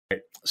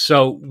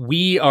So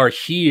we are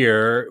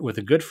here with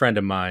a good friend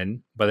of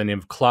mine by the name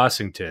of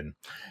Clossington.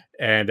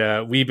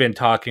 And we've been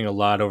talking a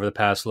lot over the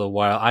past little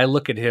while. I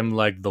look at him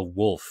like the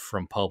wolf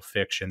from Pulp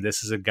Fiction.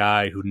 This is a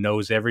guy who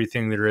knows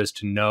everything there is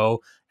to know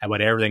about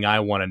everything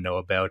I want to know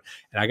about.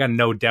 And I got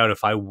no doubt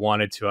if I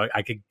wanted to,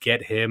 I could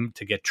get him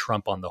to get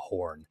Trump on the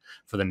horn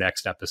for the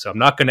next episode. I'm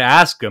not going to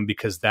ask him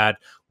because that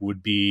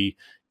would be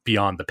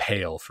beyond the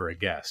pale for a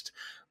guest.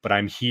 But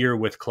I'm here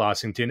with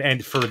Clossington.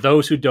 And for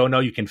those who don't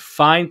know, you can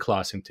find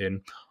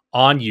Clossington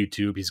on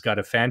YouTube. He's got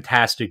a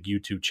fantastic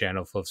YouTube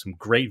channel full of some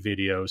great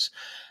videos.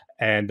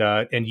 And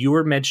you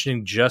were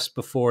mentioning just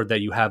before that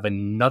you have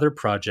another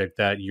project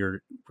that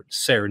you're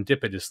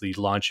serendipitously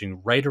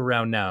launching right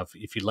around now.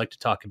 If you'd like to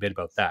talk a bit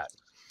about that.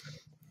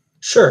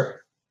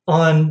 Sure.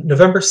 On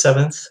November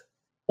 7th,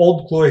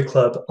 Old Glory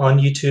Club on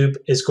YouTube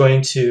is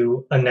going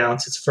to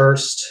announce its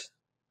first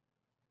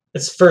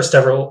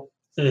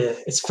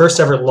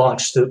ever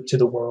launch to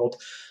the world.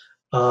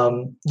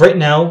 Right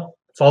now,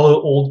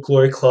 follow Old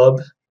Glory Club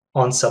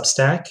on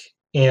Substack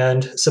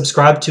and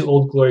subscribe to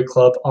Old Glory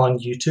Club on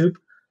YouTube.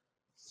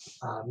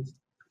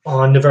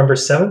 On November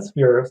 7th,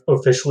 we are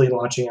officially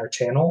launching our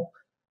channel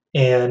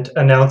and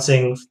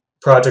announcing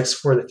projects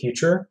for the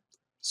future.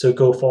 So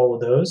go follow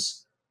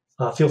those.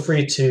 Feel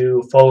free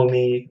to follow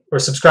me or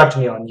subscribe to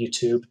me on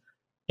YouTube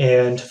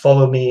and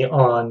follow me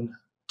on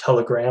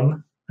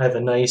Telegram. I have a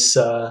nice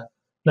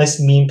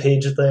meme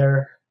page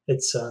there.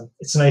 It's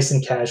nice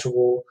and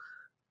casual.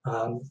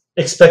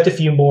 Expect a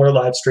few more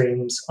live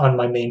streams on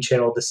my main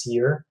channel this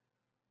year.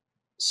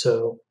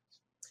 So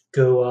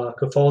go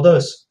follow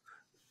those.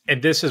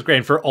 And this is great.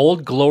 And for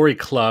Old Glory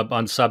Club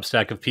on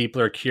Substack, if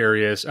people are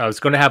curious, it's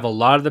going to have a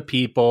lot of the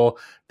people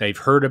they've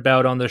heard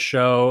about on the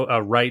show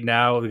right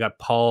now. We got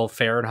Paul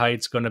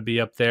Fahrenheit's going to be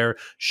up there,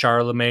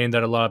 Charlemagne,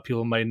 that a lot of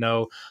people might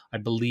know. I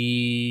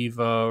believe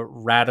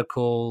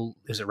Radical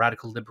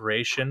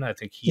Liberation? I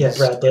think he's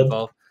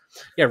involved.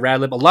 Yeah,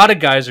 Radlib. A lot of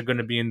guys are going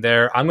to be in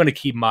there. I'm going to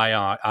keep my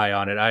eye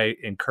on it. I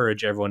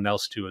encourage everyone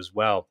else to as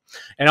well.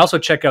 And also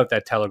check out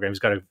that Telegram. He's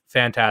got a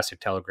fantastic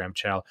Telegram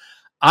channel.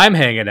 I'm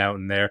hanging out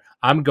in there.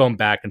 I'm going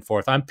back and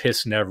forth. I'm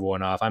pissing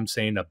everyone off. I'm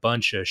saying a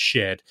bunch of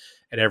shit,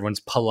 and everyone's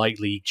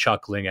politely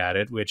chuckling at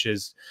it, which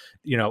is,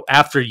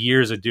 after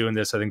years of doing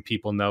this, I think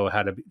people know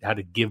how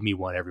to give me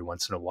one every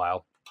once in a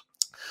while.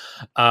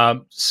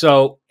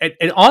 So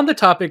on the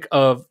topic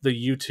of the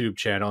YouTube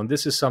channel, and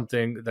this is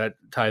something that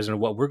ties into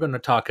what we're going to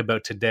talk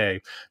about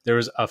today, there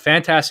was a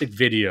fantastic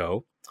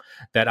video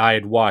that I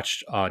had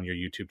watched on your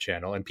YouTube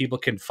channel, and people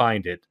can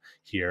find it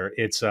here.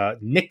 It's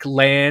Nick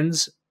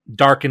Land's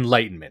Dark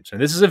Enlightenment.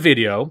 And this is a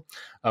video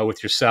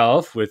with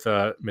yourself, with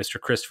Mr.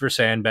 Christopher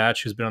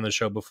Sandbatch, who's been on the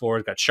show before.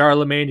 You've got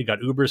Charlemagne, you got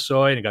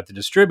Ubersoy, and you got the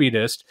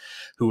Distributist,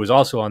 who was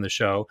also on the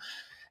show.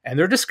 And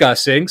they're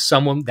discussing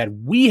someone that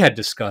we had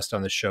discussed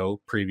on the show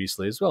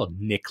previously as well,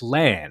 Nick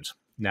Land.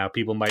 Now,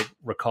 people might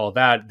recall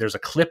that. There's a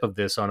clip of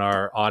this on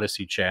our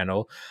Odyssey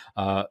channel.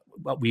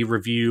 We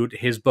reviewed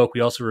his book.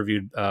 We also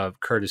reviewed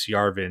Curtis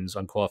Yarvin's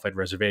Unqualified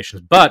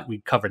Reservations. But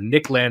we covered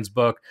Nick Land's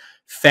book,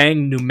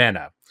 Fang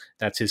Numena.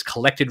 That's his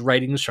collected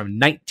writings from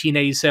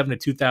 1987 to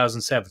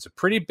 2007. It's a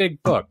pretty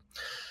big book.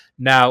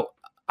 Now,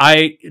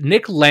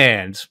 Nick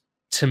Land,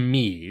 to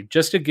me,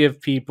 just to give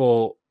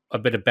people a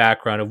bit of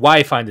background of why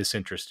I find this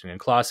interesting, and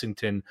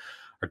Clossington,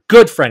 our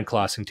good friend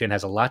Clossington,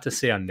 has a lot to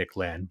say on Nick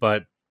Land,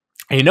 but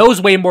he knows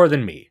way more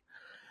than me.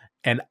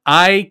 And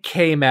I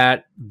came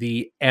at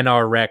the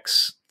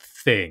NRX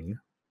thing,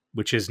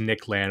 which is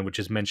Nick Land, which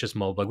is Mencius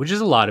Mobley, which is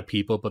a lot of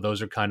people, but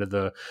those are kind of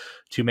the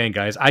two main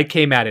guys. I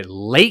came at it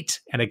late,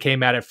 and I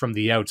came at it from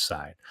the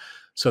outside.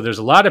 So there's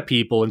a lot of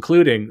people,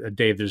 including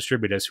Dave the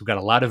Distributist, who got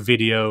a lot of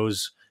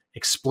videos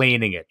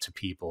explaining it to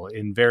people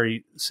in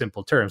very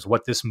simple terms,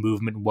 what this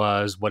movement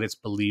was, what its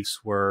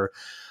beliefs were.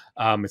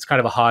 It's kind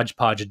of a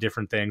hodgepodge of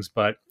different things,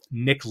 but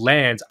Nick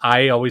Land,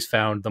 I always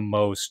found the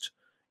most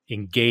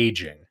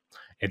engaging.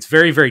 It's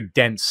very, very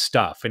dense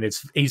stuff, and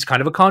he's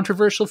kind of a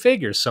controversial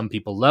figure. Some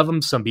people love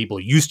him. Some people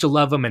used to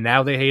love him, and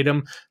now they hate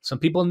him. Some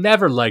people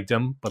never liked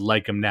him, but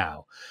like him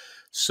now.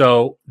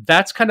 So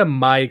that's kind of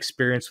my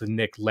experience with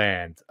Nick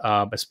Land,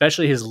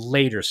 especially his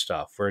later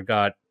stuff, where it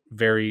got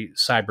very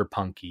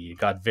cyberpunky, it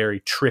got very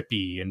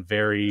trippy, and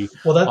very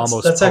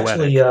almost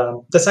poetic.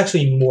 That's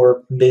actually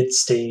more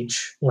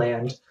mid-stage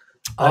Land.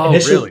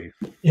 Really?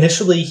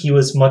 Initially, he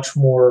was much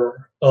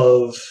more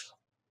of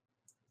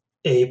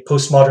a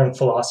postmodern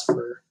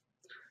philosopher,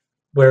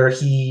 where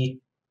he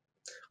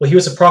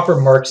was a proper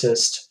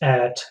Marxist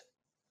at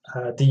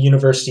the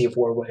University of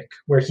Warwick,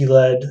 where he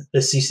led the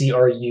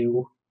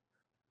CCRU.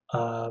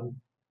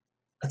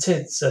 I'd say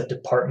it's a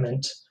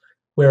department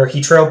where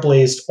he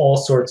trailblazed all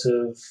sorts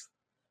of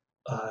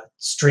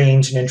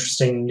strange and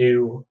interesting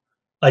new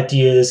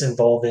ideas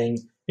involving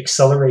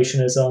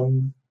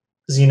accelerationism,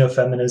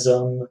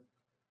 xenofeminism,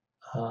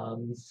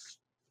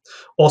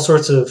 all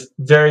sorts of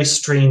very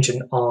strange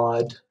and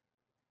odd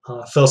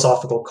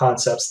philosophical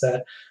concepts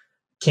that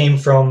came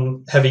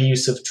from heavy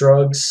use of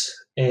drugs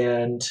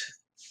and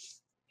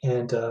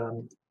a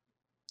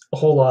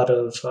whole lot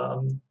of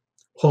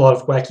whole lot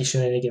of wacky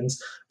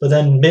shenanigans. But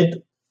then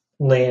mid-era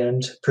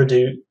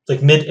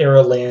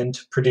land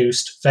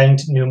produced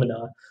Fanged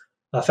Numina.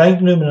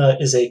 Fanged Numina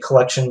is a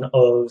collection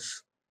of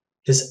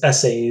his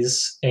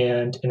essays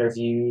and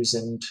interviews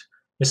and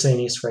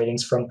miscellaneous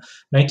writings from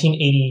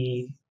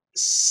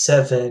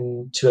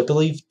 1987 to, I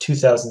believe,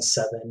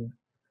 2007.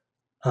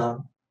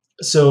 Um,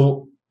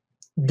 so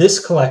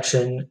this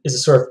collection is a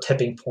sort of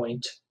tipping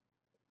point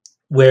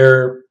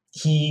where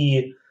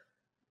he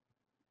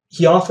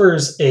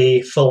offers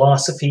a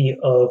philosophy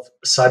of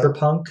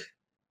cyberpunk,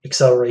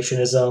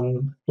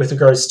 accelerationism with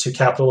regards to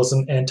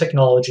capitalism and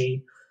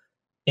technology,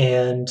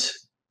 and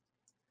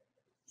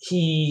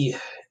he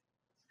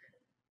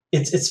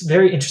it's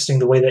very interesting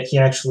the way that he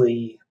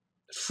actually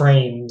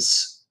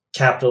frames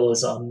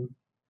capitalism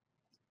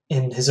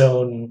in his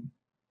own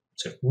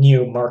sort of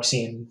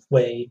neo-Marxian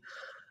way.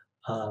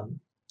 And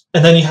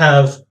then you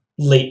have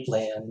Late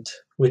Land,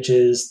 which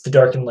is the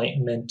Dark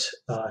Enlightenment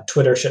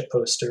Twitter shit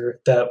poster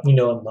that we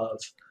know and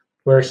love,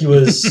 where he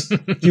was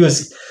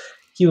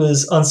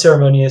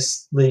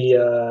unceremoniously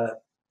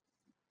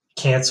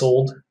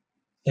canceled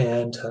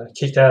and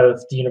kicked out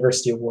of the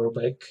University of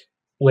Warwick,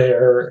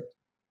 where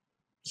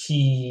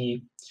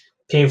he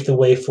paved the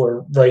way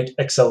for right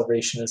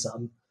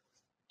accelerationism,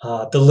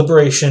 the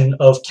liberation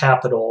of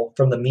capital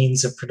from the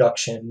means of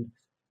production,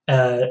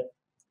 uh,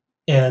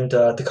 and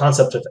the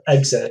concept of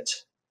exit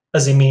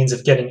as a means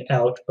of getting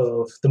out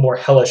of the more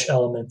hellish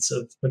elements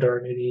of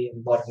modernity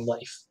and modern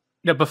life.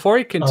 Now, before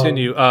we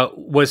continue, Um,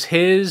 was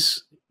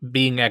his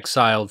being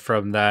exiled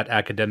from that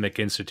academic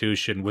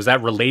institution, was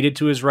that related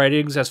to his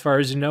writings as far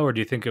as you know, or do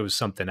you think it was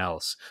something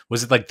else?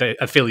 Was it like the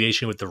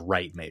affiliation with the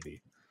right,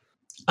 maybe?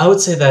 I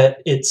would say that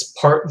it's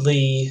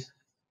partly.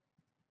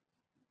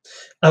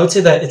 I would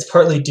say that it's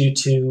partly due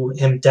to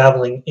him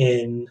dabbling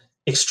in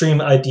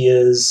extreme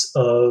ideas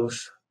um,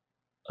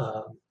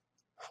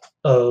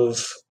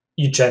 of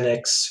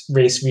eugenics,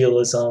 race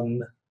realism,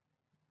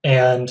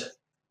 and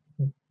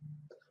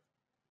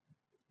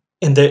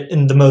in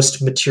the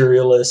most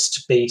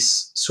materialist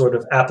base sort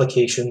of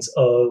applications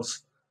of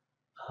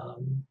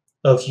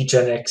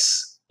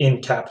eugenics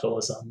in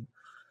capitalism.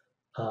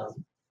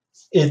 Um,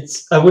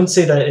 it's I wouldn't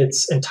say that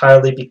it's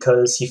entirely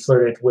because he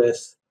flirted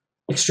with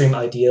extreme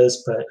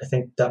ideas, but I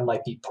think that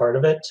might be part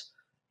of it.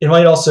 It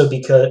might also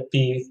be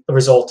a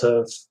result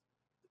of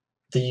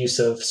the use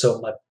of so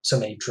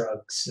many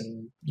drugs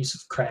and use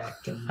of crack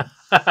and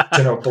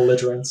general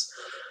belligerence.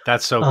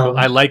 That's so cool.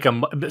 I Um, like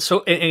him.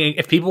 So,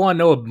 if people want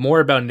to know more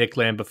about Nick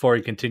Land before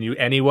we continue,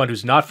 anyone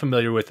who's not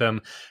familiar with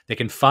him, they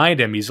can find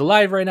him. He's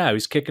alive right now.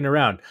 He's kicking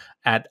around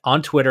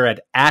on Twitter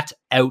at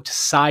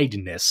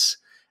outsideness.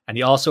 And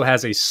he also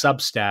has a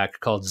Substack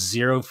called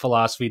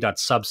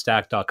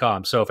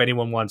zerophilosophy.substack.com. So if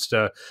anyone wants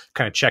to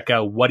kind of check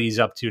out what he's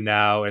up to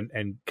now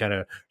and kind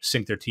of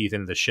sink their teeth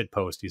into the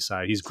shitpost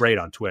he's great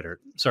on Twitter.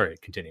 Sorry,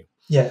 continue.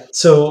 yeah.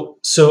 So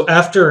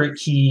after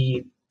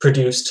he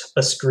produced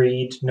a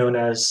screed known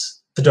as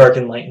the Dark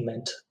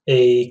Enlightenment,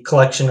 a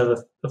collection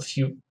of a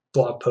few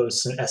blog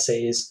posts and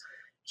essays,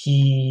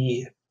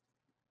 he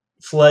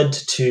fled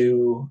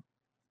to,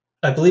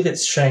 I believe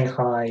it's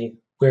Shanghai,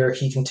 where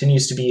he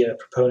continues to be a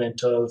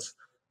proponent uh,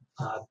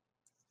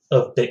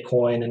 of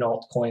Bitcoin and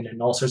altcoin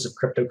and all sorts of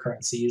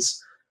cryptocurrencies.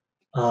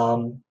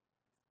 Um,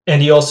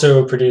 and he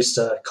also produced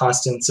a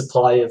constant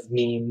supply of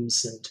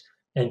memes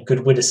and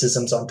good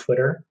witticisms on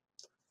Twitter.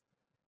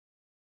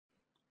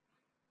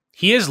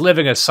 He is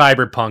living a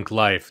cyberpunk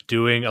life,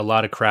 doing a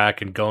lot of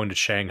crack and going to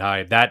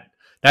Shanghai.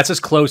 That's as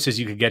close as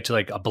you could get to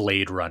like a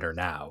Blade Runner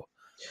now.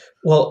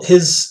 Well,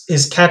 his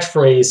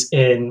catchphrase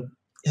in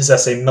his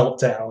essay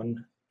Meltdown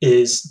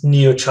is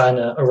 "Neo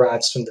China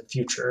arrives from the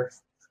future."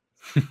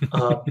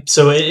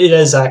 So it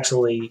is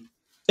actually,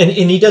 and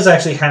he does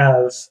actually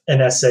have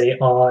an essay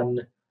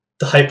on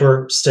the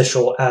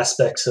hyperstitial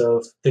aspects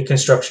of the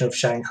construction of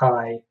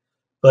Shanghai,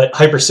 but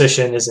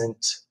hyperstition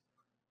isn't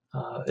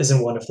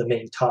one of the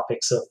main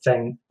topics of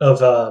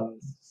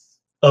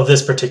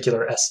this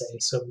particular essay.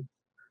 So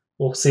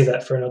we'll see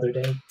that for another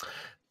day.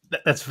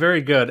 That's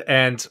very good.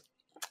 And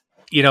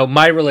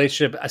my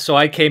relationship. So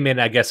I came in,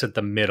 I guess, at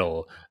the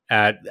middle.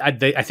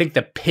 I think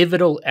the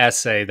pivotal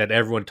essay that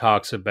everyone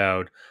talks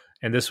about,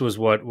 and this was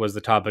what was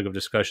the topic of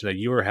discussion that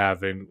you were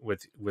having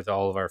with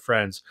all of our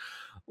friends,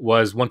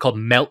 was one called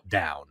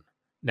Meltdown.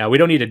 Now we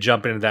don't need to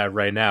jump into that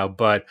right now,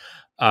 but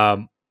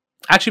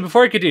actually,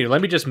 before I continue,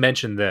 let me just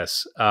mention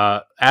this.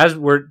 As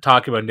we're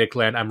talking about Nick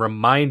Land, I'm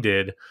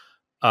reminded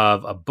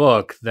of a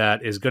book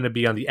that is going to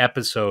be on the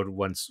episode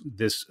once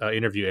this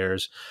interview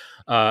airs.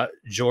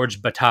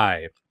 George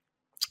Bataille,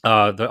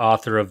 the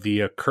author of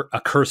the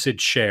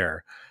Accursed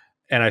Share.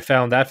 And I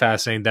found that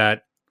fascinating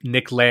that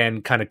Nick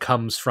Land kind of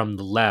comes from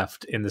the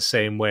left in the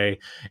same way.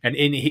 And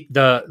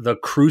the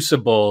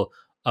crucible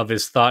of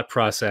his thought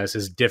process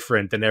is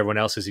different than everyone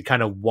else's. He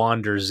kind of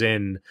wanders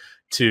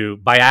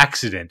by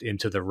accident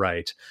into the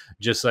right,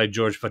 just like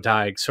George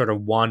Bataille sort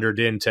of wandered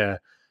into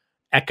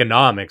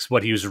economics.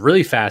 What he was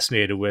really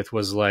fascinated with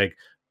was like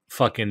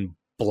fucking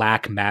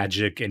black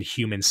magic and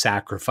human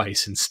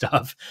sacrifice and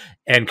stuff,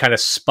 and kind of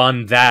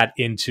spun that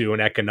into an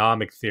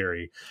economic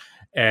theory.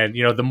 And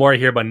the more I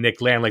hear about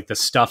Nick Land, like the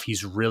stuff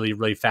he's really,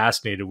 really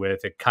fascinated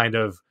with, it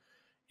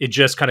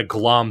just kind of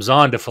gloms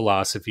onto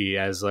philosophy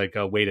as like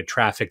a way to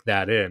traffic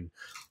that in.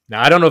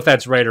 Now, I don't know if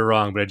that's right or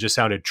wrong, but it just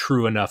sounded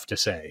true enough to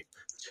say.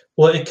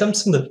 Well, it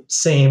comes from the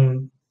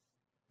same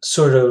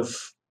sort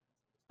of.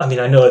 I mean,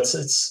 I know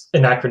it's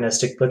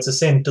anachronistic, but it's the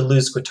same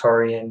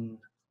Deleuze-Guattarian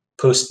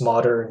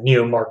postmodern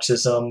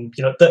neo-Marxism.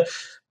 The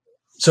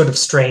sort of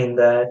strain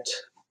that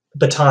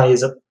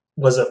Bataille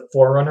was a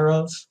forerunner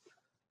of.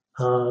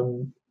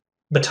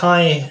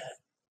 Bataille,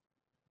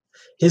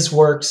 his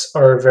works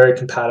are very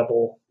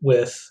compatible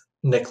with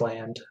Nick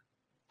Land,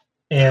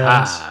 and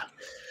Ah,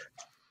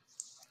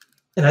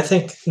 I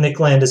think Nick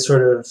Land's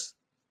the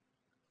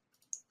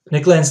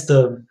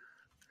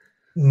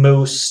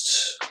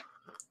most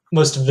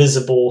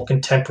visible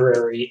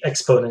contemporary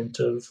exponent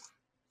of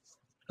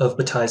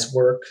Bataille's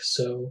work.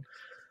 So,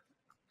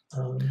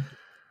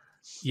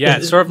 yeah,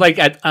 it's sort of like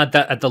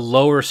at the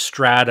lower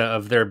strata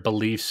of their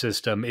belief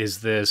system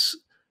is this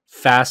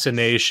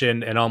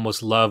fascination and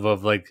almost love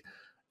of like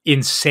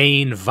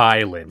insane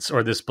violence,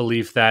 or this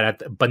belief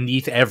that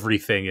beneath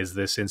everything is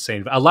this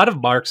insane. A lot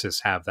of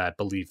Marxists have that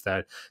belief,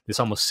 that this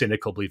almost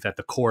cynical belief that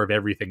the core of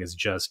everything is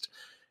just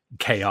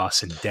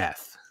chaos and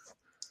death.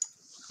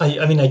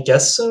 I mean, I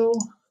guess so,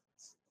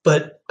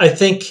 but I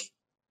think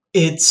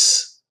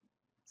it's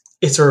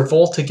a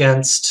revolt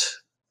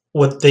against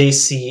what they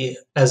see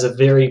as a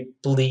very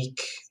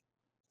bleak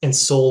and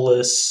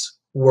soulless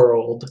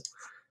world.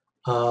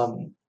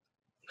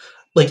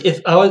 Like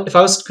if I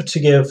was to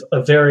give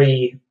a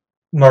very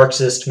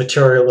Marxist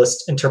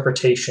materialist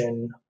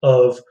interpretation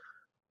of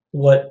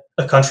what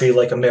a country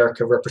like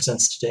America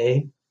represents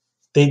today,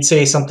 they'd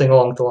say something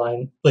along the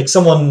line, like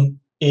someone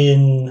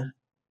in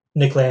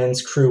Nick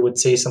Land's crew would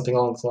say something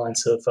along the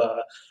lines of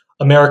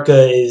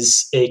America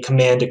is a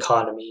command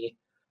economy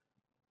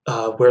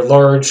where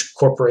large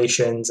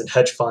corporations and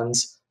hedge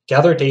funds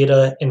gather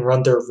data and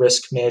run their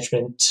risk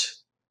management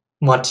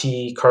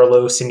Monte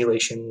Carlo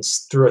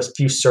simulations through a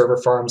few server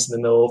farms in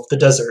the middle of the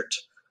desert.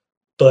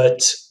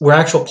 But where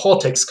actual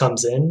politics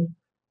comes in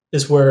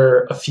is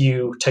where a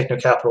few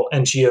techno-capital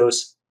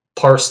NGOs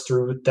parse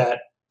through that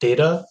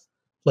data,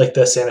 like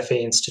the Santa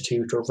Fe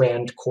Institute or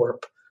Rand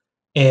Corp,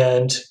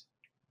 and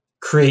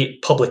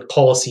create public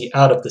policy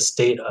out of this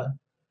data.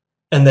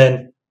 And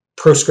then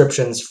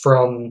proscriptions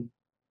from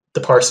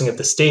the parsing of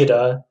this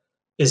data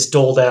is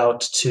doled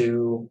out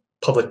to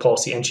public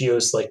policy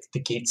NGOs like the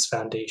Gates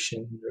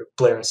Foundation or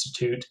Blair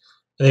Institute.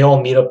 And they all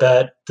meet up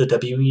at the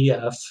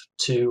WEF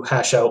to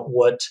hash out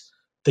what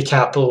the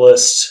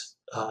capitalist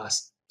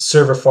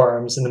server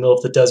farms in the middle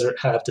of the desert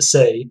have to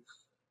say.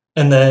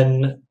 And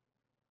then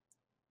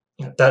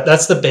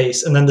that's the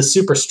base. And then the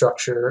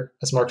superstructure,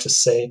 as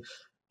Marxists say,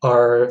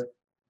 are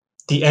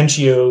the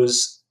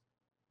NGOs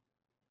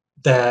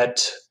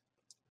that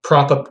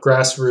prop up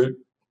grassroots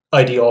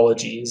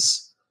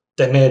ideologies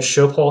that manage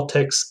show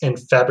politics and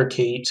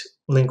fabricate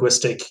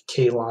linguistic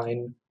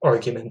K-line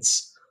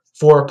arguments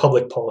for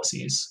public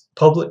policies,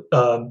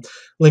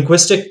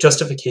 linguistic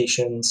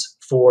justifications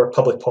for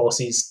public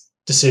policies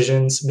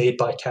decisions made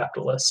by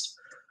capitalists.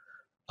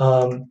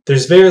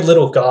 There's very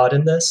little God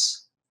in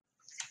this,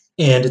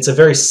 and it's a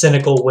very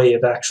cynical way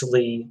of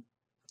actually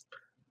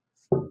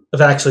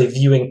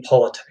viewing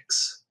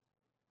politics.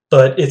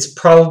 But it's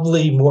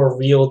probably more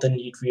real than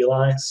you'd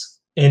realize.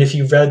 And if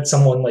you read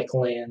someone like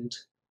Land,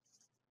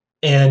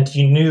 and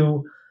you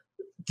knew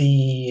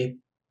the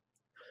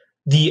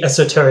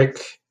esoteric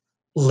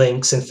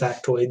links and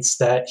factoids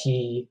that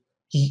he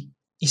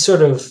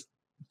sort of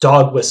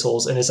dog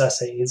whistles in his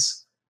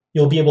essays,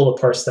 you'll be able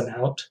to parse them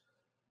out.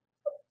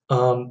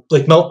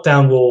 Like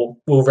Meltdown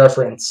will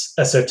reference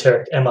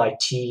esoteric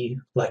MIT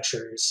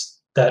lectures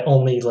that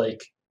only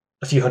like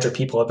a few hundred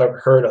people have ever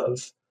heard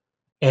of,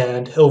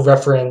 and he'll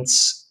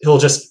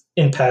just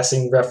in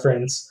passing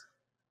reference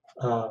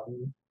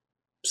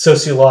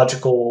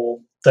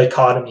sociological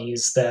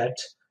dichotomies that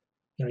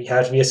you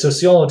have to be a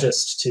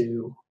sociologist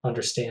to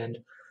understand,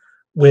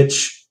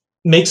 which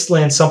makes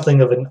Land something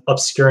of an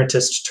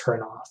obscurantist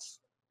turnoff.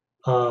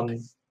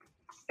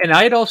 And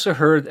I had also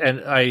heard,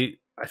 and I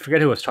forget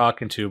who I was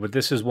talking to, but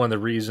this is one of the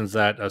reasons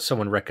that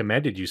someone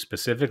recommended you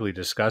specifically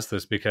discuss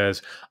this,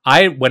 because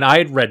when I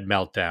had read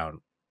Meltdown,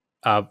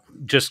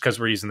 just because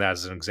we're using that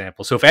as an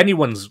example. So if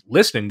anyone's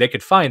listening, they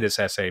could find this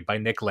essay by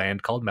Nick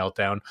Land called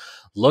Meltdown,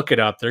 look it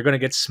up. They're going to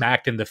get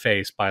smacked in the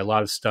face by a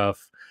lot of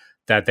stuff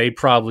that they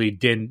probably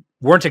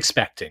weren't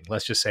expecting.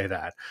 Let's just say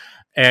that.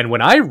 And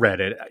when I read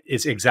it,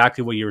 it's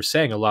exactly what you were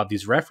saying, a lot of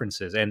these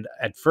references. And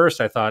at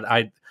first I thought,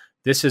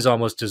 this is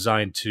almost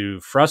designed to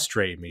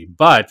frustrate me.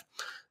 But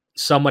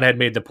someone had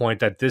made the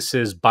point that this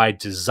is by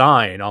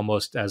design,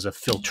 almost as a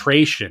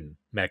filtration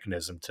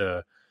mechanism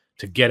to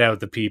get out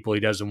the people he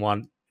doesn't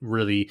want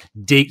really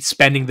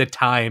spending the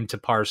time to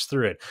parse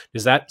through it.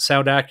 Does that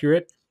sound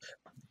accurate?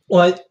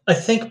 Well, I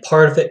think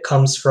part of it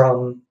comes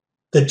from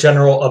the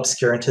general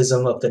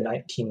obscurantism of the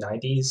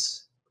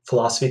 1990s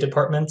philosophy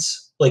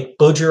departments. like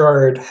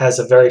Baudrillard has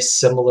a very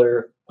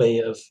similar way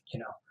of,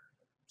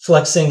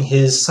 flexing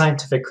his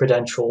scientific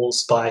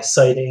credentials by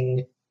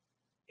citing,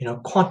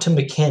 quantum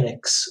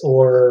mechanics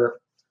or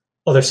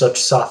other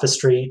such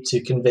sophistry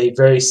to convey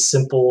very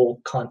simple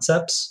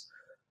concepts.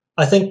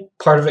 I think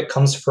part of it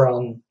comes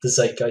from the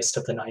zeitgeist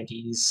of the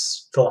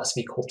 90s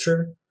philosophy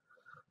culture.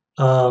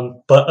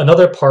 But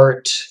another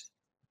part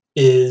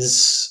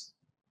is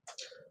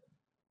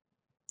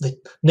like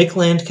Nick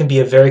Land can be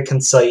a very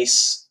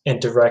concise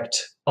and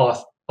direct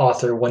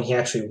author when he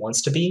actually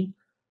wants to be.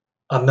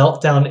 A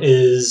Meltdown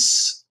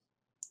is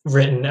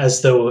written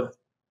as though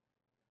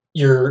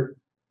you're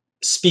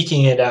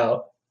speaking it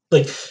out.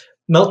 Like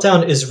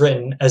Meltdown is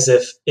written as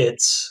if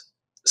it's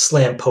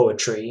slam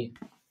poetry.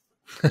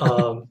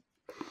 Um,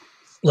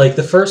 like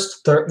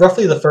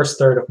roughly the first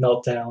third of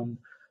Meltdown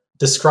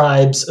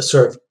describes a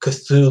sort of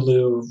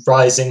Cthulhu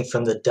rising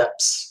from the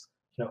depths.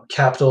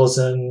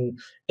 Capitalism,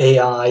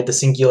 AI, the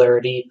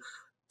singularity.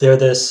 They're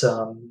this.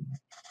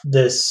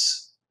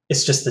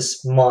 It's just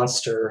this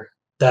monster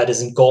that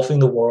is engulfing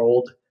the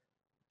world,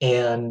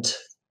 and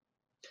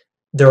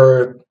there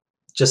are,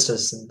 just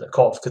as in the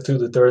Call of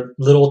Cthulhu, there are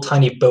little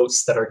tiny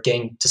boats that are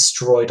getting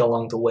destroyed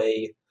along the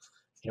way.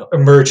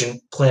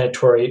 Emergent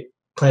planetary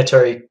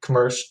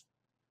commerce,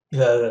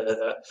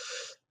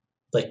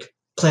 like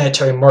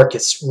planetary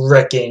markets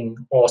wrecking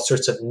all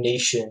sorts of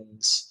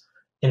nations,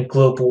 and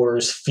globe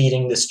wars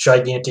feeding this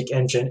gigantic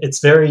engine.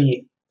 It's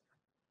Lovecraftian.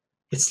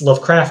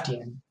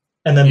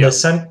 And then Yeah.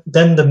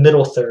 the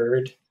middle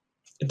third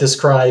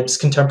describes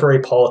contemporary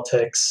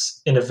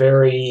politics in a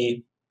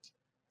very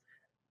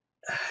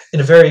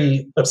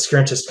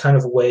obscurantist kind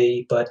of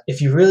way, but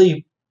if you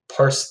really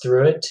parse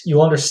through it,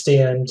 you'll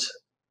understand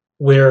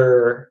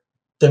where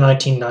the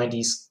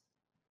 1990s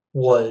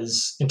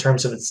was in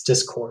terms of its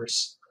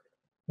discourse,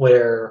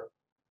 where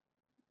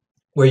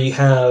you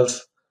have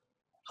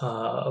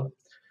uh,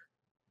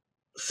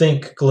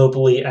 think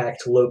globally,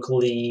 act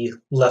locally,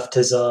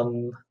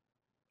 leftism,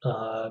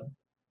 uh,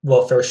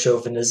 welfare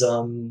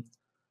chauvinism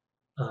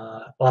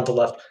on the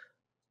left,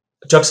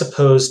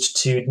 juxtaposed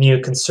to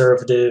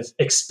neoconservative,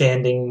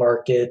 expanding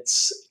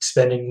markets,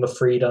 expanding the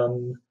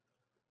freedom,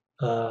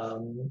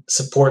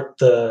 support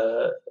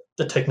the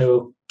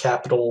techno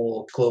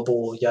capital,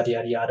 global, yada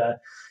yada yada.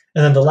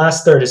 And then the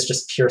last third is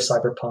just pure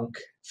cyberpunk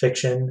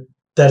fiction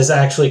that has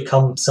actually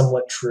come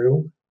somewhat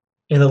true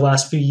in the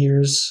last few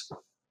years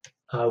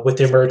with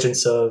the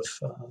emergence of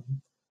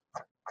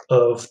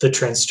the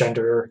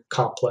transgender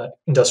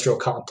industrial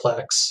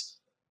complex,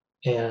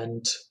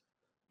 and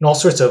all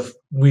sorts of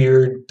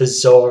weird,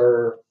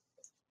 bizarre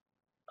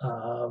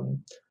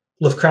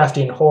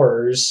Lovecraftian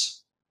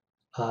horrors,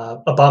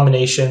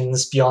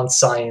 abominations beyond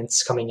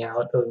science coming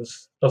out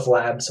of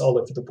labs all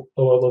over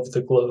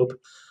the globe.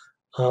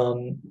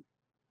 Um,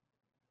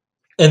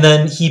 and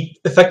then he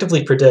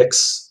effectively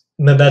predicts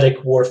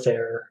mimetic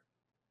warfare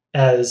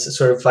as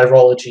sort of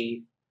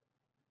virology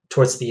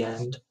towards the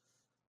end.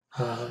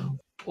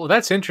 Well,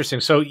 that's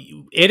interesting. So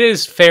it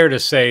is fair to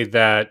say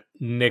that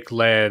Nick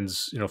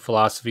Land's,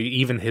 philosophy,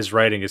 even his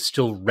writing, is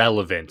still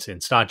relevant.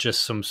 It's not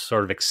just some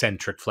sort of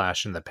eccentric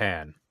flash in the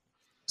pan.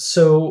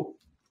 So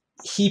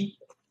he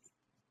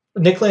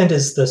Nick Land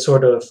is the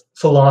sort of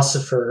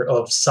philosopher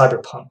of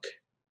cyberpunk,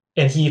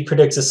 and he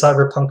predicts a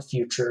cyberpunk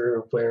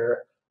future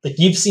where, like,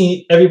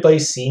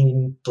 everybody's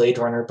seen Blade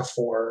Runner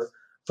before,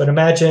 but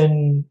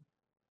imagine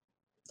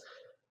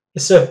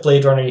instead of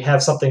Blade Runner, you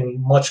have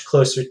something much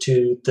closer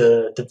to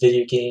the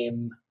video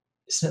game.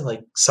 Isn't it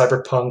like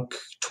Cyberpunk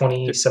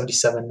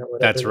 2077 or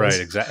whatever That's it right, is?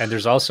 exactly. And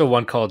there's also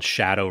one called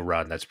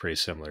Shadowrun that's pretty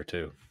similar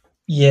too.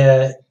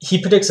 Yeah, he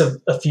predicts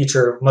a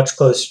future much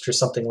closer to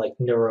something like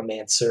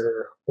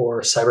Neuromancer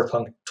or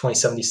Cyberpunk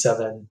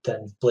 2077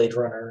 than Blade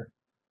Runner,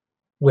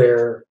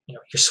 where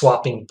you're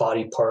swapping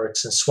body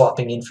parts and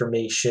swapping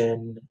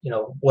information.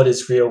 What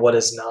is real, what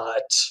is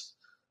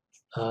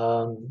not.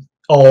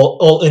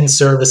 All in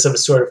service of a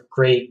sort of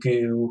Grey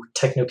Goo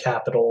techno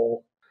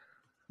capital,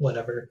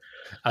 whatever.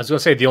 I was going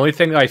to say the only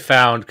thing I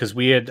found, because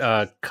we had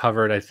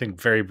covered, I think,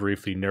 very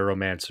briefly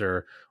Neuromancer,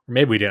 or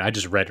maybe we didn't. I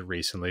just read it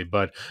recently.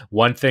 But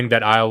one thing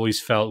that I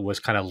always felt was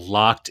kind of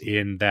locked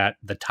in that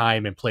the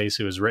time and place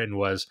it was written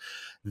was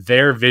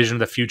their vision of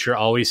the future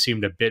always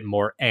seemed a bit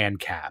more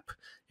ANCAP.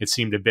 It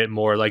seemed a bit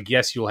more like,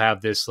 yes, you'll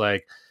have this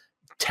like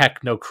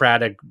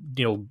technocratic,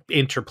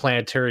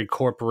 interplanetary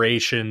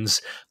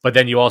corporations, but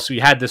then you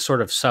had this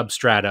sort of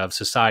substrata of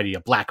society, a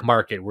black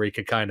market where you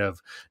could kind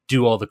of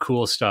do all the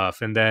cool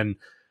stuff. And then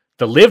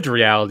the lived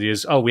reality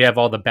is, oh, we have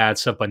all the bad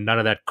stuff, but none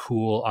of that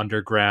cool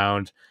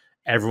underground.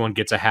 Everyone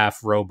gets a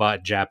half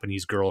robot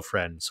Japanese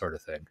girlfriend sort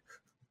of thing.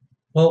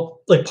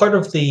 Well, like part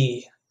of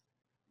the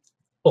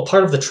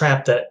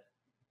trap that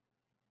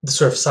the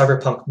sort of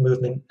cyberpunk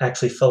movement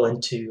actually fell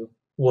into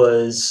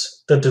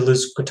was the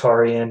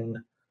Deleuze-Guattarian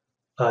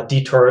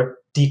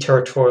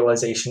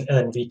deterritorialization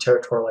and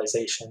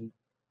reterritorialization,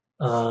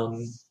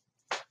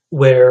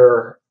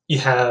 where you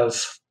have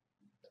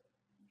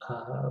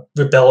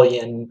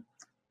rebellion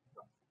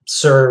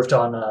served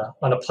on a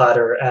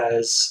platter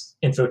as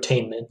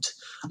infotainment.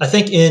 I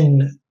think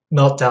in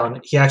Meltdown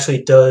he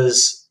actually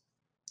does.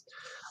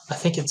 I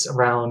think it's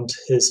around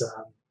his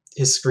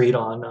screed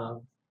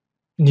on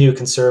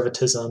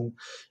neoconservatism.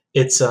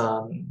 It's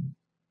where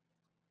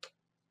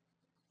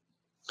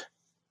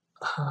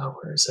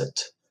is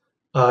it?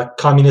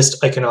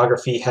 Communist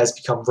iconography has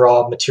become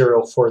raw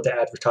material for the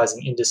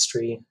advertising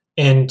industry,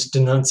 and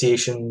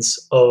denunciations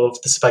of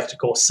the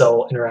spectacle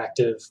sell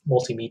interactive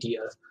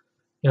multimedia.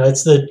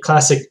 It's the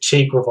classic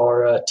Che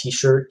Guevara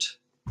T-shirt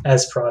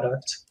as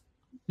product.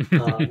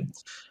 Um,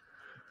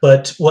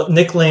 but what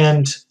Nick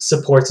Land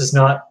supports is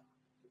not,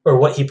 or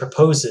what he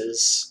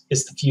proposes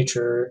is the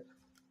future,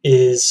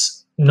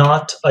 is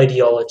not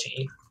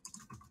ideology.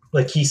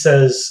 Like he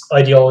says,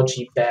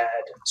 ideology bad,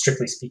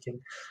 strictly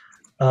speaking.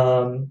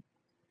 Um,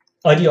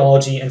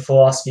 Ideology and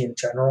philosophy in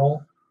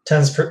general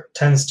tends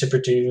to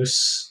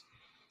produce.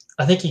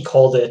 I think he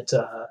called it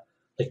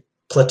like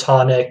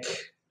platonic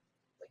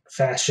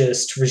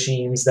fascist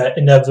regimes that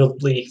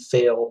inevitably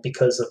fail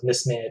because of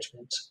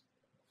mismanagement.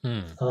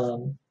 Hmm.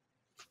 Um,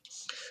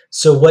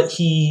 so what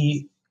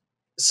he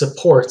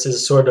supports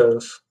is sort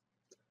of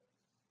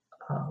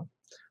uh,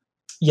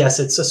 yes,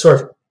 it's a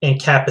sort of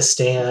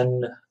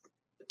Ancapistan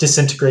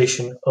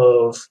disintegration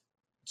of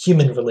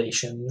human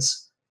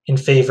relations in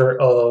favor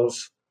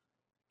of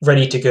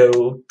ready to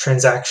go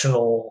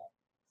transactional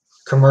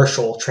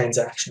commercial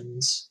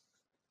transactions.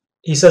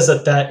 He says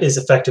that that is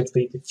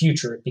effectively the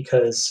future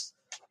because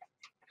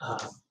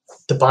uh,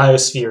 the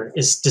biosphere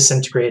is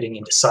disintegrating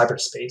into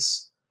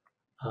cyberspace.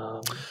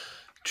 Um,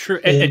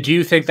 True. And it, do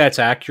you think that's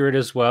accurate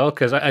as well?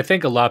 Because I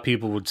think a lot of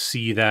people would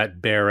see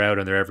that bear out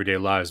in their everyday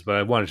lives. But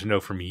I wanted to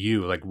know from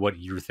you, like, what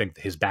you think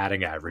his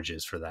batting average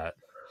is for that.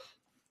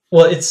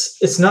 well,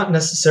 it's not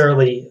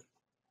necessarily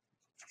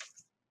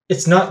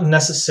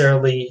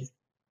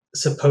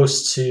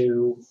supposed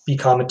to be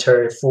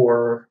commentary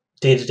for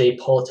day to day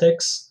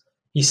politics.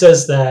 He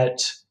says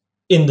that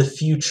in the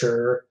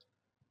future,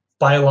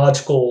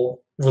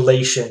 biological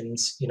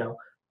relations,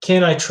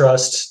 can I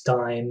trust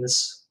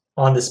dimes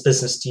on this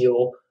business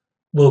deal,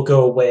 will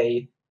go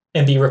away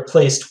and be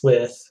replaced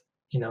with,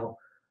 you know,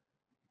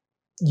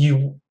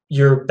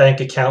 your bank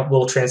account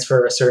will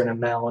transfer a certain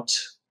amount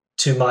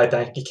to my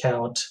bank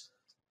account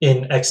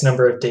in X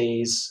number of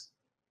days,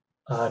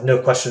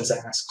 no questions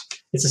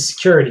asked. It's a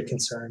security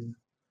concern.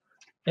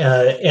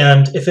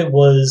 And if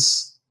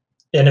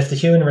the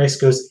human race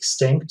goes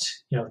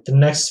extinct, the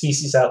next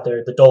species out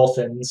there, the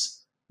dolphins,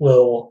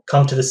 will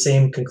come to the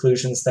same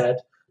conclusions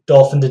that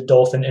dolphin to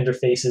dolphin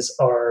interfaces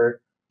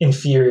are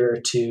inferior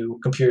to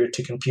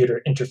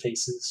computer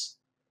interfaces.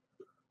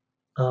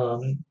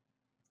 Um,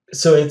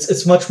 so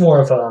it's much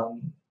more of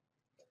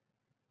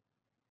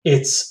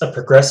it's a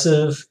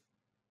progressive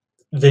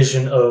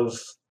vision of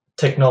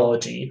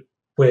technology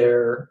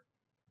where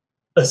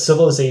a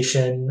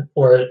civilization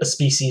or a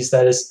species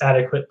that is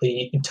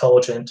adequately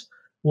intelligent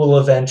will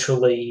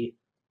eventually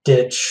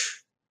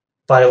ditch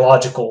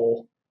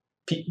biological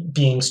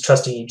beings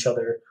trusting each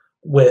other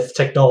with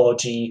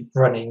technology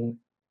running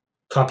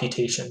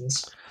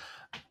computations.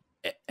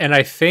 And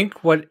I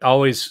think what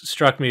always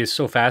struck me as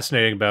so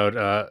fascinating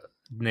about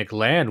Nick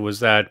Land was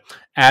that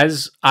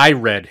as I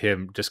read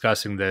him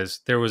discussing this,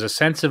 there was a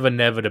sense of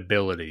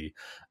inevitability.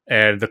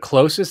 And the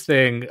closest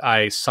thing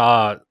I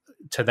saw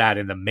to that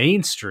in the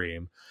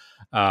mainstream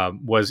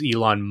was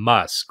Elon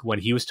Musk when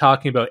he was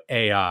talking about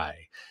AI.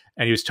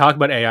 And he was talking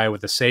about AI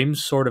with the same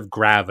sort of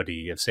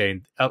gravity of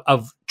saying,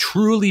 of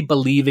truly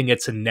believing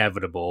it's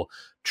inevitable,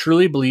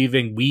 truly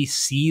believing we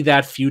see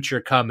that future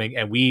coming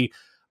and we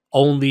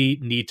only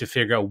need to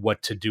figure out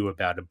what to do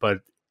about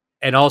it.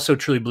 And also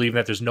truly believing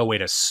that there's no way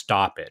to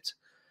stop it.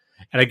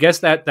 And I guess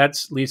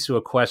that leads to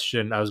a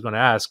question I was going to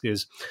ask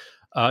is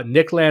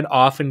Nick Land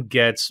often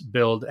gets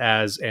billed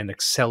as an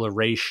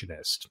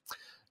accelerationist.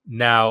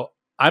 Now,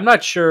 I'm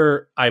not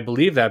sure I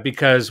believe that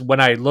because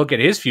when I look at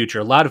his future,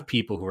 a lot of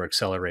people who are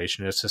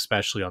accelerationists,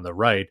 especially on the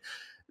right,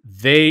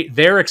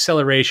 their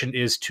acceleration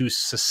is to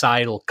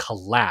societal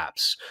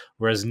collapse,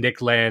 whereas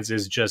Nick Land's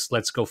is just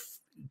let's go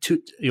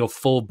to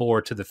full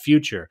bore to the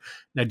future.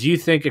 Now, do you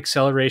think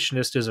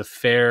accelerationist is a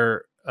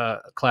fair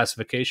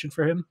classification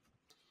for him?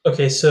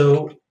 Okay,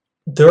 so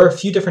there are a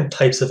few different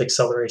types of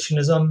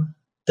accelerationism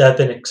that have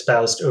been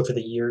espoused over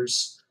the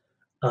years.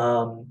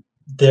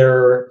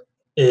 There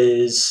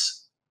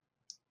is,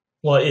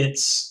 well,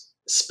 it's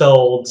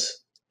spelled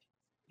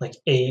like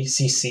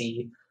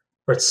ACC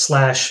or it's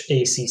slash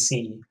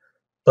ACC,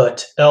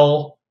 but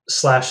L/ACC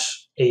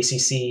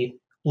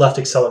left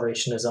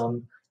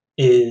accelerationism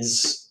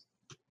is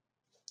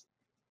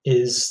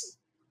is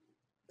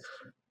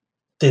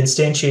the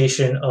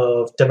instantiation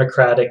of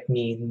democratic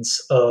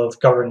means of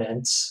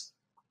governance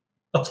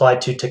applied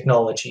to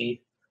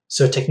technology.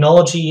 So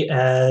technology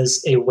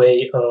as a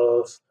way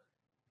of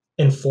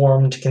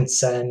informed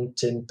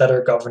consent and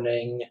better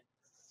governing.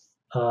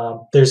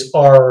 There's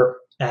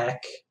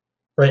RAC,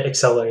 right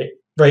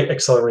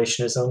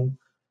accelerationism,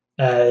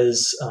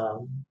 as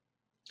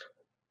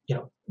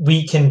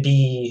we can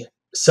be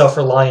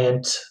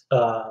self-reliant,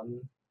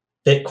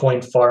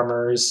 Bitcoin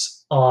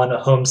farmers on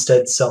a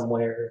homestead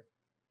somewhere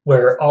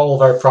where all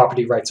of our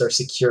property rights are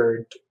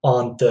secured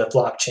on the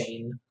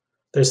blockchain.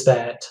 There's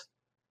that.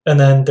 And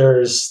then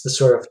there's the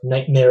sort of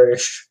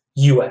nightmarish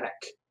UAC,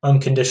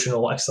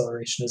 unconditional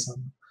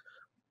accelerationism,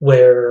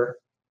 where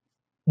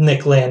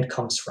Nick Land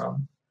comes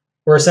from,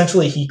 where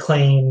essentially he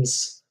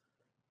claims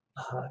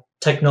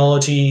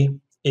technology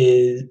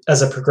is,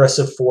 as a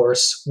progressive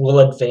force, will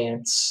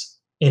advance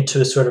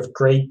into a sort of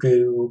Grey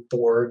Goo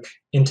Borg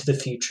into the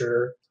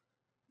future.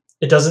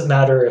 It doesn't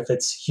matter if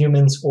it's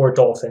humans or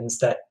dolphins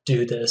that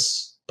do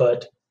this,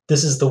 but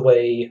this is the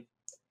way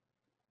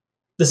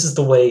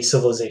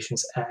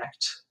civilizations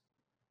act.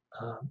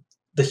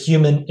 The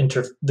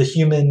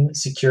human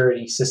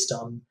security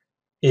system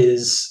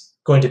is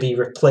going to be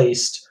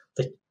replaced.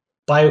 The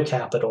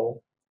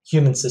biocapital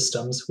human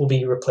systems will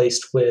be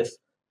replaced with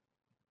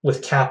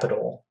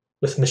capital,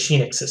 with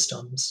machinic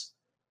systems.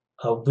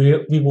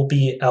 We will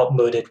be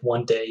outmoded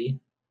one day,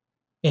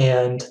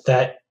 and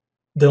that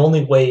the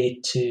only way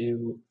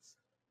to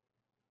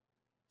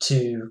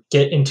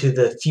get into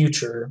the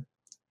future,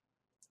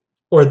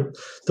 or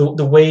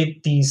the way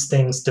these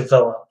things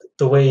develop,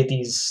 the way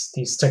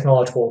these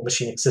technological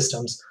machinic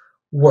systems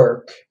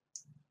work,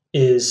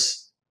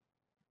 is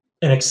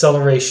an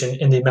acceleration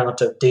in the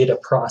amount of data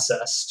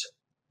processed.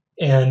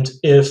 And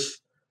if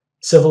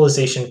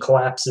civilization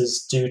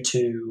collapses due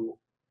to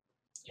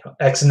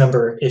X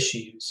number of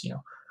issues,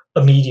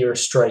 a meteor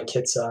strike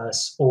hits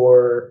us,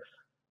 or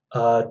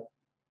the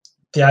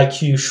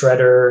IQ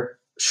shredder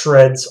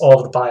shreds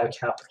all of the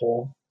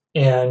biocapital,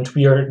 and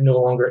we are no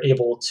longer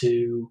able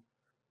to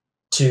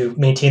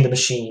maintain the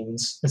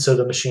machines, and so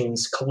the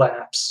machines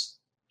collapse,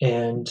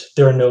 and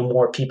there are no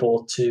more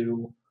people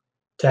to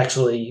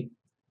actually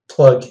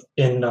plug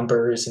in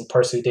numbers and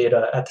parse through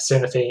data at the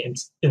Santa Fe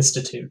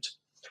Institute.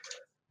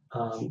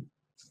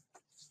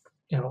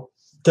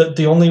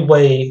 The only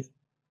way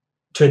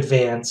to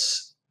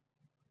advance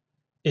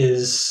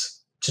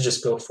is to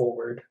just go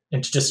forward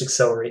and to just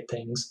accelerate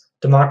things.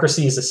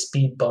 Democracy is a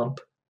speed bump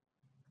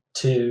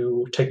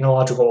to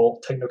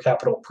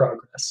techno-capital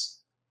progress,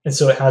 and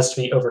so it has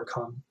to be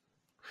overcome.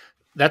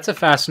 That's a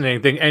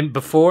fascinating thing. And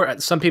before,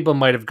 some people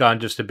might have gone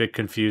just a bit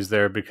confused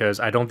there because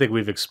I don't think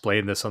we've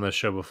explained this on the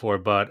show before.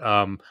 But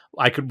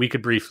we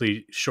could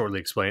briefly, shortly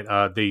explain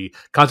the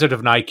concept of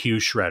an IQ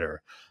shredder.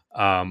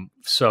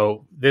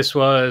 So this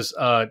was,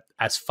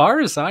 as far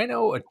as I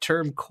know, a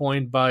term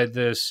coined by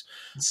this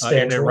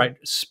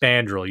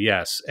Spandrel,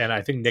 yes, and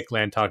I think Nick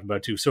Land talked about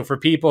it too. So for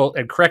people,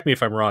 and correct me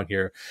if I'm wrong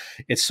here,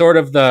 it's sort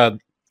of the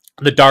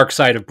dark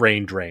side of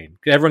brain drain.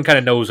 Everyone kind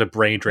of knows what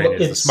brain drain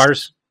is. The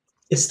smartest.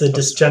 It's the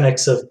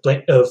dysgenics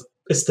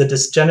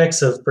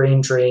of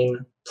brain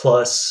drain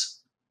plus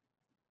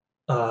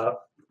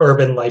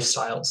urban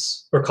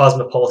lifestyles or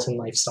cosmopolitan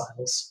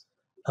lifestyles.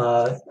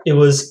 It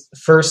was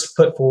first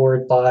put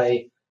forward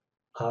by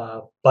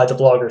the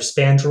blogger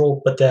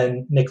Spandrel, but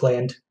then Nick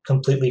Land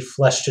completely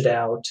fleshed it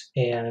out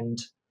and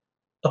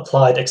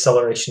applied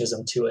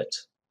accelerationism to it.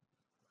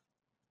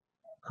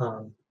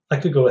 I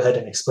could go ahead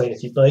and explain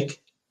if you'd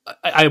like.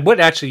 I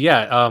would actually,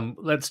 yeah.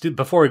 Let's do,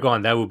 before we go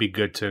on. That would be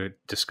good to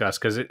discuss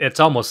because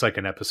it's almost like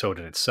an episode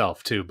in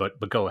itself too. But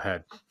go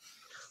ahead.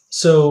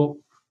 So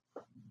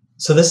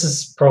this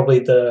is probably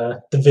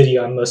the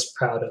video I'm most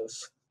proud of.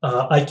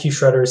 IQ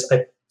shredders.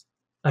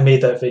 I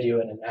made that video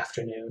in an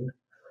afternoon.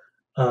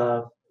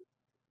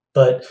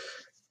 But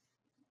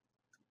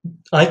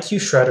IQ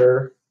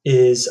shredder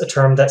is a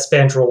term that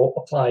Spandrel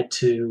applied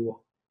to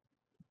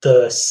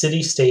the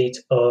city-state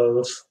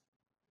of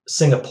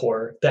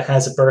Singapore that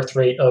has a birth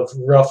rate of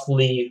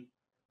roughly,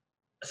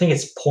 I think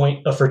it's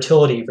a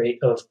fertility rate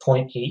of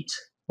 0.8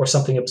 or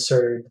something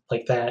absurd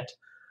like that.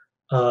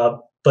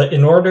 But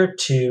in order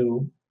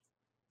to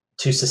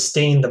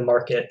sustain the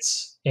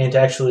markets and to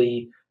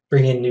actually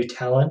bring in new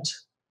talent,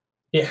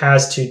 it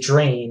has to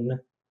drain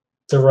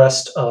the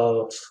rest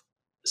of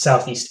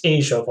Southeast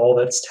Asia of all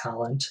its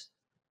talent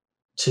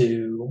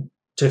to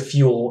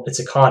fuel its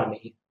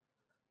economy.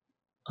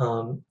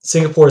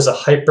 Singapore is a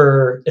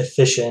hyper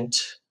efficient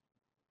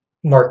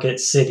market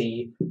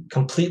city,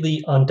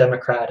 completely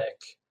undemocratic.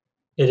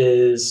 It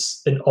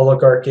is an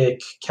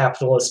oligarchic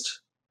capitalist,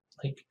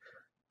 like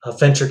a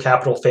venture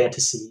capital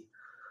fantasy.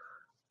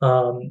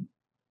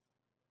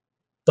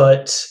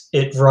 But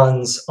it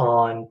runs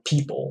on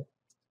people.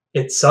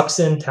 It sucks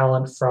in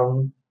talent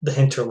from the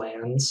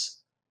hinterlands,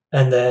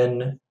 and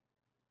then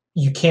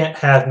you can't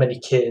have many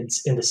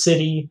kids in the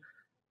city.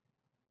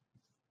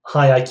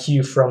 High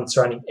IQ from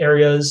surrounding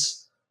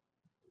areas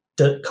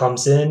that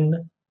comes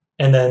in,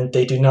 and then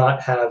they do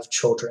not have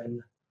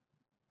children.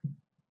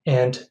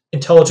 And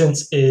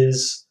intelligence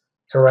is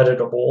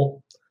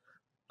hereditable.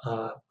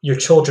 Your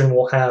children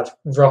will have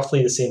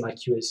roughly the same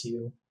IQ as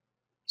you.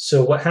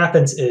 So what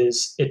happens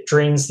is it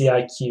drains the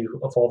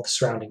IQ of all the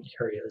surrounding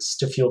areas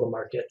to fuel the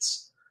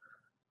markets.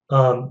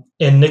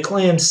 And Nick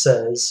Land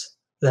says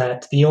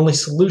that the only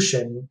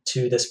solution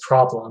to this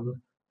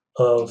problem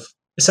of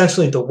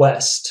essentially the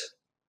West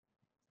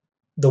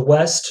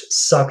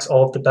sucks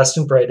all of the best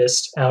and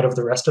brightest out of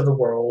the rest of the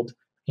world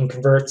and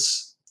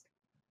converts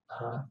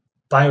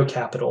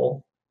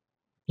biocapital,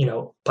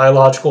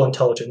 biological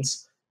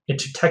intelligence,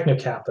 into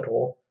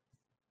technocapital,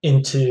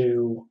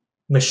 into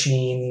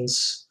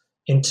machines,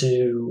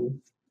 into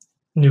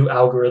new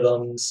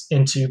algorithms,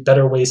 into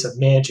better ways of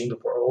managing the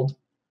world.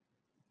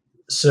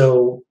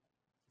 So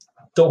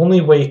the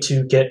only way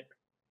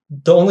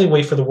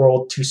for the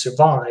world to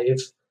survive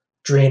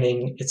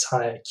draining its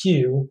high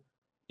IQ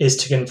is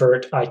to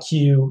convert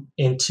IQ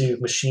into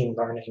machine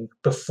learning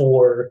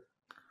before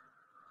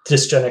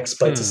dysgenics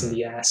bites us in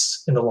the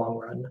ass in the long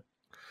run.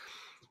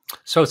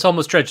 So it's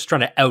almost just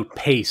trying to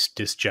outpace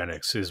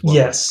dysgenics is what we're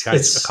Yes, trying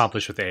to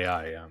accomplish with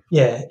AI. Yeah.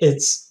 Yeah,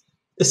 it's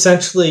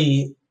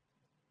essentially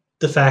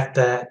the fact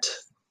that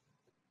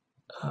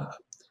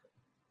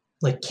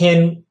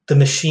can the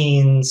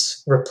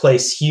machines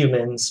replace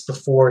humans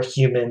before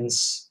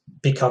humans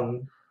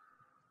become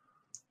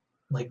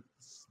like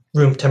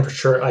room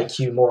temperature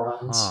IQ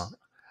morons? Huh.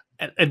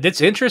 And it's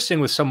interesting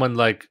with someone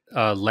like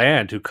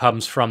Land, who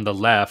comes from the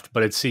left,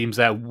 but it seems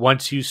that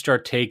once you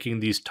start taking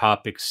these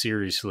topics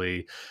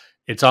seriously,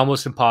 it's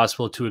almost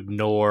impossible to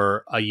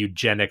ignore a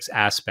eugenics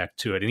aspect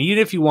to it. And even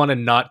if you want to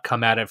not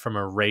come at it from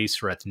a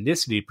race or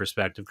ethnicity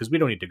perspective, because we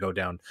don't need to go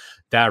down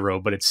that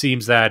road, but it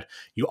seems that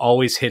you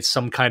always hit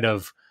some kind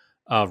of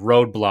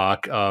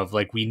roadblock of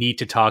like, we need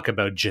to talk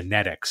about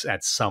genetics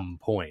at some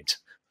point,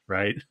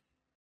 right?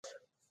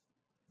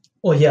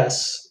 Well,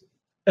 yes.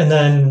 And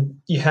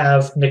then you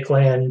have Nick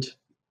Land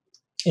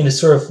in a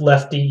sort of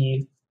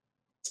lefty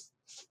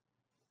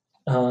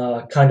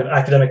kind of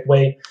academic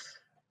way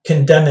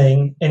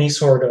condemning any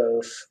sort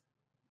of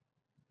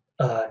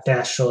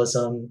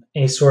nationalism,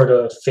 any sort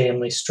of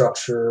family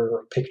structure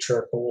or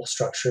patriarchal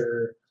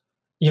structure,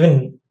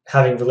 even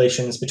having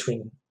relations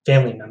between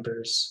family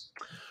members.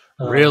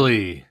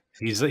 Really?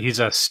 He's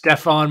a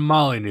Stefan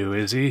Molyneux,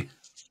 is he?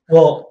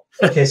 Well,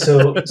 okay,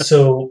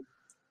 so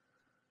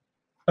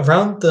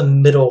around the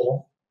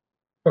middle,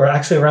 or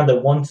actually around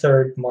the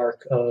 1/3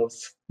 mark of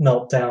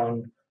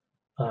Meltdown,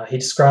 he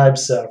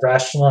describes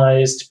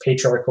rationalized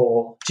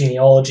patriarchal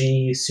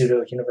genealogy,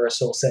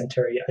 pseudo-universal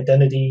sedentary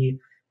identity,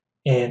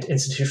 and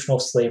institutional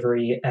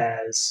slavery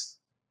as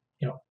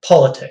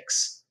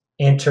politics.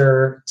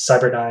 Enter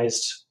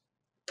cybernized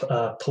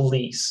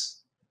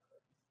police.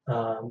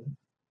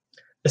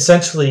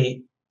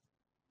 Essentially,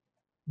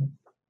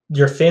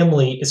 your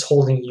family is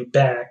holding you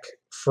back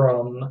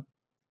from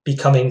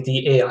becoming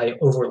the AI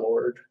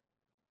overlord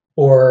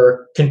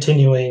or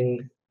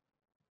continuing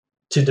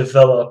to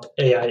develop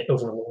AI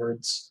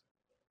overlords.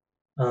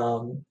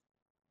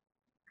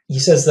 He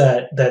says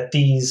that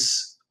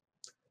these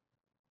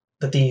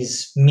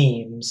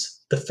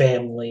memes, the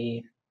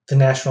family, the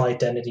national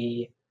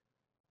identity,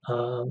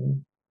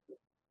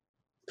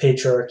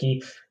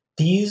 patriarchy,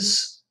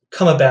 these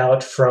come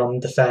about from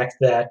the fact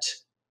that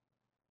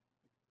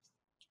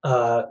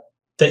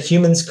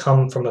humans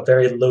come from a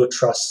very low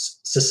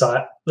trust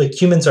society. Like,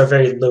 humans are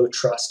very low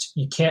trust.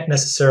 You can't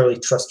necessarily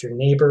trust your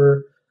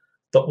neighbor,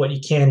 but what you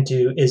can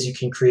do is you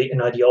can create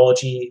an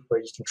ideology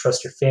where you can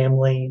trust your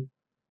family.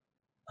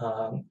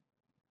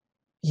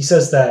 He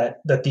says that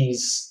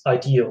these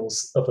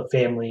ideals of a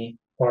family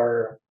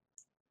are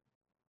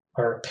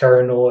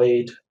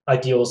paranoid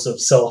ideals of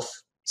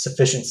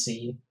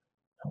self-sufficiency.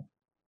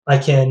 I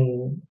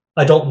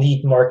don't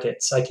need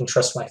markets. I can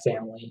trust my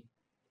family.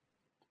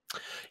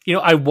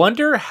 I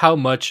wonder how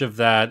much of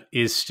that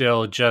is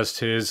still just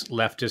his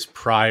leftist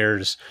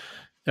priors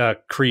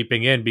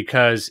creeping in,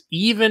 because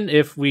even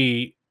if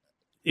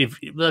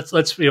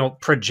let's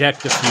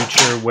project a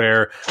future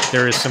where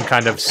there is some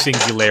kind of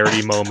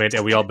singularity moment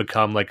and we all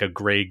become like a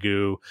gray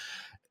goo,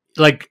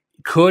 like,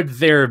 could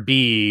there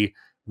be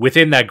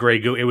within that gray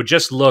goo, it would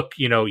just look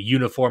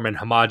uniform and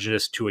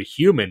homogenous to a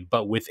human,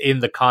 but within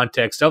the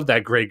context of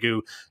that gray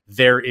goo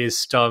there is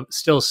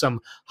still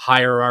some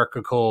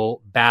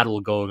hierarchical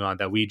battle going on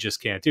that we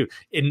just can't do,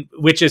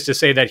 which is to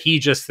say that he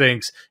just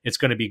thinks it's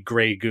going to be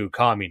gray goo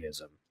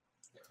communism.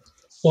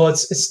 Well,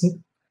 it's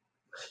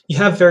you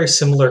have very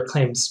similar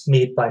claims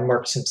made by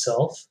Marx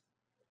himself,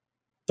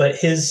 but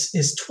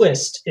his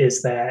twist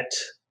is that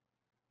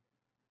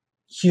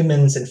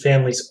humans and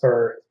families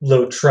are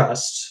low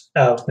trust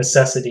out of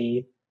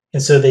necessity,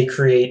 and so they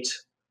create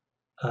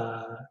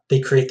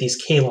these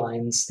K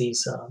lines,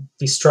 these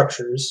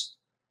structures,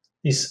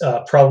 these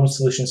problem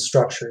solution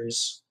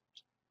structures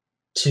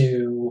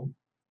to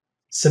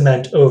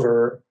cement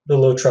over the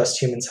low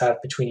trust humans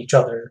have between each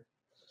other.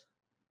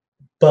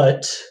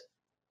 But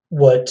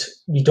what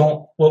we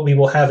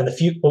will have in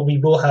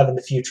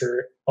the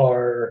future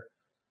are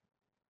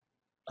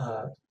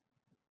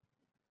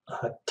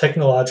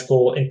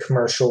technological and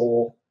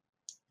commercial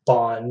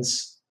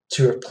bonds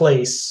to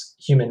replace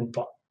human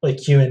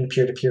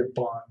peer-to-peer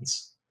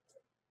bonds.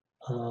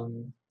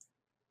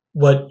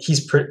 What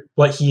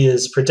he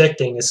is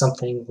predicting is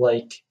something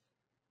like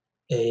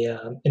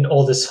an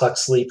Aldous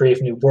Huxley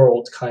Brave New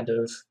World kind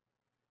of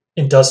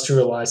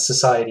industrialized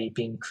society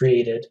being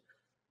created,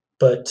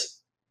 but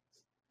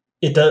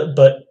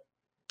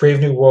Brave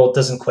New World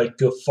doesn't quite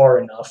go far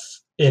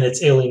enough. in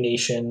its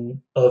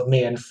alienation of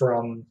man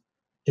from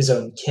his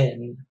own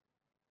kin.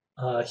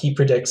 He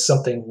predicts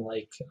something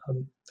like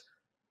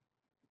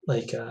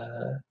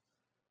uh,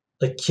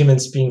 like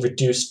humans being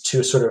reduced to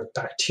a sort of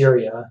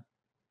bacteria,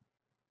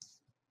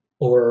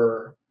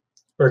 or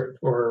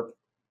or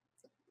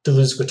the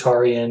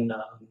Guattarian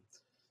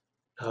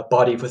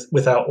body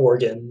without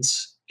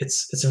organs.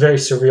 It's a very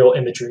surreal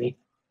imagery.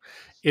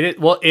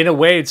 Well, in a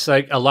way, it's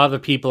like a lot of the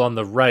people on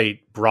the right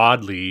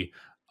broadly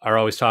are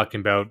always talking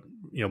about,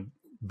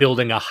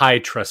 building a high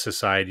trust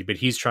society, but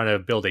he's trying to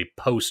build a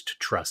post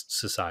trust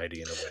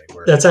society in a way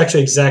where That's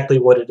actually exactly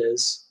what it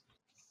is.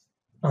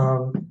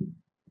 Um,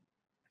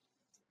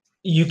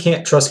 you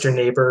can't trust your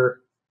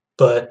neighbor,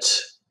 but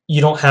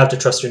you don't have to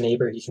trust your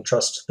neighbor. You can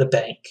trust the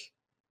bank,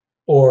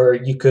 or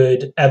you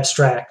could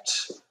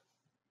abstract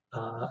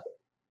uh,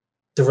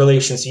 the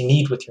relations you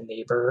need with your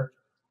neighbor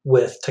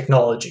with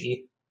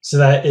technology. So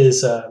that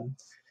is,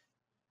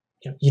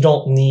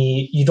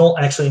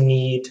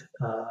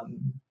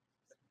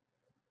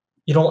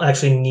 you don't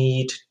actually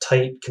need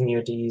tight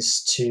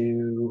communities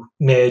to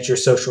manage your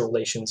social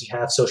relations. You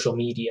have social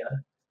media.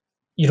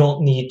 You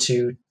don't need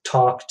to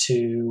talk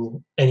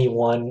to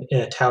anyone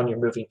in a town you're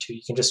moving to.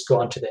 You can just go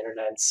onto the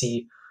internet and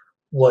see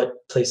what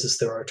places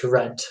there are to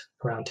rent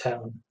around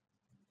town.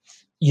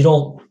 You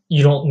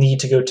don't need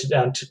to go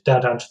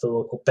downtown to the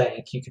local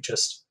bank. You could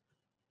just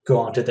go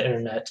onto the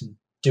internet and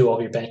do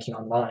all your banking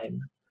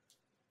online.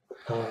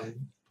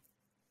 Um,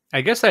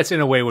 I guess that's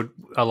in a way what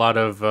a lot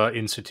of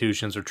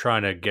institutions are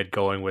trying to get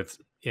going with,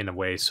 in a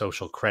way,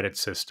 social credit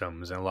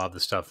systems and a lot of the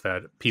stuff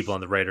that people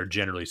on the right are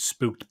generally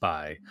spooked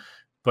by.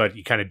 But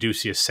you kind of do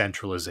see a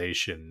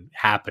centralization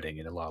happening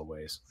in a lot of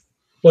ways.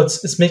 well,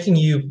 it's making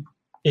you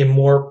a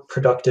more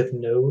productive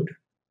node,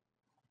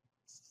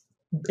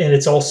 and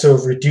it's also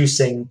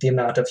reducing the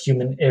amount of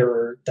human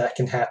error that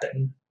can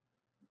happen.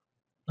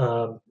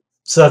 Um,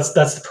 so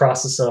that's the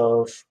process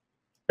of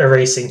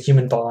erasing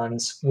human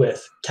bonds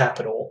with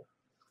capital.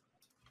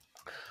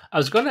 I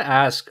was going to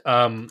ask,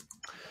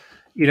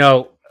 you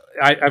know,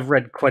 I've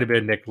read quite a bit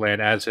of Nick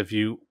Land, as have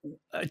you.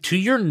 To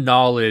your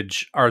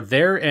knowledge, are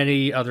there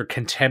any other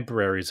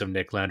contemporaries of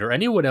Nick Land or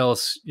anyone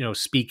else,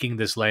 speaking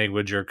this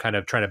language or kind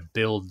of trying to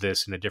build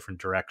this in a different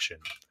direction,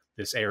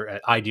 this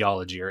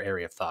ideology or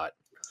area of thought?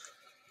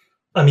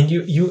 I mean,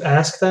 you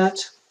ask that,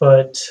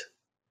 but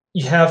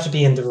you have to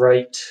be in the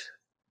right.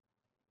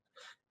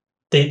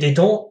 They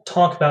don't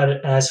talk about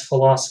it as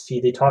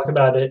philosophy. They talk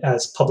about it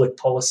as public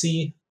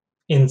policy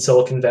in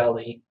Silicon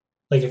Valley.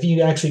 Like if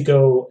you actually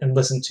go and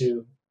listen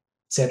to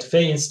Santa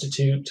Fe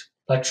Institute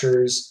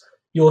lectures,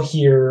 you'll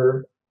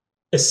hear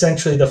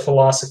essentially the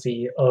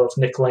philosophy of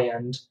Nick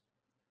Land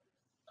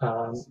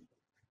um,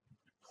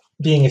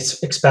 being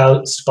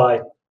espoused by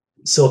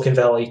Silicon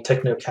Valley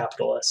techno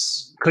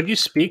capitalists. Could you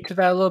speak to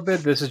that a little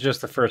bit? This is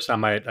just the first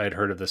time I'd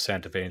heard of the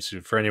Santa Fe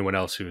Institute. For anyone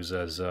else who's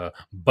as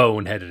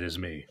boneheaded as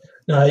me,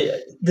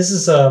 This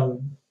is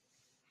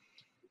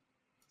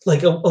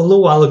like a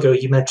little while ago,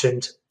 you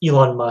mentioned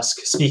Elon Musk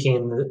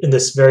speaking in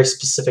this very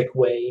specific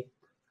way.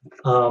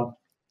 Um,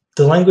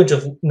 the language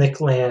of Nick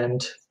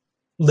Land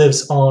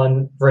lives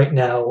on right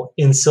now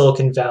in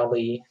Silicon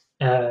Valley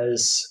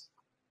as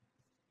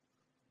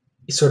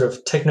sort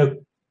of techno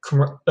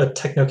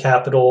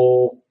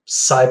capital,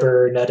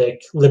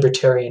 cybernetic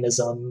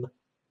libertarianism.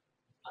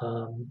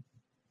 Um,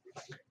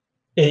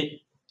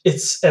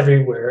 it's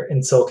everywhere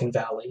in Silicon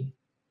Valley.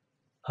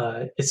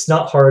 It's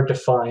not hard to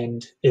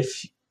find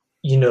if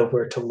you know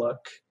where to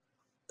look,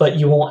 but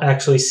you won't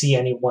actually see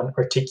anyone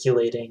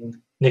articulating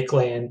Nick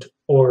Land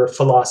or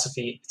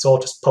philosophy. It's all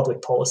just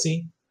public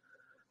policy.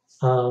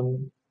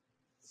 Um,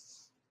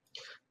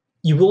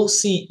 you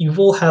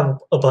will have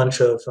a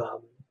bunch of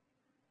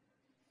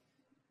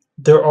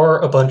there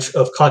are a bunch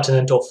of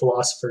continental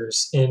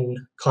philosophers in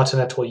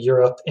continental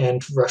Europe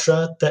and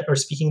Russia that are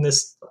speaking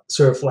this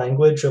sort of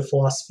language of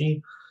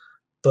philosophy,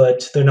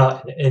 but they're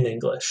not in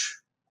English.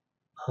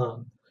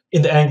 Um,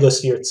 in the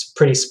Anglosphere, it's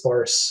pretty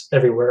sparse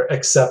everywhere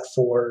except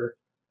for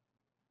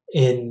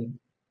in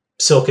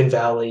Silicon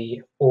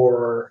Valley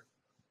or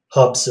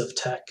hubs of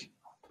tech.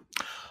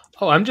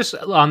 oh, I'm just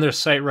on their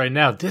site right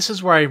now. This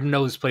is where I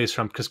know this place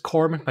from because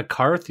Cormac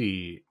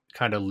McCarthy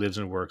kind of lives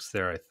and works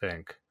there.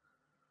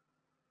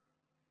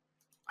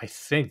 I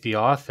think the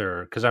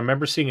author, because I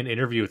remember seeing an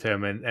interview with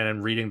him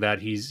and reading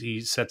that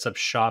he sets up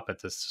shop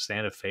at the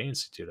Santa Fe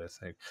Institute. I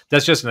think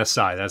that's just an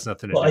aside. That's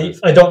nothing to Well, do with.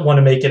 I don't want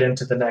to make it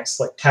into the next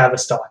like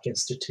Tavistock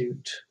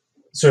Institute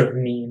sort of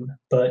meme,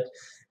 but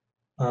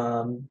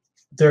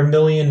there are a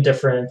million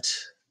different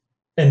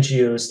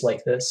NGOs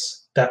like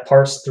this that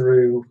parse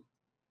through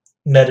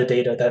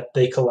metadata that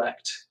they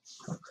collect.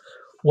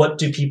 What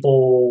do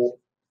people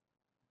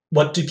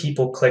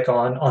click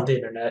on the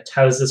internet?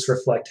 How does this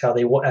reflect how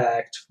they will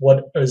act?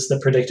 What is the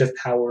predictive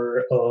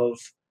power of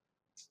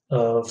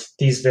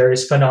these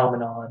various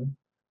phenomena,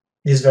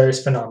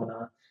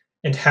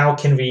 and how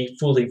can we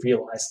fully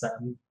realize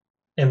them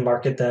and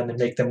market them and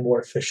make them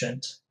more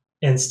efficient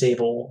and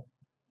stable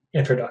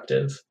and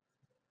productive?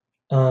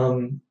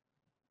 Um,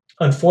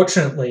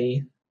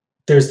 Unfortunately,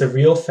 there's the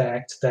real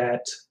fact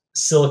that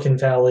Silicon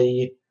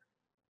Valley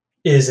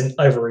is an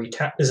ivory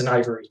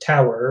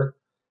tower,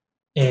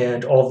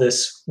 and all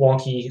this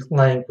wonky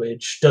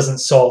language doesn't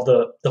solve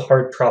the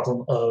hard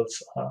problem of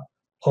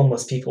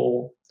homeless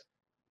people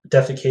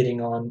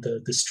defecating on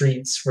the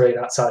streets right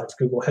outside of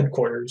Google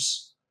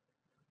headquarters.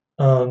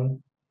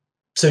 Um,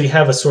 so you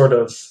have a sort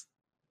of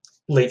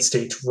late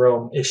stage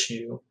Rome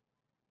issue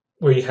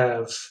where you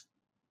have,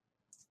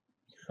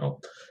 you know,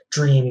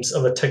 dreams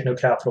of a techno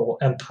capital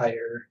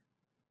empire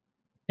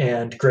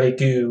and Grey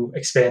Goo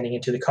expanding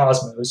into the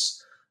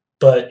cosmos,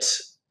 but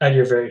at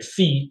your very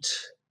feet,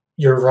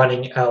 you're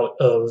running out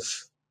of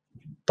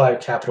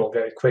biocapital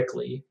very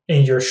quickly,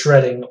 and you're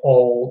shredding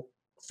all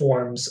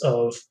forms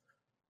of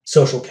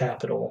social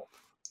capital,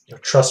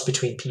 trust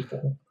between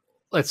people.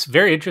 It's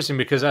very interesting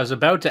because I was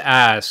about to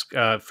ask,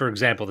 for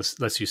example, this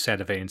let's use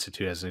Santa Fe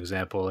Institute as an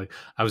example. Like,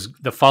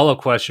 the follow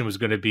question was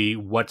going to be,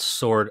 what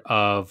sort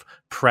of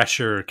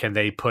pressure can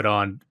they put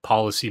on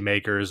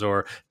policymakers,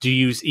 or do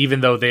you, even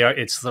though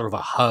it's sort of a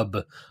hub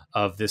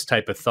of this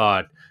type of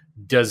thought,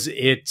 does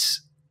it,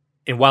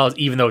 and while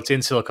even though it's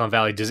in Silicon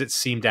Valley, does it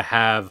seem to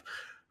have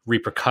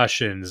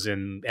repercussions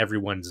in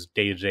everyone's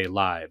day to day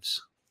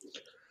lives?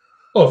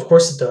 Oh, of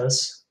course it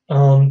does.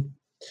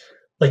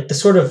 Like the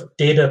sort of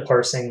data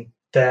parsing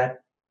that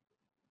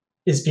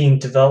is being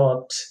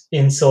developed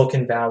in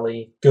Silicon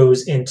Valley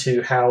goes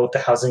into how the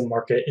housing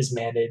market is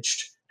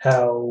managed,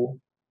 how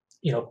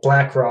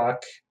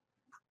BlackRock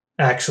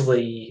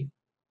actually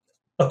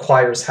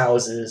acquires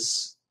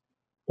houses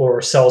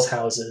or sells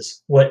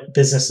houses, what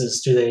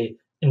businesses do they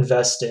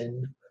invest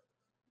in.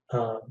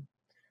 Um,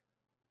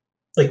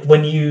 like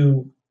when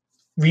you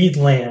read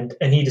Land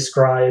and he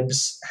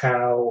describes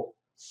how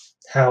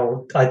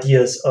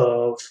ideas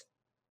of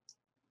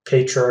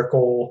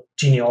patriarchal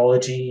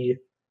genealogy,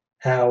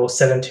 how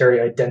sedentary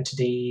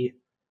identity,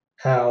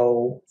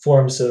 how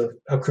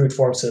crude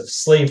forms of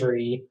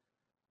slavery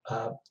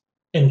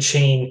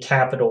enchain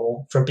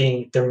capital from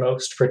being their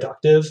most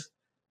productive.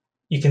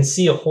 You can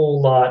see a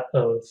whole lot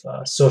of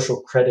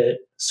social credit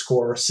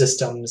score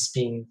systems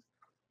being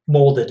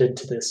molded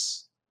into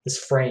this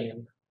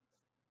frame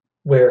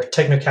where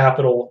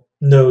technocapital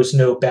knows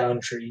no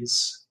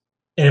boundaries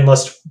and it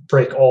must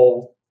break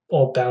all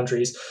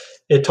boundaries.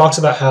 It talks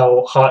about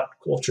how hot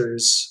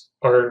cultures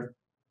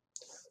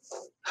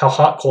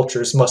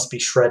must be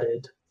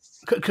shredded.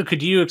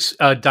 Could you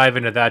dive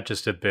into that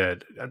just a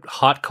bit?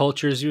 Hot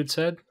cultures, you had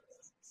said.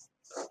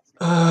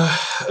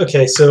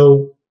 Okay,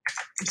 so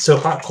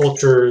hot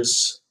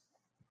cultures.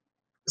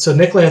 So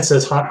Nick Land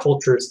says hot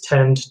cultures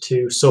tend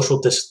to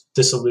social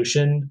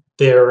dissolution.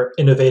 They're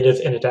innovative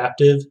and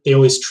adaptive. They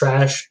always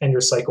trash and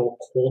recycle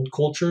cold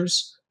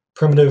cultures.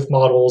 Primitive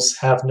models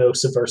have no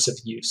subversive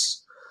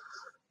use.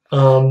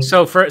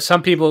 So for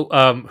some people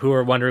who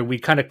are wondering, we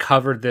kind of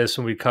covered this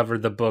when we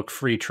covered the book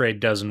Free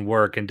Trade Doesn't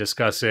Work, and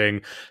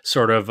discussing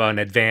sort of an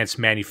advanced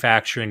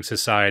manufacturing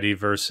society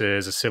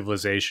versus a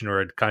civilization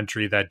or a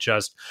country that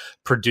just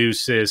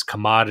produces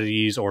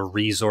commodities or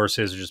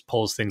resources or just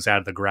pulls things out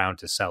of the ground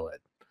to sell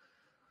it,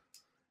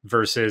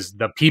 versus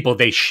the people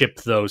they ship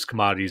those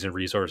commodities and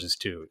resources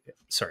to.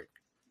 Sorry.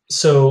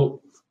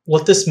 So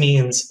what this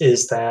means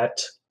is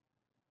that,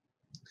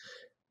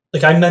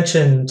 like I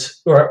mentioned,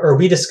 or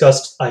we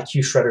discussed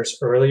IQ shredders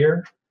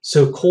earlier.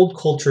 So cold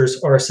cultures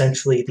are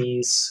essentially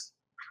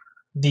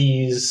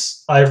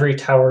these ivory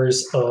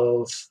towers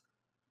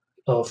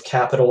of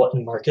capital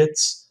and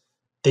markets.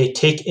 They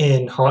take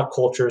in hot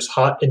cultures,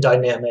 hot and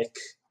dynamic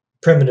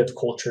primitive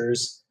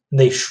cultures, and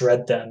they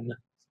shred them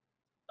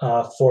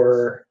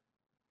for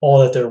all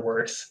that they're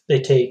worth. They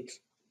take,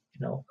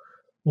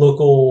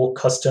 local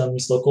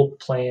customs, local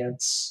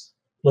plants,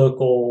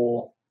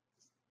 local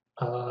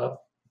uh,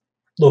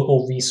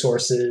 local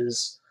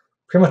resources,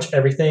 pretty much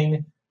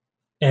everything,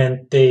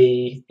 and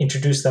they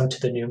introduce them to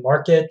the new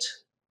market.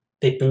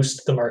 They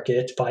boost the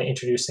market by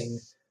introducing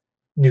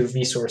new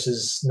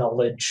resources,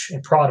 knowledge,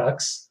 and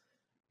products,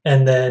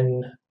 and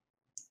then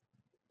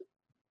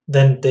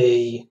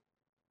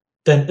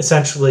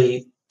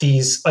essentially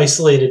these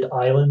isolated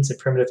islands and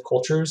primitive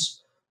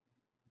cultures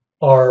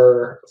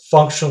are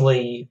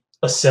functionally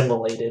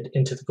assimilated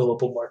into the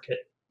global market.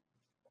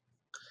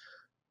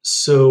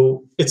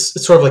 So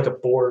it's sort of like a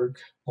Borg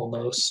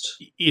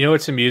almost. You know,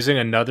 it's amusing.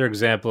 Another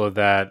example of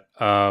that,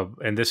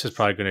 and this is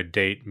probably going to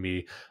date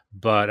me,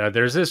 but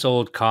there's this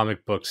old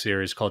comic book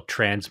series called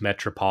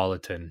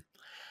Transmetropolitan.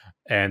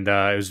 And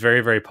it was very,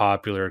 very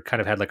popular. It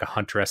kind of had like a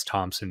Hunter S.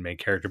 Thompson main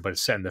character, but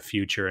it's set in the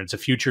future. And it's a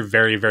future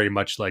very, very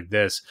much like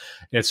this.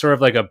 And it's sort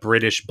of like a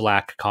British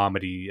black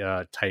comedy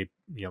type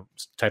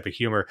of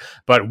humor.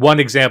 But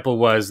one example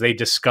was they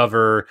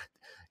discover,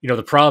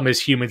 the problem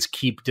is humans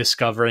keep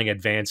discovering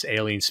advanced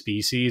alien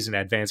species, and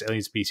advanced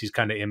alien species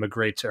kind of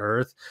immigrate to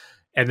Earth.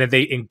 And then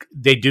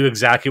they do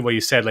exactly what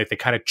you said. Like they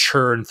kind of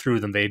churn through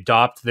them. They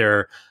adopt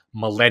their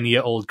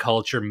millennia old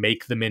culture,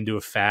 make them into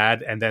a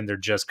fad, and then they're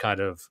just kind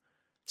of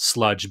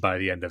sludge by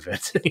the end of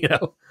it,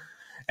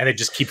 and they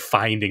just keep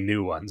finding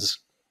new ones.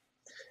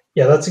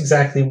 Yeah, that's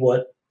exactly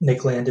what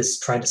Nick Land is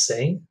trying to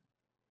say.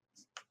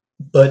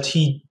 but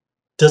he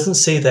doesn't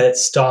say that it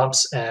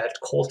stops at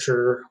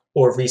culture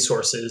or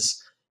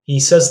resources. He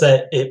says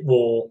that it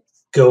will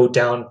go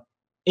down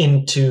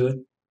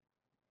into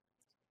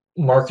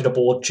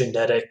marketable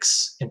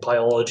genetics and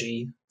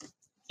biology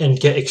and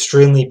get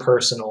extremely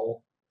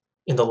personal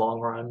in the long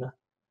run.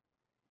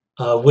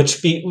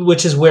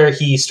 Which is where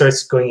he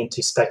starts going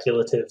into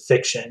speculative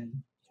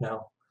fiction. You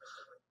know,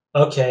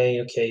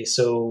 okay,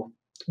 so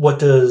what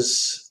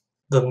does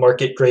the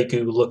market Grey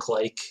Goo look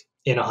like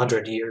in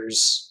 100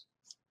 years?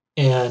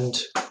 And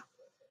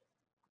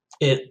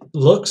it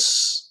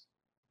looks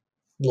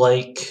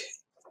like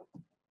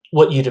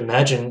what you'd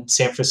imagine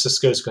San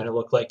Francisco is going to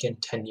look like in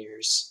 10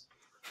 years.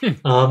 Hmm.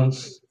 Um,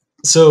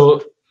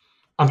 so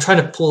I'm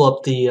trying to pull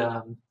up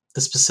the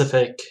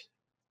specific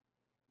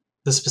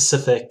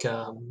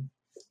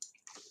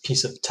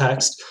piece of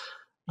text.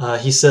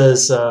 He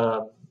says,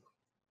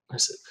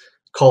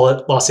 call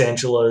it Los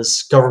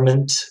Angeles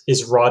government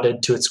is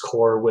rotted to its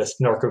core with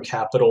narco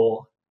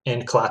capital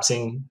and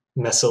collapsing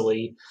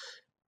messily.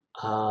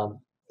 Where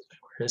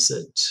is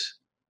it?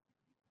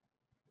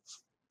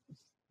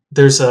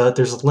 There's a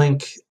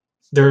link.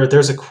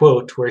 There's a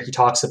quote where he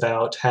talks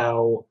about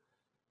how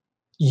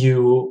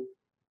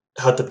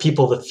the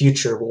people of the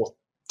future will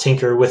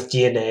tinker with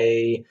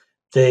DNA.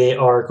 They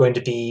are going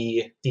to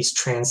be these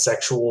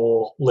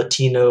transsexual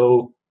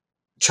Latino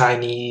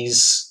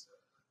Chinese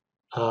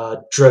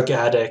drug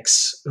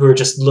addicts who are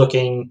just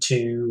looking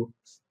to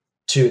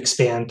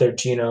expand their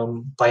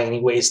genome by any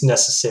ways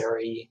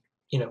necessary.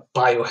 You know,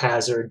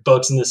 biohazard,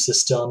 bugs in the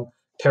system,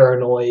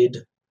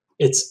 paranoid.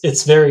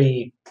 It's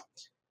very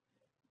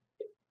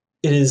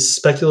it is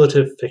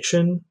speculative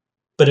fiction,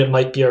 but it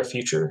might be our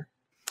future.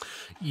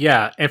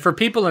 Yeah, and for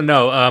people to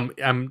know,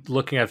 I'm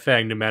looking at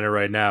Fang Numena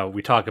right now.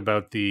 We talk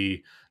about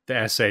the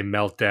essay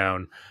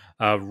Meltdown.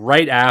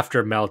 Right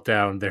after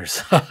Meltdown,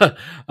 there's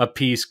a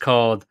piece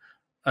called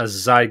a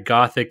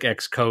Zygothic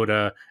Ex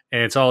Coda,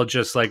 and it's all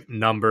just like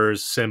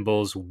numbers,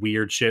 symbols,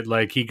 weird shit.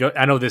 Like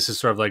I know this is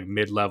sort of like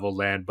mid-level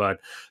land, but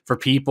for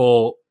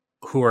people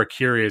who are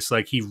curious,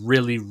 like he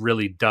really,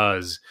 really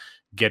does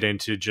get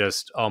into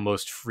just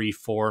almost free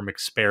form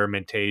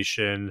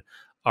experimentation,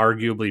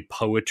 arguably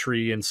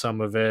poetry in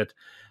some of it.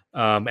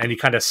 And he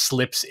kind of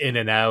slips in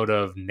and out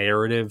of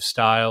narrative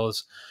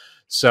styles.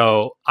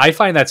 So I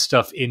find that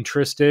stuff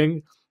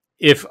interesting.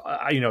 If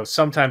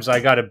sometimes I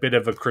got a bit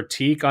of a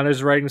critique on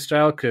his writing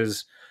style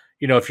because,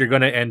 if you're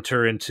going to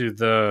enter into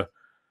the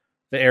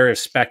area of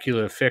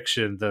speculative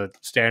fiction, the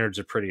standards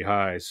are pretty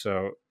high.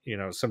 So,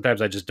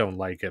 sometimes I just don't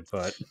like it.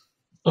 But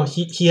Oh,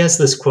 he has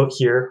this quote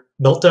here.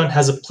 Meltdown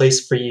has a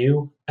place for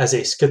you as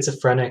a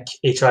schizophrenic,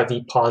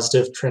 HIV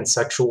positive,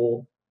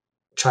 transsexual,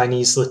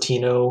 Chinese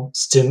Latino,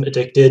 stim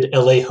addicted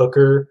LA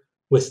hooker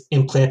with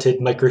implanted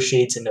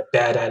microshades and a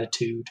bad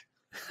attitude.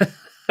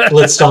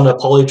 Blitzed on a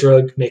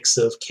polydrug mix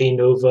of K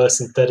Nova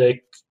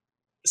synthetic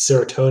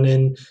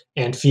serotonin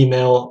and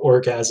female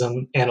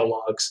orgasm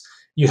analogs.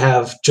 You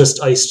have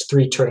just iced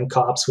three turn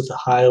cops with a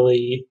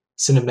highly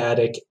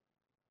cinematic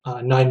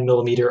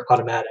 9mm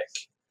automatic.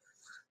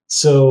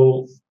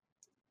 So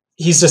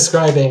he's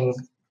describing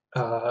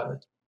uh,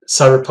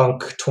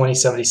 Cyberpunk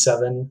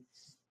 2077,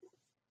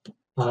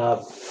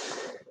 uh,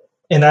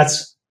 and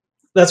that's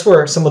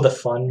where some of the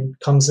fun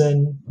comes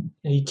in.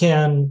 You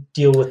can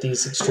deal with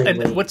these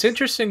extremely. And what's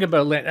interesting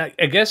about land,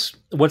 I guess,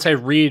 once I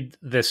read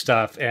this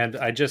stuff, and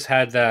I just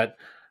had that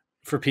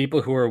for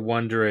people who are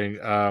wondering,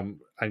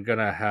 I'm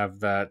gonna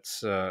have that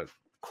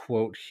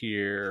quote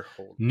here.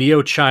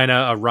 Neo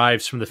China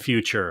arrives from the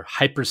future.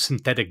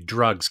 Hypersynthetic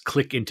drugs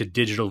click into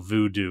digital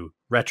voodoo.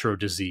 Retro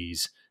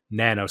disease.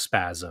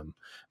 Nanospasm.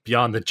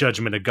 Beyond the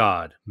judgment of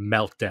God.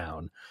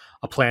 Meltdown.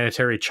 A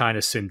planetary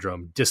China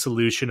syndrome.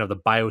 Dissolution of the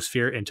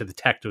biosphere into the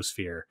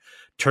technosphere.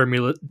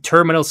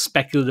 Terminal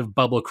speculative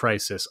bubble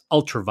crisis.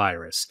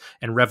 Ultravirus.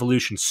 And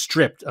revolution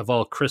stripped of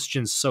all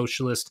Christian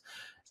socialist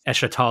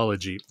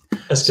eschatology.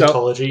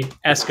 Eschatology. So,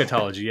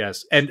 eschatology,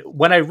 yes. And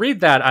when I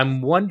read that,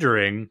 I'm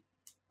wondering,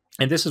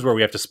 and this is where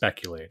we have to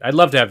speculate. I'd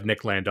love to have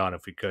Nick Land on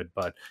if we could,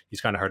 but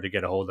he's kind of hard to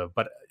get a hold of.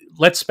 But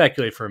let's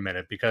speculate for a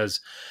minute because,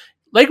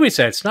 like we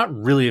said, it's not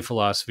really a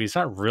philosophy. It's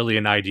not really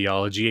an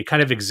ideology. It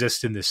kind of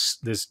exists in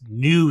this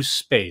new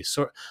space,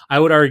 or I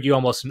would argue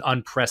almost an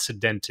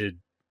unprecedented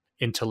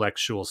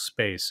intellectual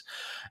space.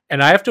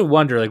 And I have to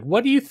wonder, like,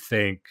 what do you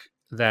think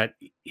that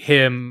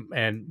him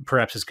and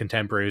perhaps his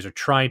contemporaries are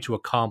trying to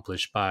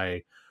accomplish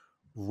by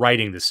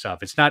writing this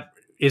stuff? Is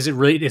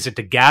it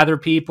to gather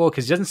people?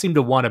 Because he doesn't seem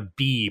to want to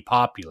be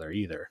popular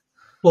either.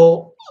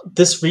 Well,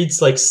 this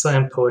reads like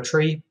slam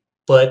poetry,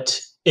 but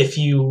if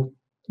you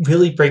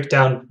really break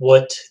down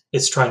what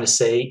it's trying to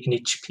say in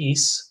each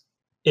piece,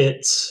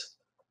 it's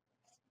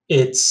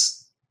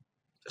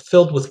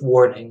filled with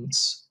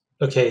warnings.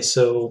 Okay,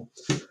 so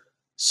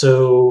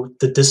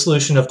the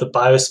dissolution of the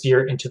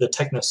biosphere into the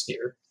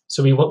technosphere.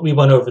 So we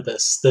went over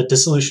this, the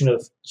dissolution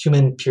of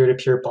human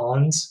peer-to-peer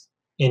bonds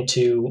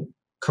into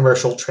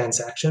commercial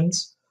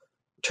transactions,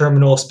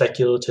 terminal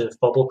speculative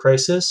bubble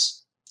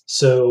crisis.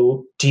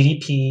 So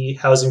GDP,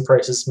 housing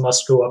prices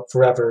must go up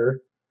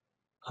forever.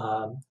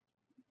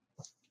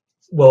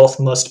 wealth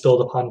must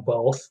build upon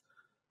wealth,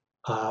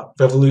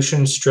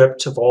 revolution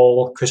stripped of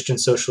all Christian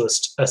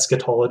socialist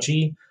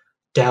eschatology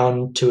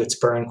down to its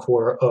burn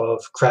core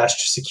of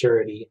crashed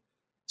security.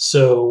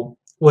 So,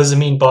 what does it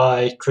mean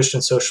by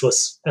Christian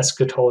socialist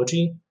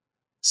eschatology?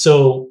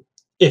 So,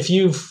 if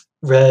you've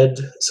read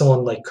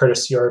someone like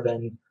Curtis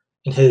Yarvin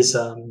and his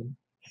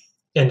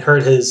and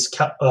heard his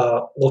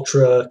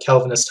ultra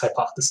Calvinist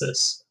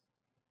hypothesis,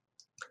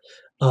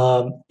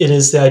 it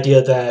is the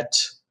idea that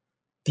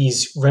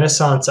these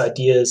Renaissance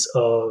ideas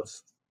of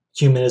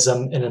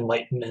humanism and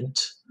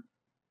enlightenment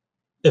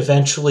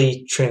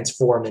eventually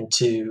transform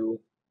into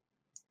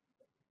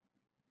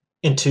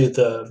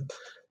the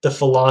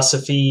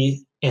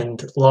philosophy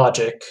and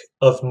logic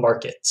of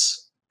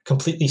markets,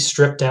 completely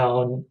stripped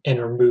down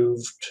and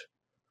removed.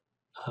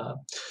 Uh,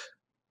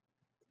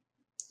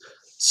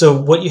 so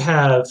what you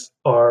have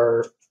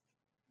are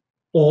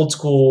old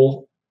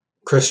school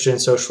Christian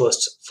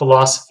socialist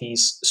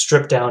philosophies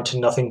stripped down to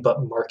nothing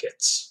but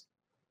markets.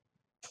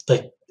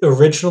 Like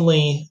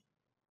originally,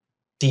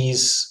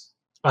 these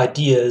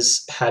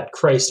ideas had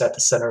Christ at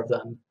the center of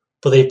them,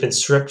 but they've been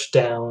stripped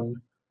down,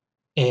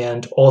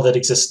 and all that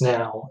exists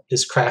now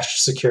is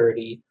crashed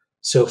security.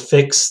 So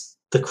fix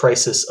the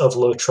crisis of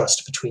low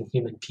trust between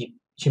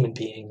human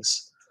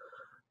beings.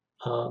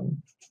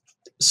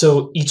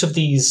 So each of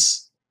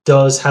these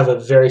does have a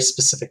very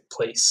specific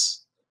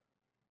place,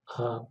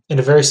 and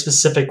a very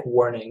specific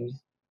warning,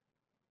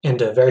 and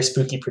a very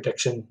spooky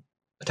prediction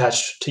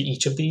attached to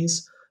each of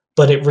these.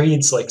 But it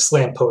reads like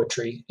slam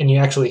poetry, and you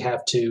actually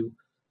have to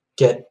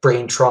get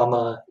brain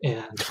trauma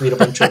and read a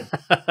bunch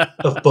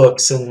of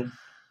books and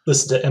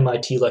listen to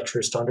MIT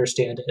lectures to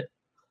understand it.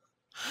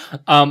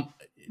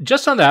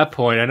 Just on that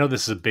point, I know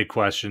this is a big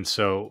question,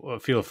 so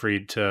feel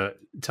free to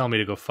tell me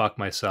to go fuck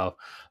myself.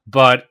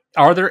 But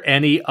are there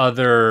any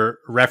other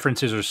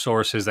references or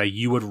sources that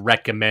you would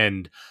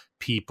recommend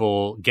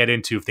people get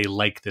into if they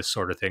like this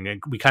sort of thing?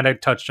 And we kind of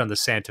touched on the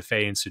Santa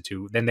Fe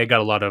Institute. Then they got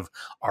a lot of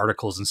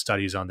articles and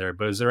studies on there.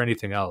 But is there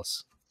anything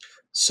else?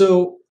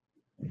 So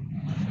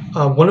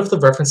one of the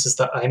references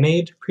that I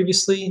made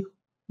previously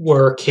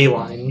were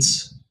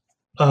K-lines.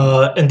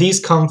 And these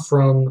come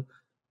from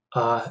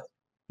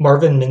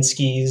Marvin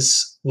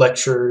Minsky's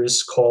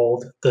lectures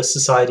called The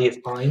Society of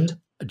Mind.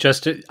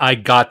 I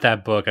got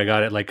that book. I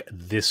got it like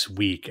this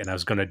week, and I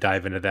was going to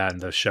dive into that in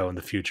the show in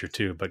the future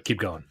too. But keep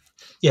going.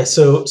 Yeah,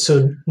 so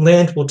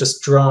Land will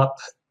just drop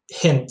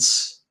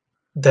hints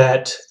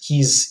that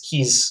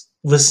he's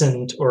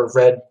listened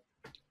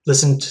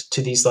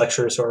to these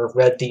lectures or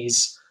read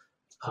these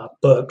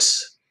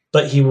books,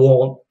 but he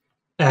won't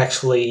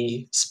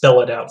actually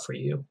spell it out for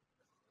you.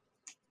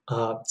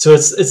 So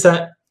it's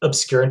that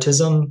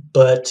obscurantism,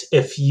 but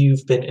if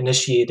you've been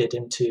initiated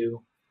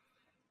into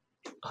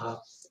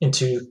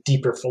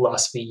deeper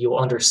philosophy, you'll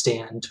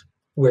understand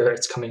where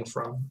it's coming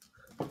from.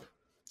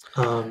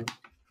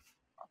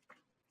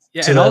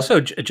 Yeah, so and also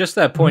just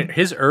that point,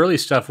 his early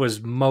stuff was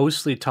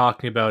mostly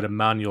talking about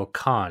Immanuel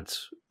Kant,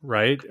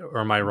 right? Or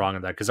am I wrong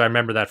on that? Because I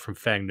remember that from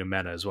Fang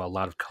Numena as well, a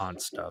lot of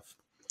Kant stuff.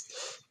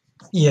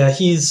 Yeah,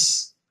 Fang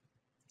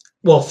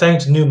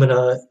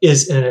Numena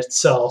is in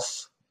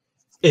itself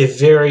a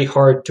very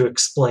hard to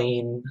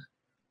explain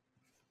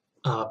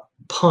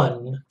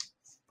pun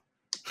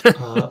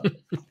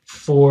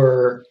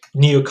for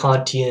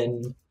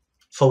Neo-Kantian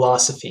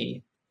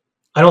philosophy.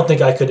 I don't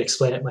think I could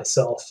explain it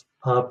myself,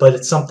 but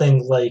it's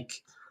something like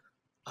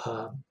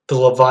the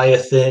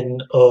Leviathan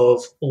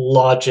of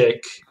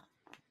logic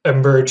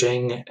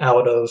emerging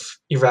out of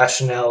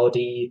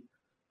irrationality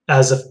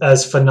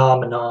as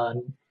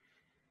phenomenon.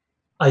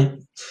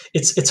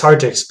 It's hard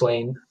to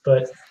explain,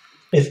 but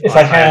if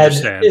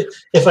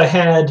I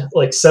had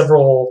like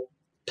several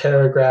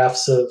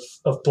paragraphs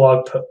of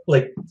blog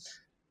like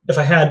if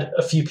I had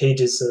a few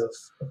pages of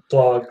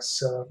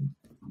blogs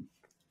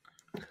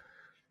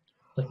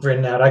like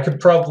written out, I could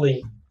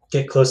probably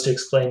get close to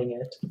explaining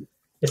it.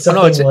 It's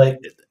something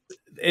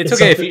it's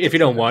okay if you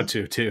don't want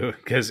to too,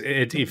 because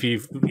if you're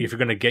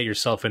going to get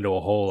yourself into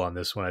a hole on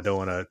this one, I don't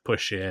want to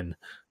push you in.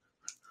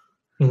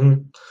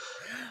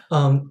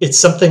 Mm-hmm. It's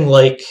something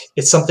like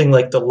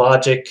the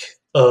logic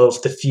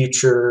of the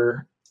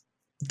future,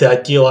 the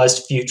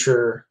idealized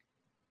future,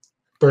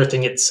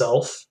 birthing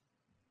itself.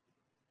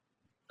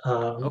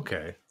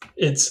 Okay,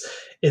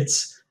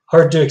 it's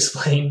hard to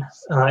explain,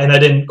 and I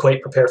didn't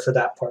quite prepare for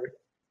that part.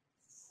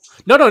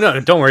 No,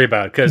 don't worry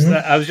about it, because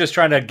I was just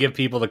trying to give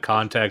people the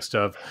context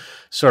of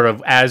sort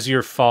of as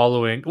you're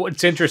following.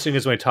 What's interesting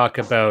is when I talk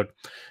about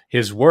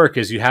his work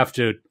is you have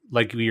to,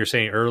 like we were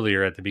saying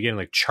earlier at the beginning,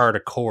 like chart a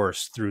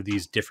course through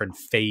these different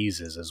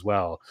phases as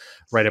well,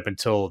 right up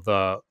until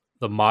the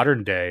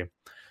modern day.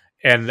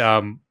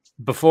 And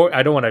before,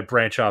 I don't want to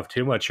branch off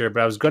too much here,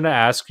 but I was going to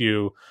ask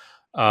you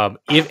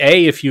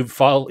if you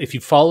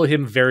follow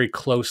him very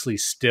closely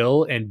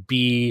still, and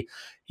B,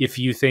 if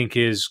you think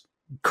his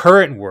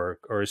current work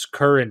or his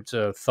current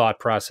thought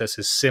process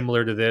is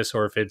similar to this,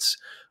 or if it's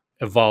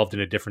evolved in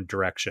a different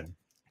direction.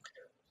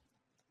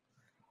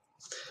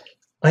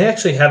 I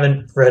actually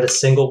haven't read a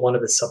single one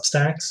of his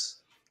Substacks.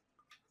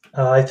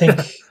 I think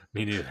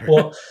Me neither.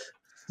 well,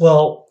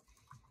 well,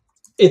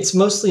 it's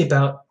mostly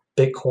about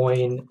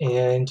Bitcoin,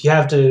 and you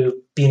have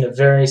to be in a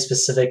very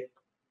specific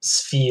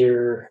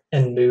sphere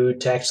and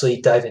mood to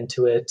actually dive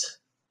into it.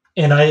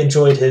 And I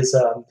enjoyed his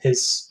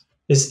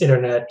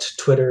internet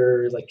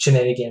Twitter like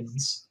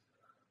shenanigans.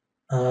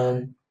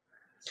 Um,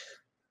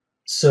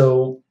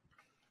 so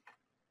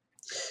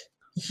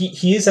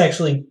he is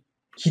actually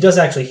he does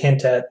actually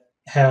hint at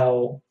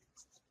how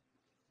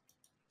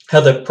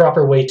the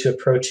proper way to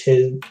approach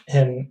him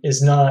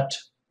is not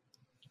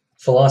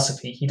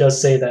philosophy. He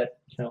does say that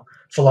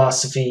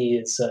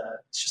philosophy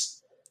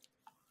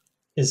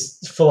is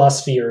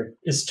philosophy or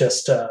is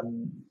just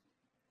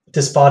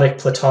despotic,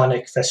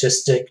 platonic,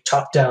 fascistic,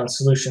 top-down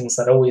solutions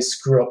that always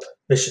screw up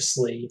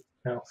viciously.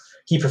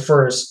 He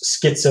prefers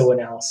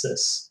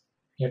schizoanalysis.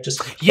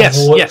 Just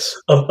Yes, yes.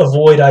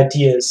 avoid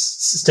ideas,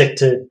 stick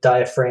to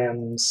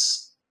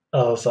diaphragms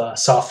of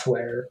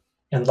software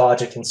and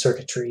logic and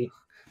circuitry.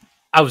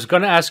 I was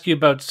going to ask you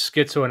about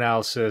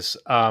schizoanalysis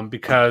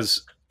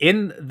because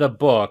in the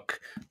book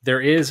there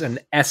is an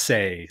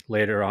essay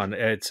later on.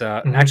 It's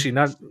Mm-hmm. actually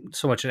not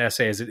so much an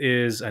essay as it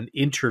is an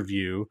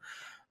interview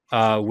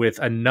with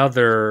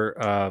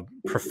another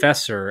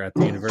professor at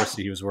the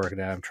university he was working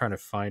at. I'm trying to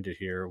find it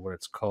here, what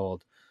it's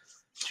called.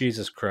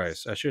 Jesus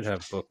Christ, I should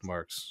have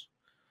bookmarks.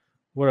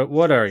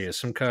 What are you?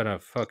 Some kind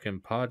of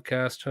fucking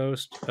podcast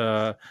host?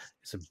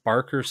 Is it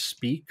Barker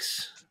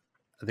Speaks?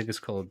 I think it's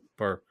called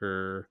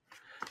Barker.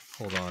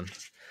 Hold on.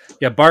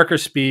 Yeah, Barker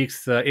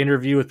Speaks, the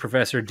interview with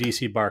Professor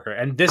D.C. Barker.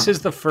 And this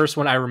is the first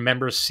one I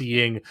remember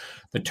seeing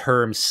the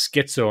term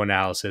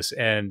schizoanalysis.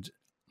 And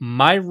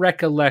my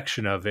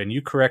recollection of it, and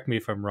you correct me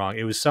if I'm wrong,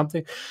 it was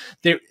something.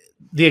 The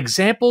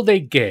example they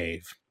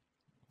gave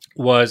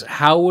was,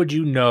 how would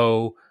you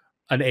know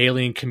an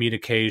alien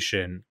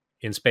communication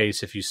in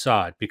space if you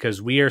saw it?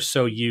 Because we are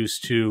so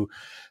used to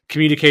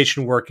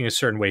communication working a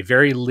certain way,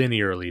 very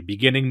linearly,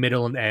 beginning,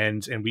 middle, and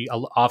end, and we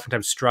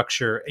oftentimes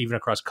structure, even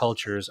across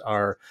cultures,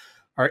 our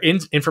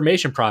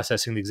information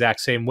processing the exact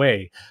same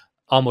way,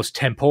 almost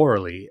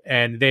temporally.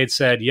 And they had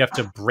said you have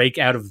to break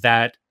out of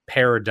that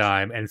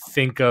paradigm and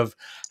think of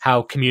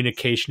how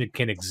communication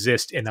can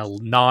exist in a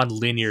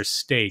non-linear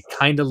state,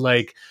 kind of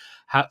like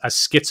a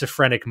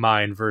schizophrenic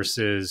mind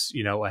versus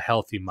a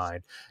healthy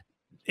mind.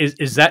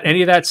 Is that,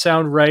 any of that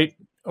sound right,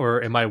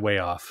 or am I way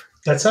off?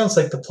 That sounds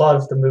like the plot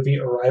of the movie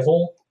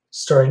Arrival,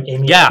 starring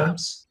Amy Yeah,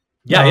 Adams.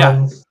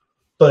 yeah.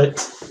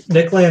 But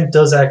Nick Land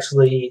does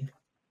actually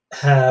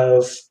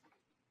have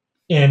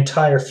an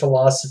entire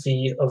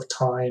philosophy of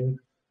time,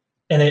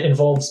 and it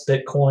involves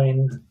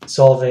Bitcoin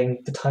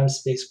solving the time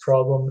space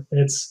problem. And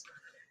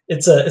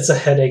it's a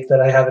headache that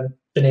I haven't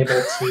been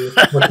able to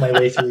work my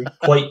way through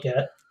quite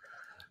yet.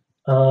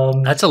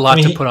 That's a I lot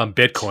mean, to put on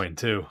Bitcoin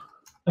too.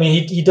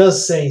 he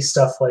does say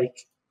stuff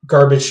like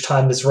garbage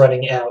time is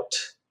running out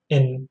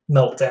in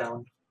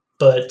Meltdown,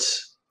 but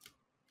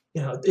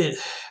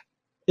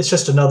it's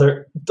just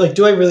another, like,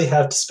 do I really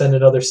have to spend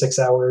another 6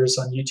 hours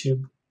on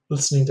YouTube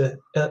listening to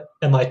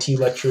MIT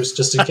lectures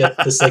just to get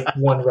this like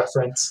one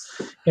reference?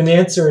 And the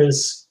answer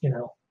is,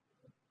 all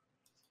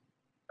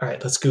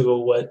right, let's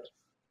Google what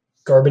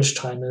garbage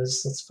time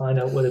is. Let's find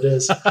out what it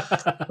is.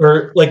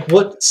 Or like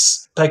what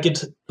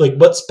speculative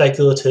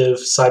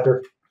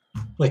cyber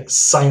like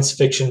science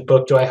fiction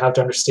book do I have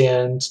to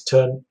understand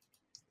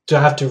do I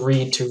have to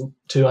read to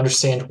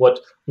understand what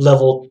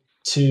level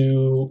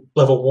 1,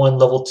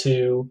 level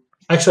 2.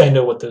 Actually, I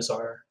know what those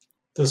are.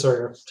 Those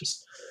are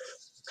just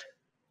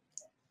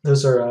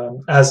as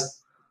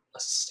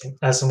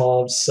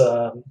Asimov's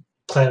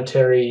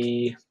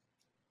planetary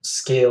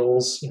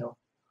scales.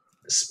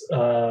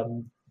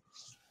 All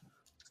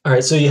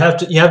right, so you have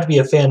to be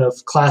a fan of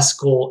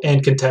classical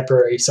and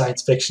contemporary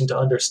science fiction to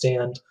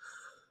understand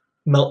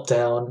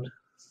Meltdown.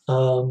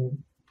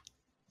 Um,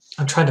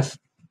 I'm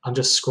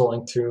just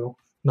scrolling through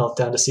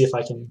Meltdown to see if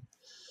I can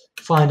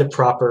find a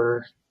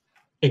proper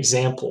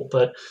example,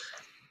 but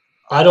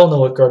I don't know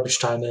what garbage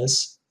time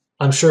is.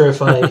 I'm sure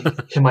if I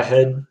hit my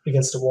head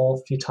against a wall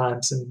a few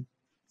times and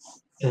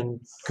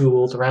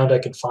Googled around, I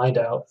could find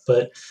out.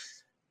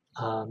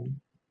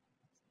 Um,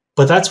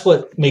 but that's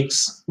what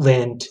makes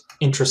Land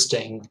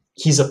interesting.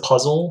 He's a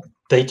puzzle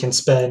they can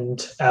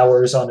spend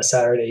hours on a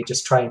Saturday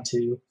just trying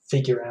to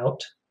figure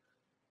out.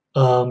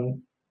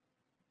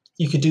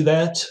 You could do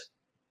that,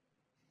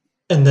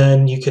 and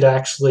then you could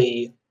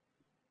actually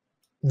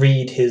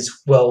read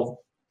his well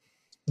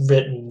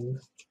written,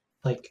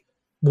 like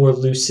more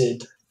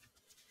lucid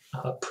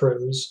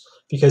prose,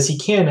 because he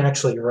can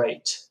actually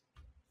write.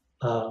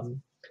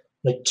 Um,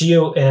 like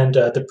Geo and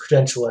the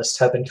Prudentialist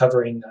have been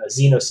covering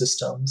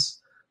xenosystems,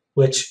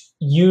 which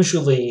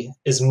usually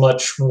is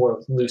much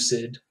more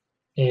lucid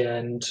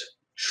and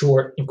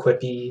short and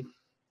quippy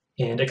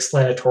and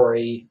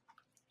explanatory,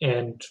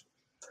 and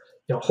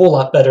a whole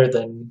lot better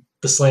than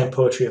the slam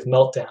poetry of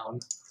Meltdown.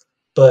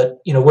 But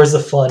where's the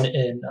fun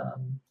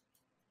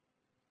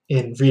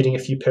in reading a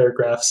few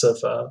paragraphs of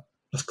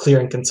clear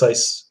and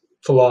concise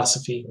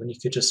philosophy when you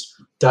could just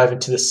dive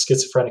into this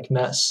schizophrenic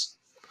mess?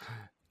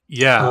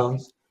 Yeah.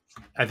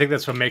 I think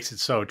that's what makes it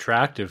so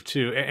attractive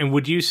too. And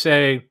would you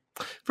say,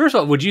 first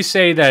of all, would you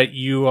say that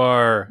you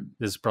are,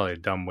 this is probably a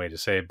dumb way to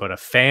say it, but a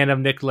fan of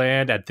Nick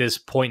Land at this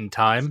point in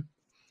time?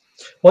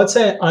 Well, I'd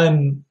say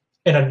I'm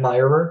an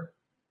admirer.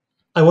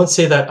 I won't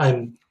say that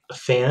I'm a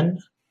fan.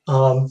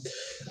 Um,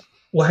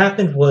 what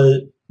happened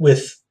was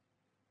with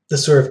the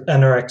sort of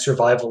NRX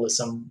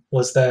revivalism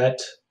was that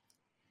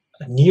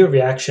Neo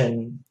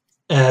Reaction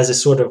as a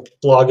sort of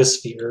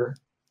blogosphere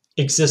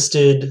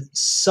existed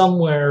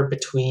somewhere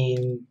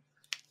between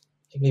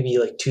maybe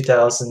like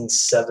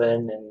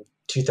 2007 and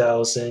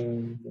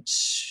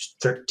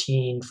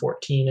 2013,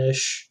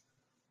 14-ish.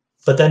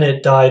 But then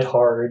it died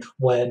hard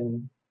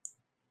when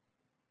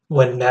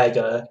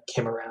MAGA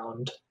came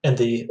around and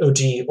the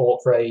OG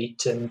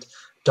alt-right and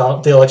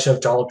the election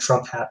of Donald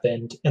Trump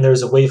happened, and there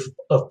was a wave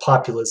of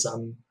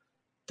populism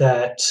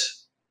that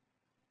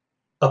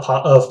of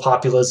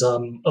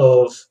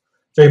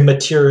very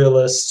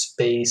materialist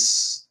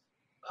base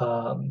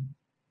um,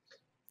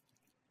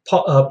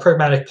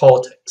 pragmatic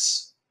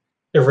politics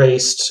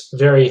erased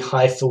very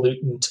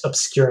highfalutin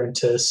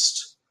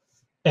obscurantist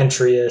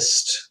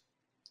entryist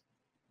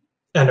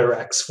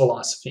NRX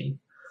philosophy.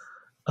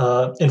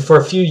 And for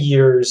a few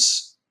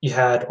years, you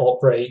had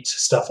alt-right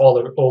stuff all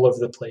over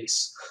the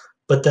place.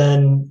 But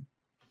then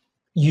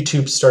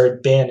YouTube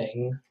started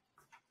banning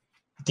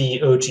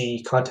the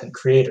OG content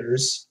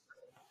creators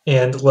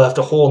and left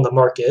a hole in the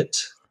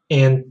market.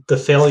 And the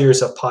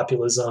failures of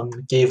populism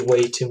gave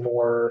way to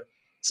more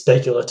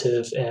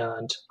speculative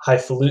and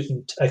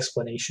highfalutin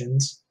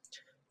explanations,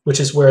 which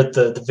is where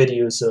the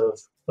videos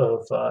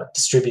of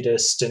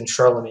Distributist and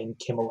Charlemagne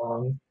came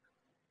along,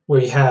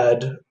 where you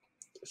had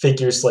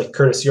figures like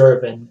Curtis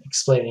Yarvin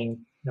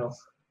explaining,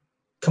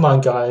 come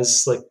on,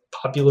 guys, like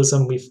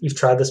populism, we've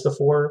tried this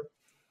before.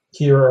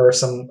 Here are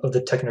some of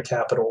the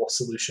techno-capital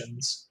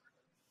solutions.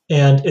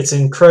 And it's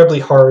incredibly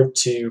hard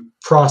to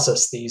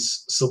process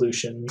these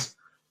solutions.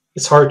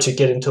 It's hard to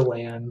get into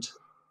land,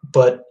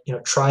 but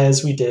try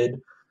as we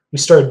did, we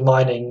started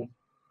mining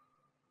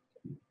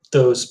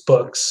those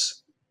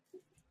books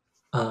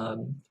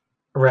around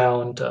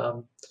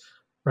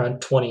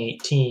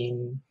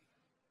 2018,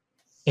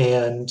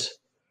 and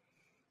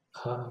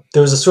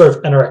there was a sort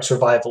of NRX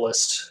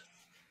revivalist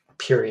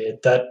period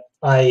that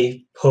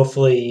I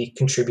hopefully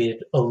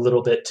contributed a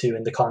little bit to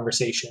in the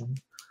conversation.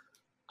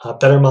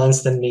 Better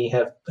minds than me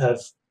have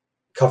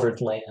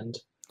covered land,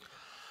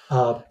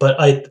 but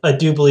I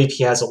do believe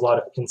he has a lot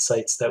of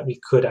insights that we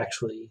could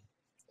actually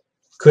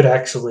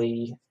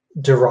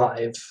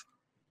derive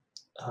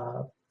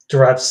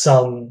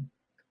some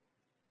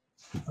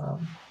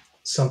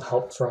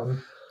help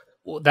from.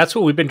 Well, that's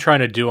what we've been trying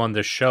to do on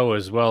the show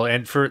as well.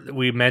 And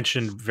we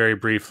mentioned very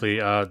briefly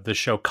the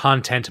show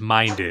Content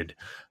Minded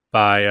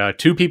by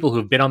two people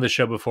who've been on the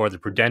show before, The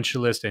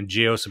Prudentialist and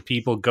Geo. So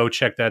people, go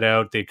check that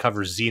out. They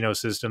cover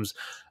Xenosystems,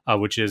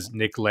 which is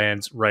Nick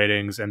Land's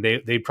writings. And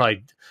they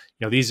probably,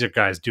 these are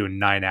guys doing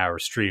 9-hour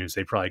streams.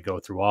 They probably go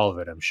through all of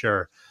it, I'm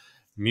sure.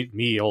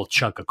 Me, old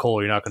chunk of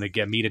coal, you're not going to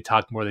get me to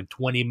talk more than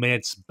 20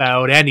 minutes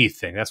about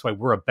anything. That's why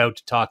we're about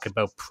to talk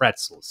about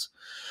pretzels.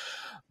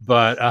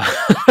 But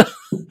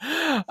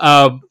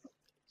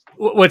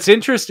what's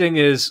interesting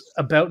is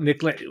about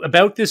Nick,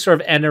 about this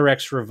sort of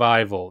NRX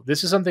revival.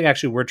 This is something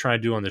actually we're trying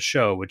to do on the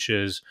show, which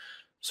is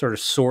sort of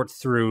sort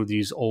through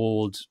these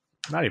old,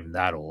 not even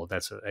that old. I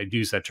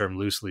use that term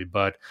loosely,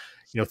 but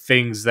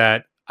things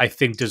that I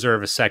think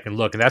deserve a second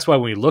look. And that's why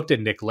when we looked at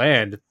Nick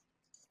Land,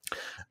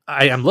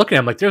 I'm looking at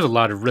him like there's a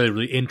lot of really,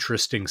 really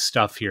interesting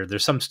stuff here.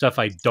 There's some stuff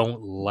I don't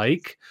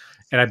like.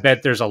 And I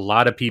bet there's a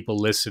lot of people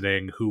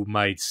listening who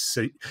might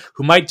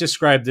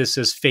describe this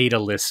as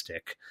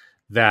fatalistic,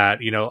 that,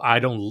 I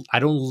don't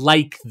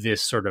like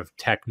this sort of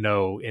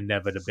techno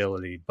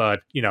inevitability,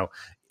 but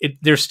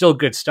there's still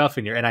good stuff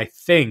in here. And I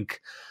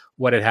think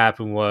what had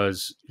happened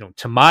was,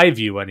 to my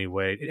view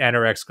anyway,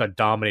 NRX got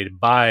dominated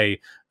by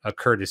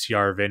Curtis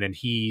Yarvin, and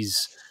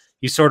he's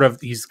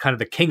kind of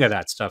the king of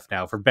that stuff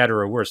now, for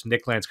better or worse.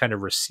 Nick Land's kind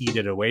of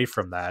receded away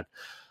from that.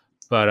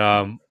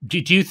 But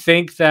do you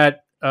think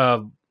that,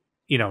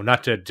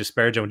 not to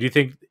disparage him, do you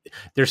think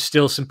there's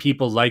still some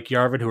people like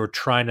Yarvin who are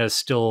trying to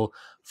still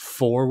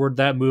forward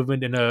that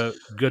movement in a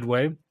good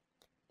way?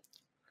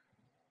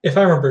 If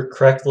I remember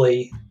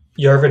correctly,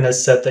 Yarvin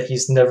has said that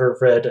he's never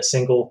read a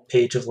single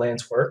page of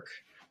Land's work.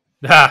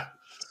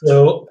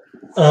 So,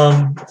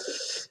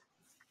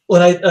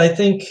 what I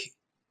think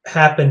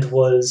happened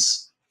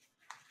was,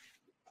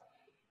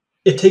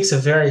 it takes a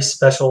very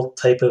special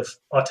type of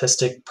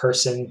autistic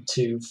person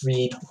to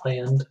read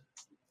Land,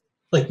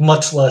 like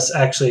much less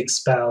actually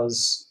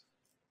espouse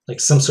like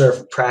some sort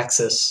of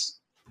praxis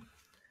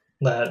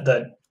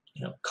that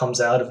comes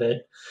out of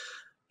it.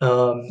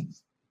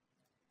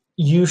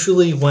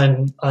 Usually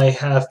when I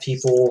have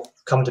people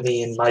come to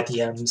me in my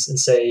DMs and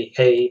say,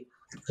 hey,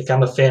 like,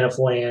 I'm a fan of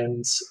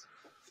Land's,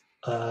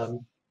 I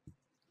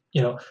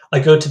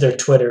go to their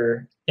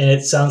Twitter and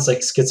it sounds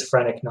like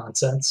schizophrenic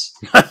nonsense.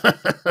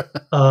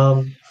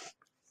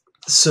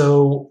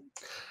 So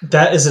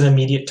that is an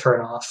immediate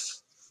turnoff,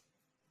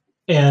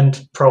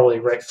 and probably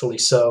rightfully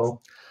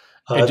so.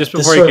 And just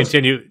This before you sort of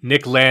continue,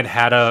 Nick Land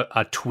had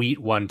a tweet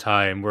one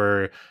time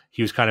where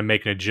he was kind of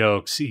making a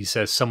joke. He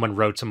says someone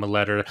wrote him a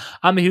letter.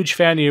 I'm a huge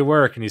fan of your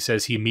work, and he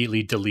says he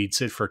immediately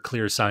deletes it for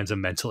clear signs of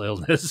mental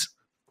illness.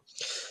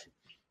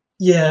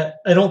 yeah,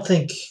 I don't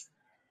think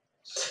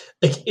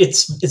like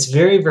it's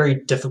very very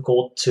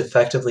difficult to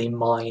effectively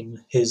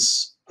mine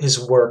his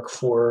work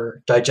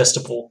for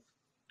digestible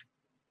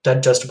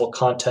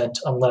content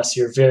unless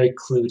you're very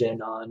clued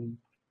in on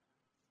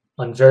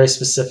very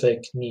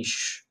specific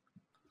niche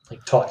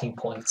like talking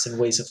points and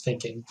ways of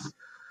thinking.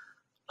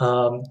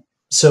 Um,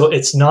 so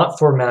it's not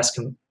for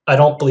I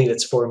don't believe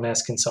it's for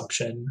mass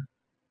consumption,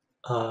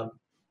 um,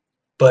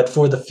 but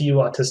for the few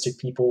autistic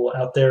people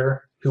out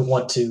there who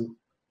want to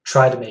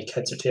try to make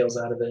heads or tails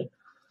out of it,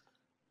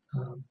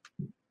 um,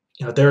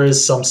 there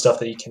is some stuff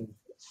that you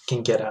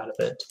can get out of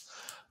it.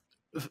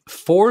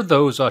 For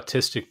those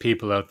autistic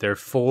people out there,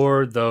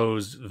 for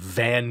those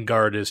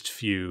vanguardist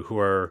few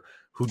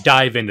who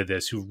dive into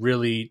this, who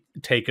really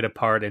take it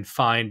apart and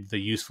find the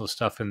useful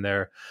stuff in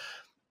there.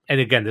 And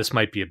again, this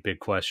might be a big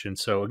question.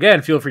 So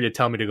again, feel free to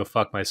tell me to go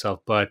fuck myself.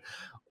 But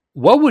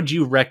what would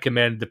you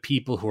recommend the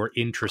people who are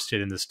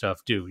interested in this stuff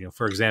do?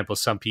 For example,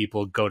 some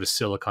people go to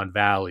Silicon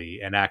Valley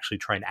and actually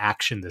try and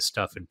action this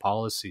stuff in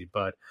policy.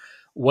 But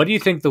what do you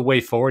think the way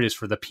forward is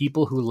for the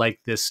people who like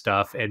this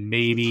stuff and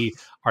maybe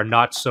are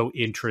not so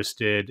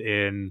interested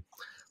in,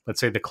 let's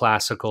say, the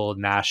classical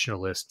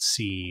nationalist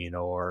scene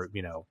or,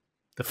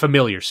 the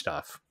familiar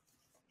stuff?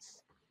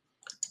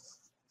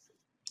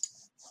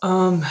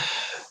 Um,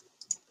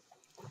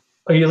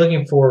 are you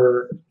looking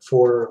for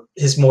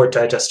his more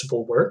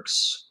digestible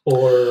works,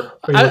 or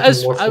are you looking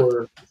As more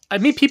for? I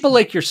mean, people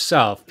like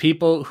yourself,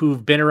 people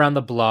who've been around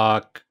the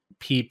block,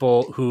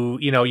 people who,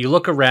 you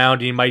look around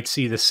and you might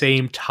see the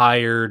same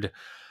tired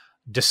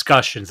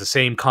discussions, the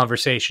same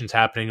conversations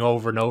happening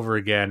over and over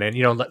again. And,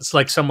 it's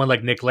like someone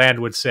like Nick Land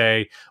would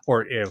say,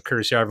 or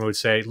Curtis Yarvin would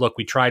say, look,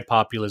 we tried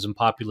populism.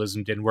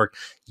 Populism didn't work.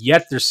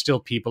 Yet there's still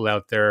people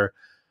out there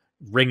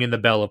ringing the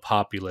bell of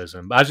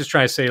populism. I was just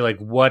trying to say, like,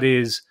 what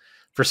is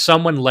for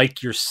someone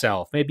like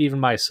yourself, maybe even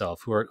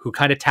myself, who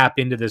kind of tap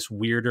into this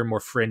weirder, more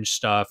fringe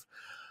stuff,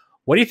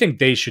 what do you think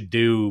they should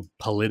do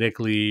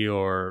politically,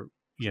 or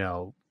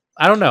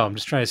I don't know. I'm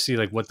just trying to see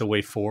like what the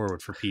way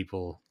forward for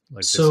people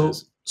like this So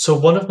is. so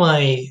one of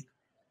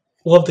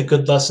the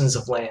good lessons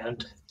of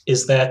Land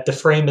is that the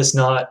frame is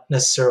not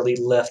necessarily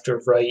left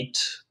or right,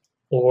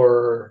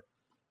 or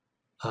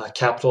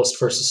capitalist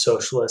versus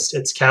socialist.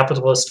 It's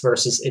capitalist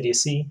versus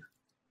idiocy.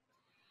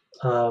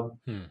 Um,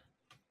 Hmm.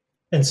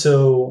 and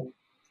so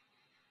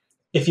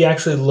if you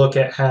actually look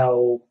at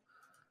how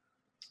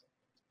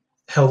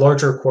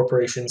larger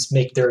corporations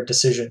make their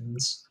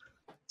decisions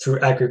through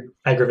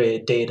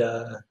aggregated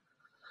data,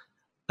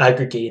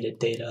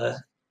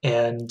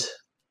 and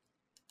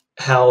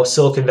how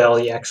Silicon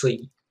Valley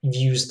actually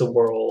views the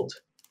world,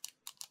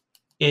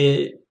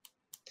 it,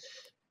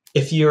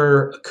 if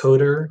you're a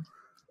coder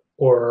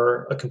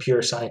or a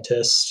computer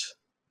scientist,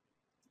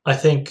 I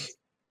think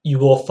you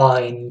will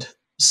find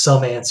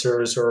some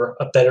answers or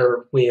a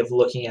better way of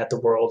looking at the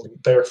world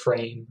and better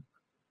frame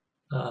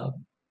uh,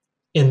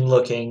 in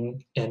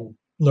looking and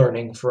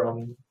learning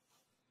from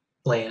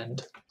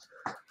Land.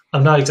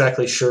 I'm not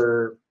exactly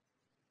sure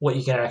what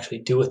you can actually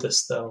do with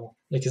this though.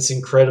 Like it's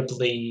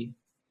incredibly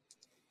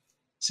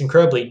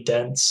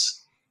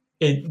dense.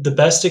 The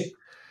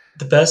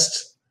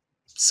best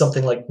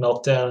something like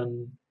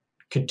Meltdown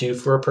could do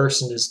for a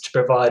person is to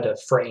provide a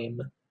frame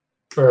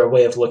or a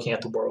way of looking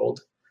at the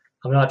world.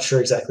 I'm not sure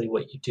exactly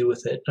what you do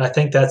with it. And I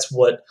think that's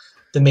what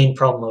the main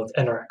problem of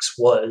NRX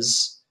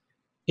was.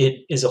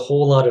 It is a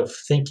whole lot of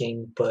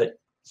thinking, but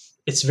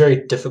it's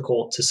very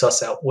difficult to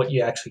suss out what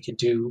you actually could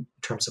do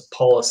in terms of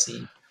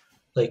policy.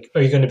 Like,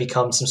 are you going to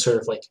become some sort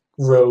of like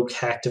rogue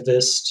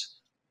hacktivist,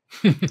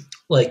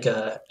 like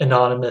a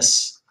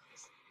anonymous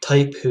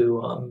type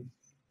who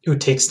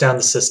takes down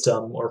the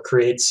system or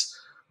creates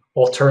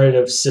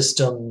alternative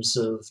systems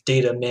of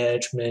data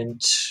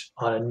management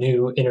on a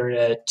new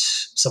internet,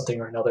 something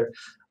or another?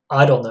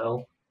 I don't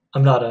know.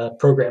 I'm not a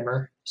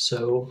programmer,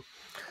 so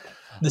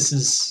this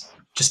is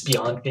just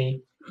beyond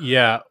me.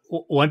 Yeah,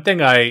 one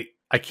thing I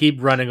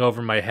keep running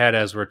over my head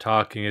as we're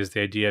talking is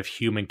the idea of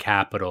human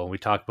capital. We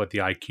talk about the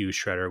IQ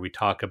shredder. We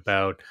talk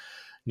about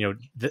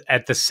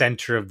at the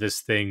center of this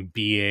thing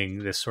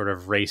being this sort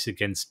of race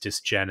against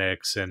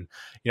dysgenics. And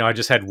I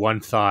just had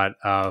one thought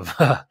of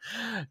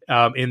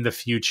in the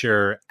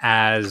future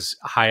as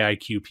high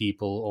IQ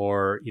people,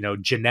 or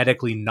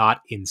genetically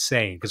not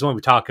insane, because when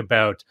we talk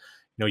about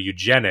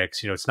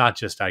eugenics, it's not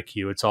just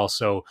IQ, it's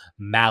also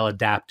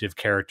maladaptive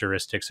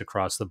characteristics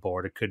across the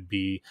board. It could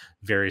be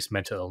various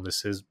mental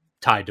illnesses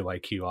tied to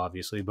IQ,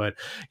 obviously. But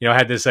I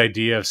had this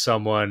idea of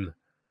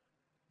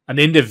an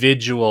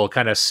individual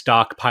kind of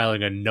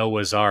stockpiling a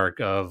Noah's Ark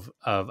of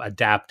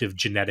adaptive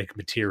genetic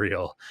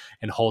material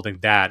and holding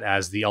that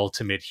as the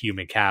ultimate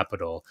human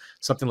capital,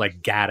 something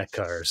like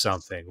Gattaca or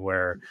something,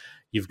 where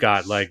you've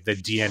got like the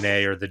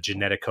DNA or the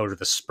genetic code of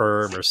the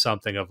sperm or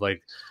something of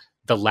like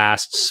the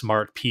last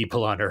smart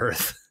people on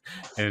Earth.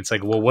 and it's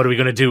like, well, what are we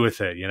going to do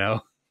with it? You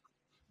know?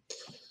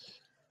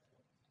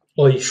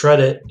 Well, you shred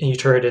it and you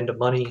turn it into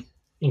money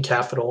and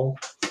capital.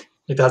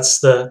 Like that's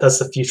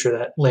the future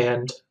that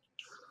Land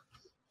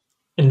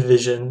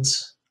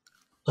envisions.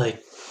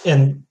 Like,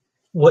 and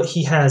what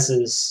he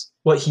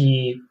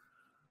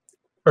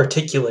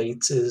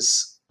articulates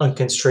is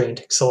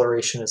unconstrained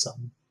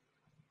accelerationism.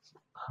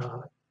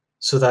 Uh,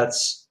 so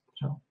that's,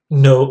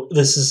 no,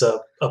 this is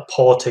a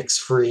politics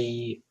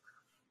free,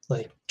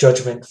 like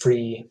judgment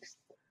free,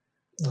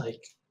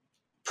 like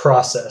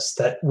process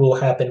that will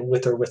happen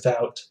with or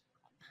without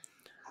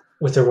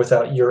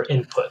your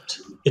input.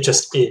 It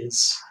just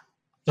is.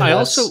 And I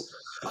also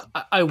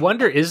that's, I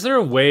wonder, is there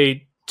a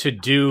way to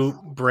do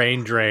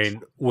brain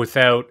drain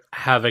without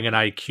having an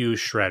IQ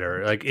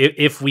shredder? Like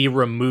if we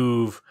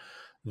remove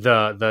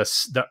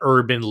the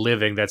urban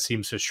living that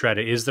seems to shred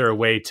it, is there a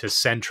way to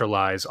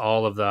centralize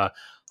all of the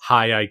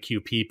high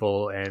IQ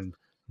people and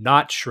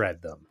not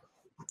shred them?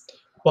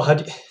 well, how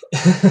do you,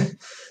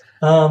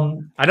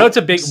 I know it's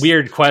a big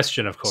weird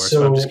question, of course,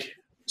 but I'm just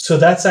so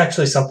that's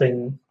actually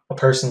something a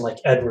person like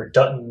Edward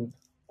Dutton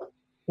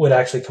would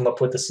actually come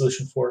up with a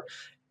solution for.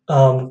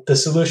 The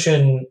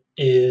solution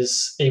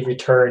is a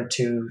return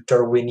to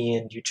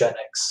Darwinian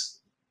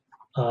eugenics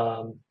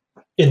um,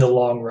 in the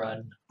long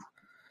run.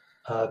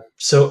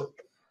 So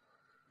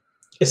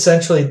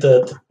essentially,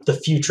 the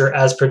future,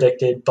 as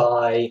predicted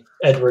by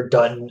Edward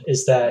Dutton,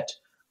 is that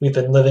we've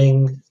been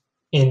living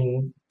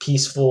in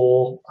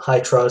peaceful, high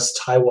trust,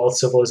 high wealth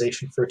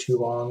civilization for too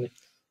long.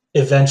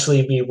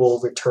 Eventually, we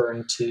will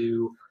return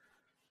to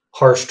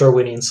harsh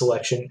Darwinian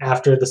selection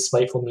after the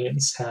spiteful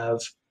mutants have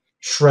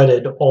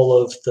shredded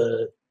all of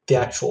the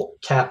actual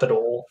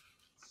capital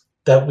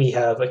that we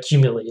have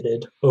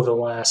accumulated over the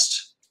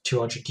last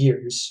 200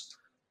 years.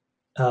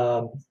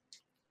 Um,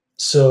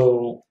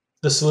 so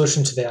the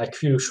solution to the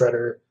IQ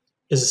shredder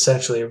is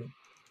essentially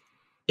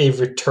a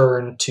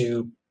return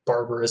to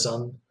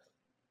barbarism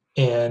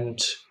and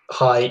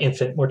high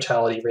infant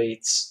mortality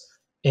rates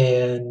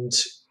and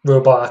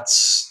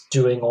robots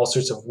doing all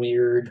sorts of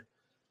weird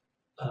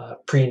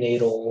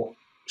prenatal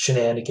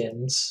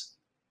shenanigans.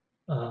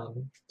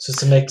 So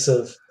it's a mix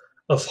of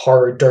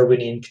hard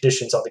Darwinian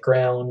conditions on the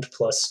ground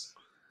plus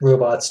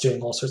robots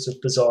doing all sorts of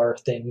bizarre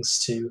things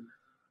to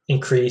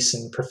increase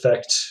and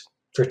perfect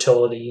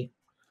fertility.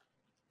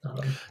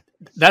 Um,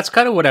 that's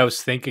kind of what I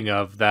was thinking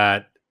of,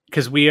 that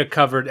because we had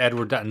covered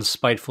Edward Dutton's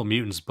Spiteful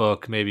Mutants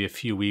book maybe a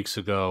few weeks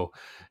ago,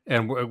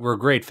 and we're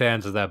great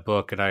fans of that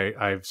book, and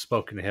I've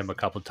spoken to him a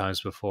couple of times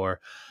before.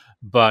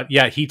 But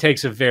yeah, he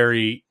takes a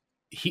very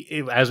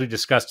as we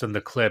discussed in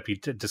the clip, he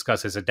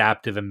discussed his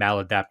adaptive and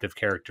maladaptive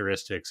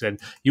characteristics, and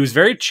he was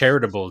very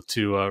charitable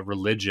to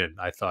religion.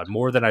 I thought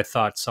more than I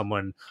thought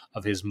someone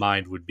of his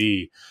mind would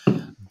be.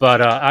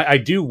 But I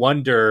do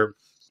wonder,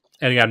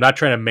 and again, I'm not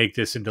trying to make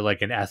this into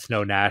like an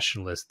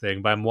ethno-nationalist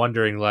thing, but I'm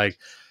wondering, like,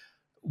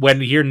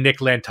 when you hear Nick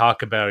Land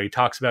talk about it, he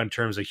talks about in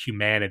terms of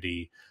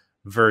humanity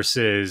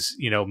versus,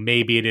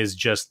 maybe it is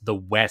just the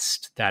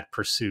West that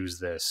pursues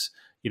this.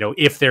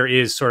 If there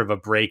is sort of a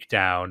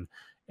breakdown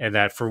and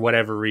that for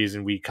whatever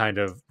reason we cut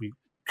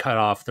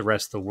off the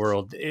rest of the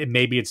world,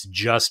 maybe it's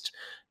just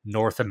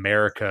North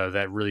America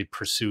that really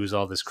pursues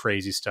all this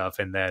crazy stuff,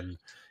 and then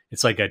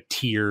it's like a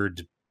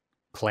tiered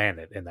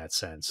planet in that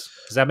sense.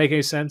 Does that make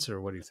any sense, or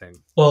what do you think?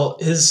 well,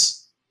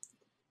 his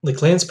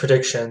like Land's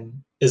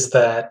prediction is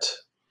that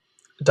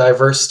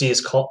diversity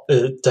is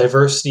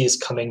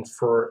coming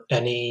for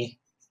any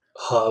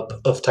hub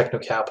of techno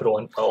capital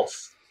and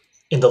wealth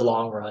in the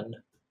long run.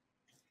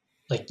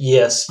 Like,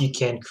 yes, you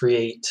can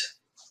create.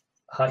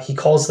 He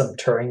calls them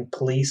Turing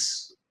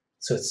police.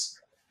 So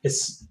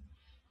it's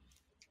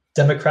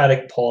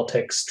democratic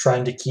politics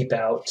trying to keep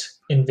out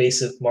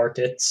invasive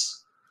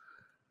markets,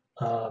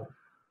 um,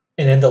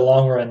 and in the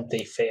long run,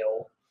 they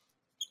fail,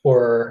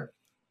 or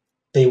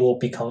they will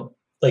become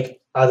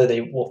like either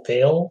they will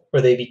fail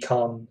or they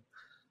become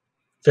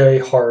very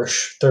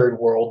harsh third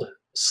world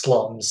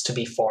slums to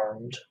be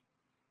farmed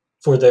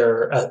for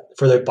their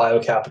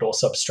biocapital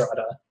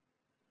substrata.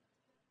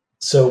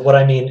 So what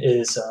I mean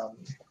is,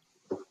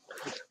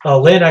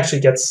 Land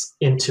actually gets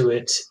into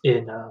it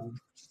in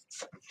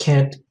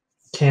Kant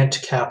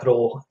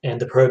Capital and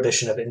the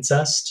Prohibition of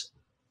Incest,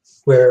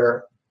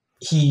 where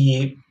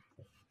he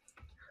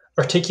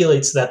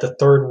articulates that the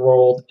third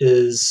world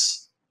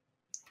is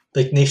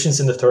like nations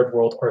in the third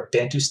world are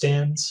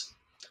Bantustans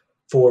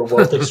for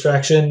wealth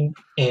extraction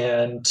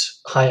and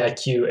high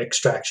IQ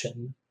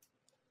extraction.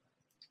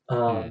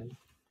 Hmm.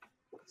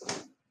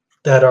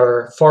 That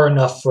are far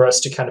enough for us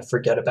to kind of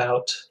forget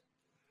about,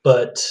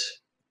 but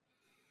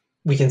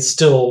we can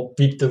still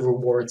reap the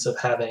rewards of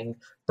having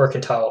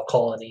mercantile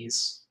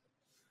colonies,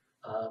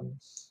 um,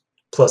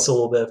 plus a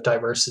little bit of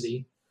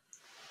diversity,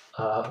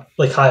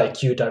 like high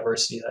IQ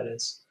diversity, that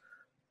is.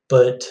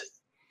 But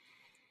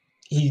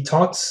he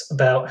talks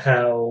about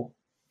how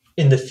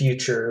in the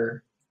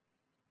future,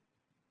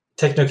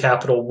 techno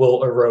capital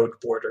will erode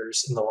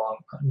borders in the long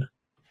run.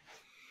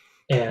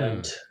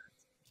 Hmm.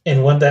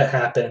 And when that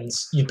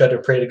happens, you better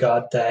pray to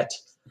God that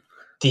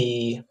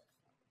the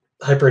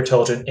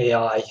hyper-intelligent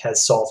AI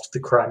has solved the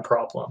crime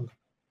problem.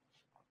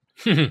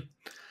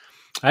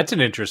 That's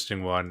an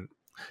interesting one,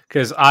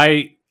 because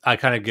I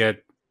kind of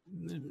get,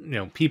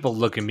 people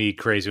look at me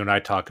crazy when I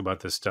talk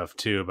about this stuff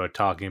too, about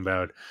talking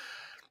about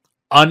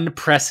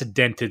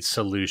unprecedented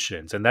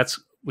solutions. And that's,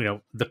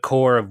 the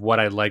core of what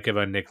I like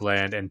about Nick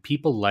Land and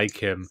people like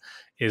him,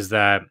 is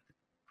that,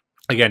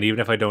 again, even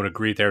if I don't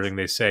agree with everything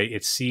they say,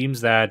 it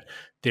seems that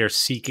they're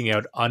seeking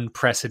out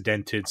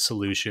unprecedented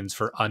solutions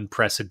for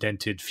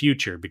unprecedented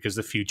future, because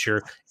the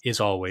future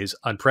is always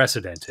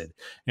unprecedented.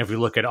 And if we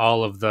look at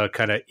all of the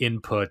kind of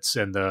inputs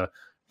and the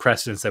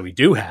precedents that we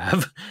do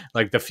have,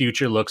 like, the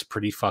future looks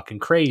pretty fucking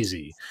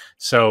crazy.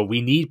 So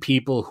we need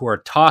people who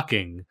are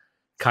talking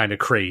kind of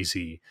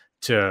crazy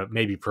to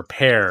maybe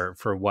prepare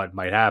for what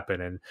might happen.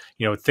 And,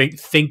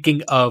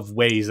 thinking of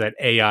ways that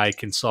AI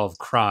can solve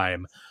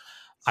crime,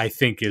 I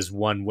think, is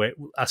one way,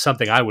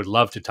 something I would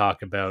love to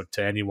talk about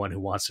to anyone who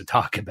wants to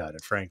talk about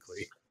it,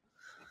 frankly.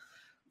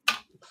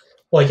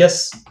 Well, I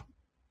guess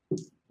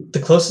the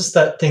closest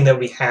thing that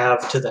we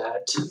have to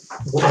that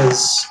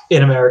was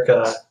in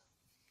America,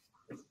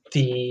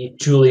 the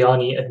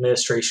Giuliani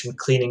administration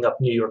cleaning up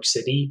New York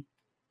City,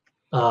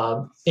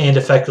 and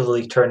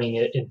effectively turning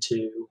it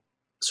into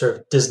sort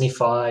of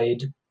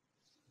Disney-fied,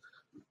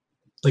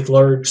 like,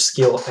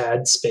 large-scale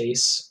ad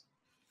space.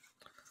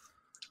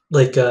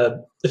 Like,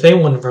 if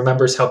anyone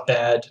remembers how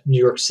bad New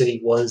York City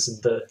was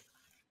in the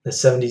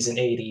 70s and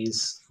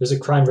 80s, it was a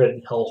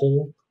crime-ridden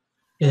hellhole,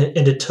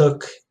 and it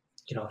took,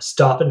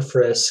 stop and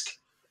frisk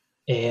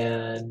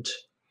and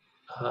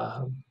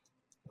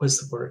what's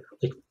the word,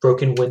 like,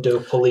 broken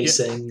window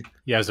policing.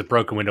 Yeah, it's a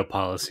broken window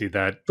policy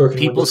that Broken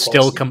people window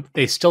still policy.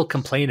 they still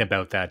complain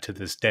about that to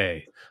this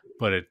day.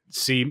 But it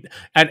seemed,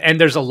 and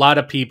there's a lot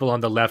of people on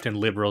the left and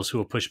liberals who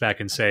will push back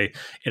and say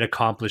it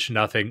accomplished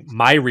nothing.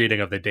 My reading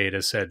of the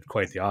data said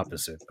quite the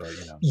opposite. But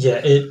Yeah,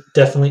 it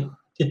definitely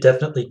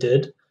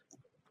did.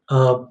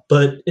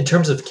 But in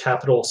terms of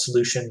capital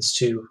solutions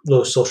to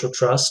low social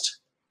trust,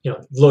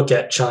 look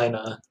at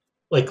China.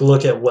 Like,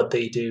 look at what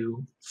they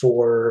do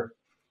for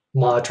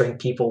monitoring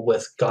people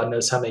with God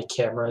knows how many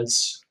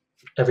cameras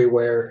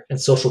everywhere and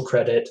social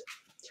credit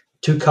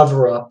to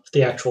cover up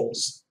the actual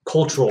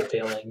cultural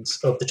failings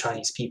of the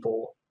Chinese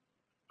people,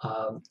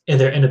 and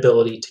their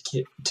inability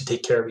to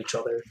take care of each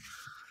other.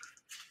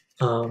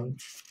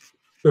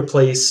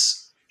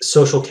 Replace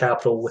social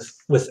capital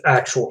with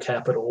actual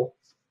capital.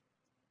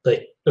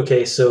 Like,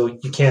 okay, so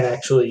you can't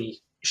actually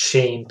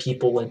shame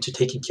people into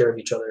taking care of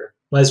each other.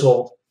 Might as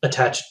well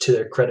attach it to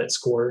their credit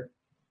score,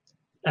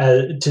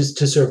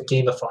 to sort of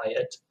gamify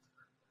it.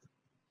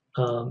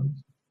 Um,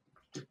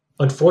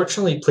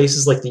 Unfortunately,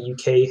 places like the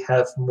UK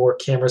have more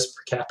cameras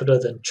per capita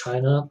than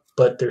China,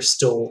 but they're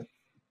still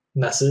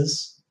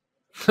messes,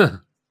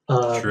 and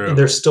true.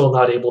 they're still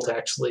not able to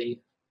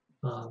actually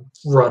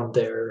run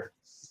their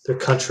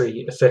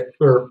country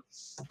or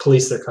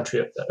police their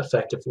country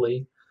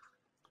effectively.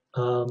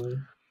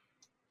 Um,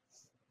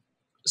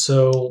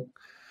 so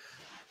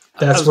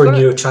I that's was where gonna.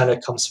 Neo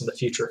China comes from. The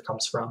future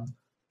comes from.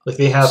 Like,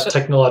 they have So,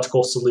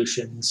 technological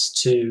solutions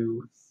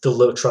to the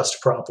low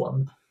trust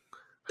problem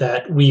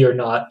that we are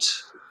not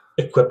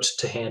equipped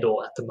to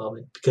handle at the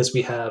moment because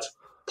we have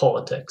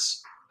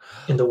politics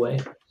in the way.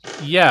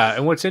 yeah,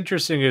 and what's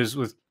interesting is,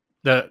 with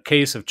the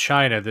case of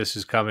China, this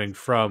is coming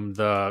from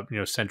the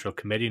Central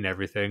Committee and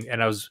everything.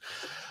 And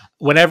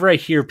whenever I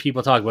hear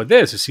people talk about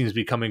this, it seems to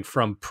be coming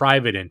from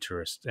private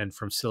interest and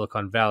from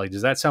Silicon Valley.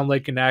 Does that sound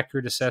like an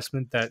accurate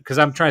assessment? That, because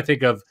I'm trying to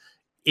think of,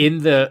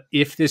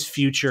 if this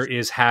future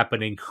is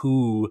happening,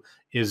 who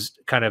is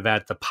kind of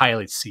at the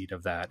pilot seat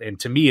of that? And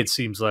to me, it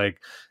seems like,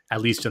 at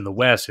least in the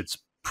West, it's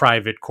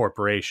private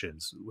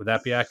corporations. Would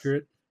that be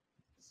accurate?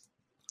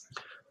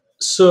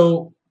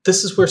 So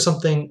this is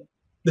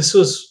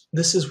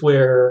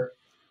where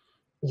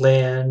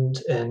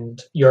Land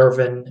and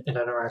Yarvin and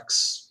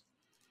NRX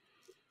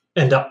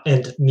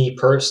and me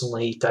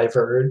personally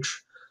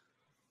diverge.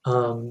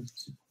 Um,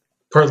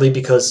 Partly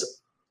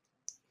because,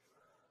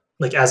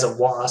 like, as a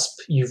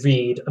WASP, you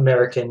read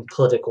American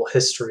political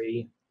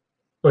history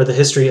or the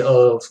history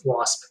of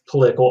WASP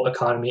political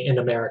economy in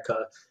America,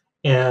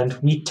 and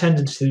we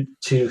tended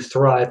to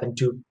thrive and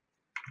do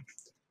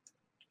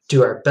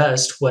our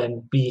best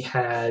when we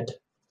had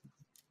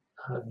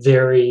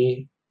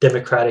very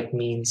democratic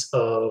means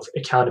of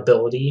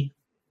accountability.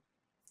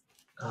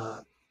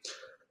 Uh,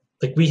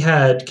 like, we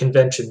had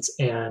conventions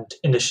and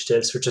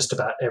initiatives for just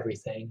about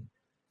everything.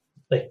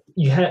 Like,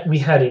 we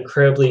had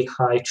incredibly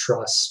high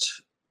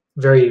trust,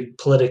 very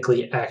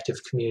politically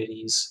active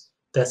communities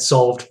that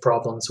solved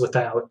problems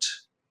without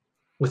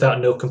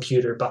no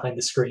computer behind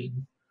the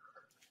screen.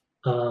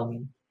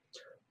 Um,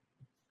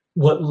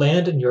 what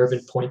Land and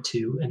Yervin point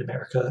to in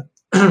America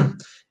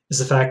is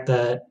the fact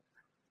that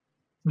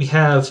we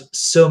have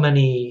so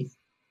many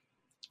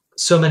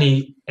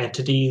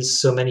entities,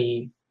 so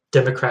many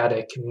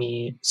democratic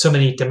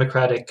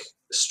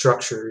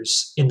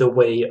structures in the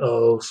way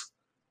of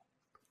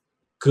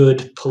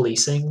good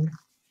policing,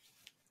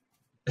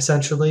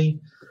 essentially.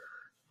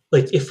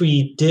 like if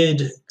we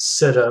did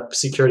set up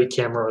security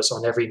cameras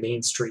on every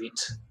main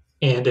street,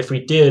 and if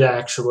we did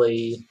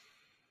actually,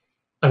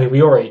 I mean,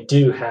 we already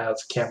do have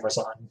cameras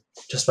on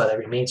just about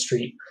every main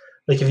street.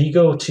 Like if you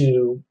go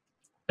to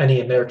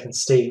any American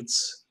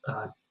states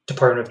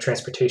Department of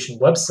Transportation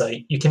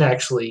website, you can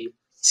actually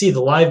see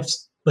the live,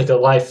 like a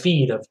live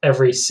feed of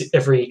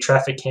every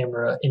traffic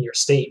camera in your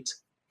state.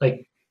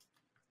 Like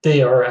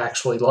they are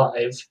actually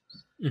live.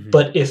 Hmm.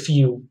 But if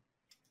you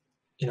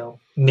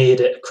made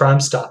it crime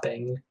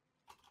stopping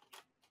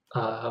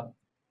uh,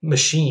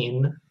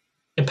 machine,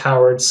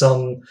 empowered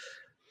some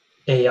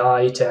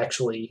AI to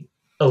actually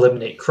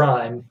eliminate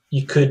crime,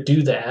 you could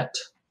do that.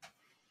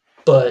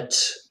 But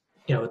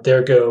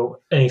there go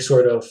any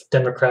sort of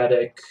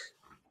democratic,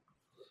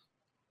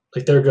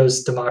 like there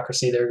goes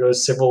democracy, there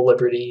goes civil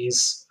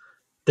liberties,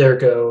 there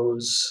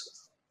goes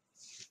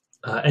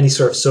any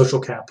sort of social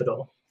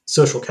capital,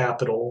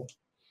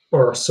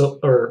 or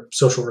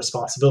social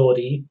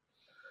responsibility.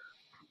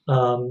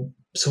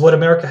 So what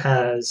America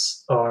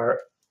has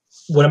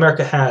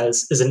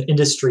is an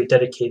industry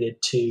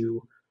dedicated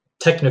to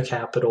techno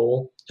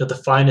capital, the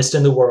finest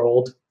in the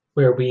world,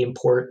 where we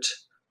import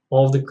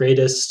all of the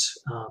greatest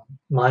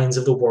minds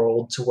of the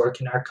world to work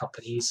in our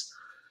companies.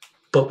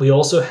 But we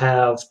also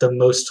have the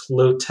most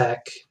low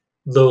tech,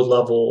 low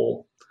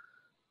level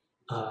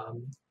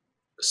um,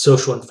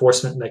 social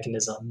enforcement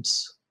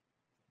mechanisms.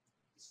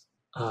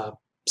 Uh,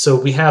 so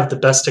we have the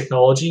best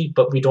technology,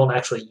 but we don't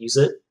actually use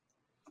it.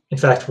 In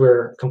fact,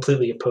 we're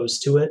completely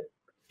opposed to it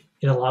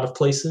in a lot of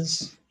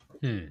places.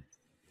 Hmm.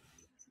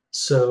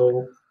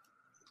 So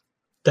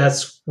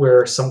that's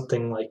where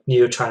something like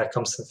Neo China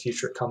Comes to the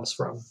Future comes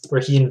from, where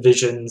he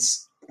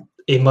envisions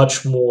a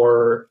much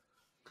more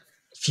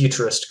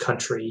futurist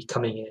country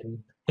coming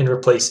in and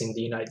replacing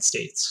the United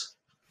States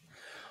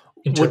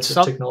in Would terms of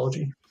some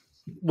technology.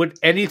 would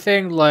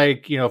anything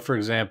like, for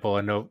example,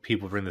 I know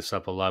people bring this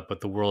up a lot,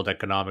 but the World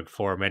Economic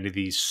Forum, any of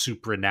these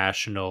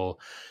supranational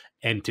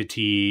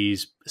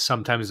entities,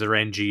 sometimes they're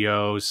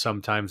NGOs,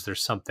 sometimes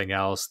there's something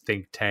else,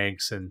 think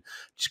tanks, and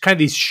just kind of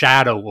these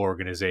shadow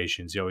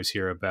organizations you always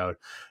hear about.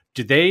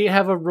 Do they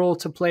have a role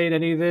to play in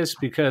any of this?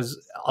 Because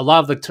a lot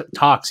of the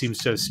talk seems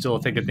to still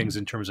think of things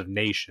in terms of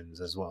nations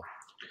as well.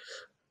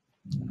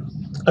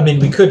 I mean,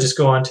 we could just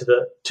go on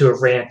to a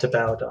rant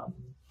about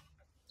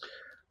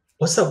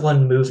what's that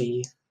one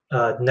movie,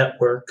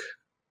 Network,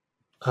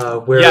 Yeah,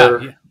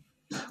 where yeah.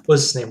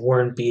 what's his name,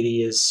 Warren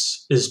Beatty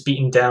is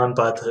beaten down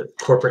by the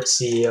corporate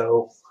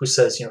CEO who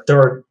says, there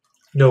are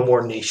no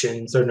more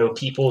nations, there are no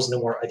peoples, no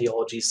more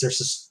ideologies. There's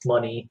just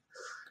money,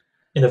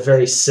 in a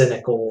very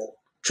cynical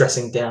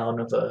dressing down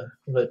of a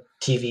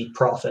TV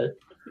prophet,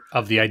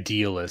 Of the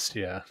idealist,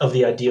 yeah. of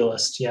the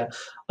idealist. Yeah,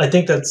 I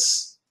think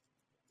that's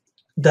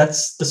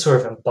the sort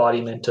of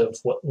embodiment of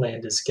what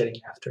Land is getting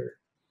after,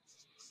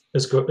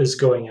 is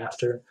going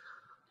after.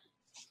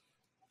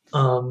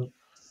 Um,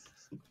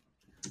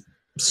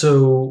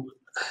 so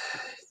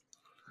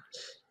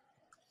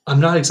I'm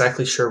not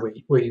exactly sure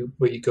where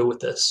you go with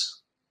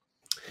this.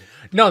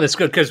 No, that's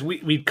good because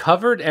we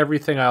covered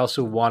everything I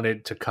also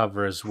wanted to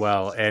cover as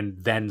well, and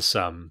then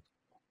some.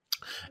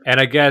 And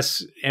I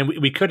guess, and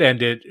we could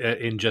end it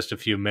in just a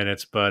few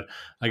minutes, but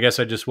I guess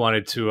I just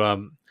wanted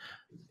to,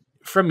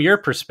 from your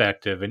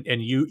perspective, and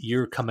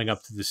you're coming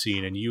up to the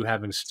scene, and you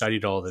having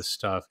studied all this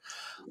stuff,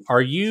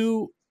 are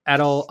you at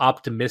all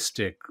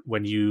optimistic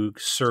when you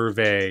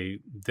survey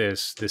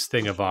this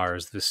thing of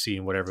ours, this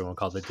scene, what everyone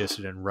called the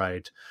dissident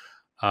right?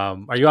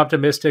 Are you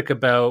optimistic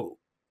about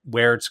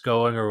where it's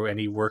going or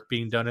any work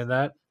being done in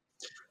that?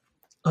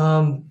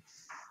 Um,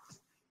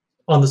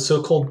 on the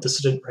so-called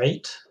dissident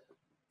right,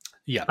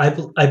 Yeah.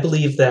 I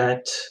believe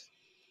that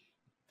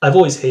I've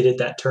always hated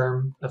that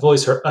term. I've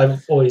always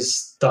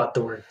thought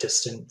the word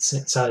distant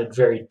sounded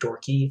very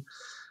dorky.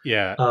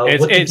 Yeah,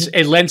 What the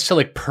it lends to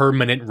like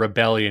permanent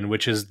rebellion,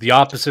 which is the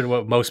opposite of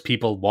what most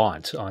people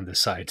want on this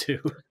side too.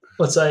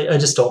 Let's I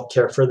just don't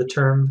care for the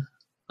term.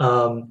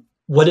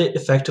 What it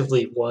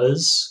effectively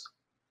was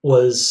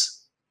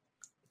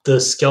the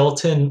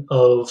skeleton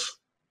of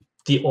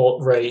the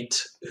alt right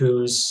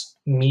whose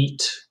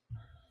meat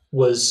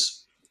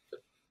was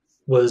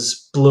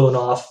was blown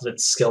off of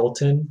its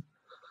skeleton.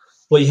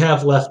 What you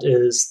have left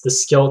is the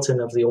skeleton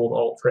of the old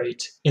alt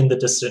right in the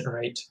dissident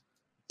right,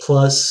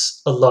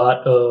 plus a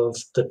lot of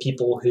the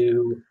people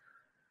who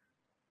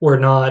were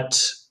not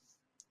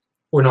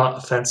were not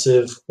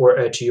offensive or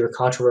edgy or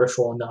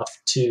controversial enough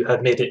to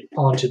have made it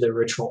onto the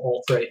original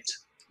alt right.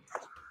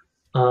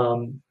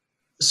 Um,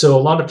 so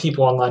a lot of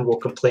people online will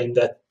complain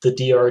that the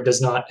DR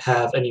does not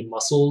have any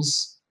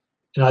muscles,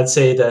 and I'd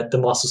say that the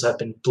muscles have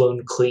been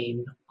blown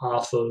clean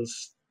off of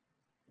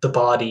the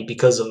body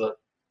because of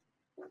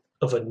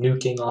a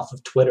nuking off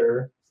of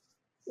Twitter,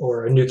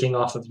 or a nuking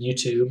off of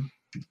YouTube,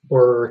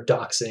 or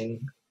doxing,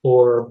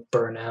 or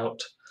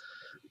burnout.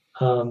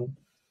 Um,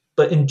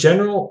 but in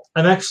general,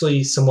 I'm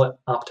actually somewhat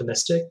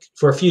optimistic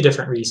for a few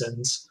different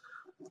reasons.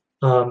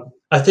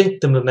 I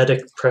think the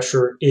mimetic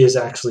pressure is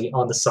actually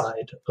on the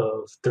side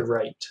of the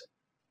right,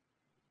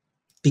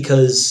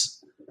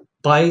 because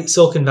by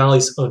Silicon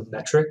Valley's own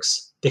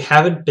metrics, they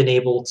haven't been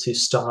able to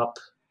stop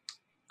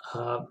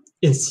uh,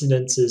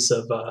 incidences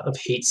of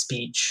hate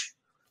speech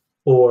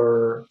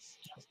or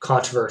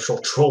controversial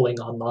trolling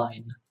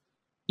online,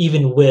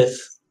 even with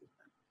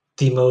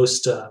the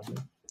most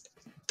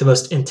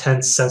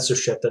intense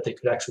censorship that they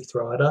could actually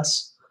throw at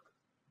us.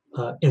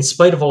 In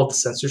spite of all the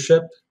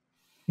censorship,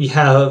 we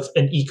have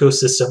an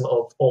ecosystem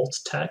of alt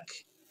tech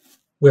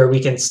where we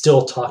can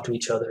still talk to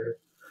each other.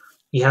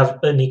 We have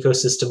an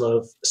ecosystem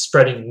of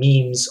spreading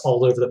memes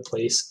all over the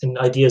place and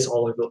ideas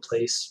all over the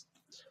place,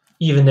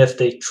 even if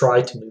they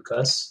try to nuke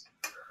us.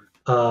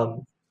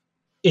 Um,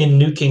 in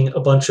nuking a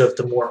bunch of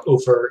the more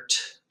overt,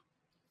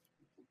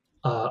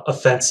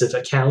 offensive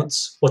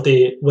accounts, what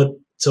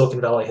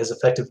Silicon Valley has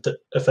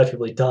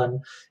effectively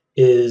done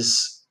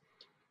is,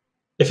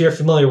 if you're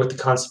familiar with the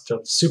concept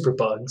of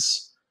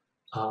superbugs,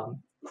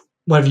 um,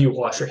 whenever you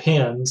wash your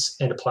hands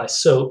and apply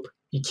soap,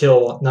 you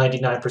kill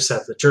 99%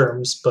 of the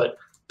germs, but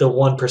the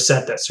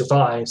 1% that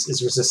survives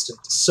is resistant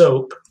to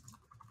soap.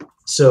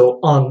 So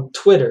on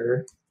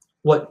Twitter,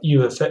 what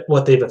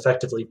they've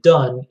effectively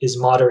done is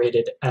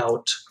moderated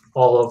out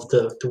all of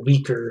the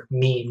weaker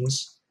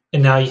memes,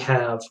 and now you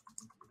have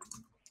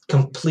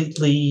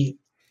completely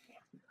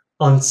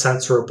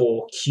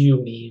uncensorable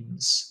Q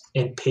memes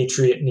and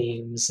Patriot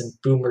memes and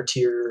Boomer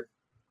tier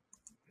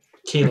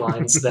K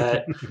lines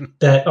that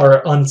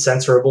are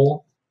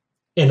uncensorable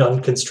and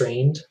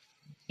unconstrained,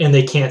 and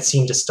they can't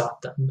seem to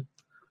stop them.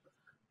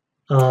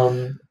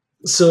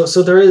 So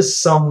there is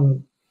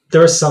some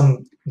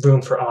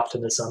room for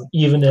optimism,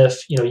 even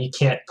if you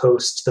can't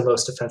post the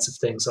most offensive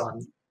things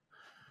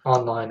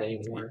online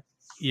anymore.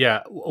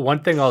 Yeah,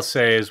 one thing I'll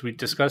say is we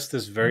discussed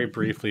this very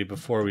briefly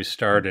before we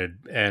started,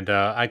 and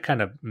I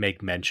kind of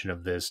make mention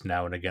of this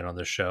now and again on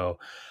the show.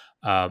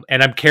 And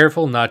I'm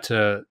careful not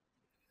to,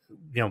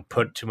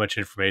 put too much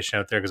information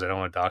out there because I don't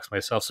want to dox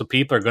myself. So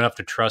people are going to have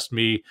to trust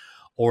me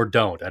or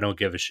don't. I don't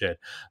give a shit.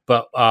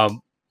 But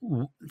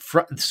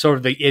sort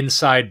of the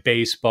inside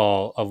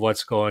baseball of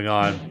what's going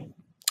on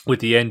with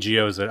the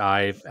NGOs that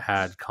I've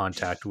had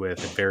contact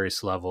with at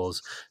various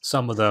levels.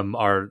 Some of them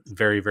are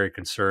very, very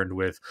concerned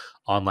with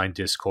online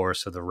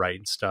discourse of the right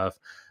and stuff.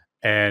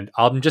 And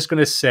I'm just going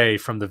to say,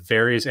 from the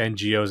various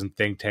NGOs and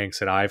think tanks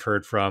that I've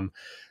heard from,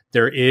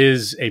 there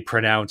is a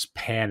pronounced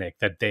panic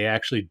that they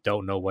actually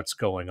don't know what's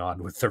going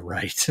on with the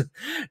right.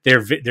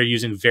 They're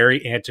using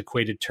very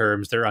antiquated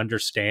terms. Their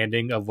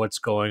understanding of what's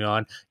going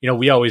on.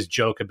 We always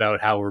joke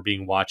about how we're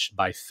being watched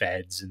by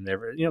feds, and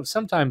they're,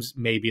 sometimes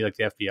maybe like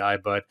the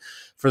FBI, but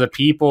for the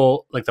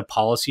people like the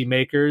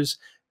policymakers,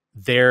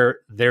 they're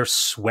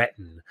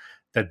sweating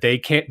that they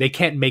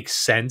can't make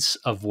sense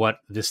of what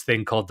this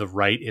thing called the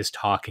right is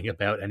talking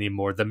about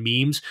anymore. The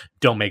memes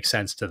don't make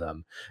sense to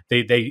them.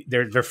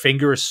 Their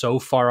finger is so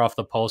far off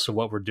the pulse of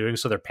what we're doing,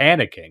 so they're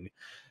panicking,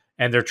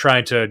 and they're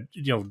trying to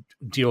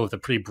deal with a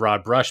pretty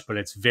broad brush, but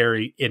it's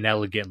very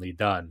inelegantly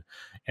done,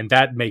 and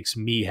that makes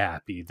me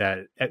happy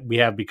that we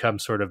have become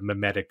sort of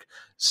mimetic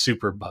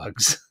super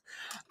bugs.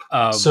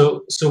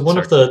 So one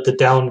of the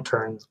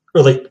downturns,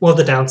 or like one of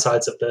the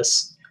downsides of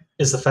this,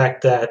 is the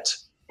fact that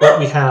what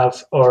we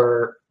have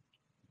are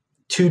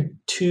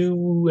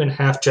two and a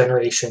half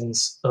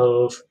generations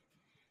of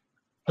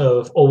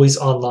always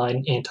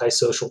online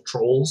antisocial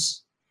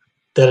trolls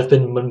that have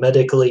been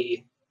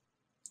mimetically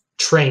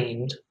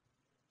trained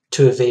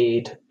to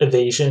evade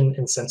evasion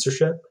and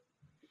censorship.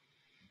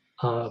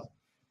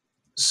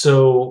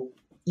 So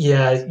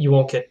yeah, you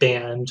won't get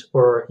banned,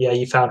 or yeah,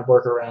 you found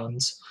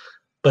workarounds,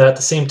 but at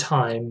the same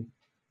time,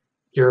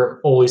 you're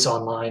always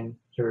online.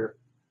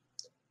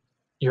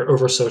 You're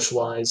over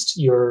socialized.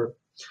 You're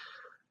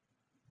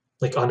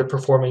like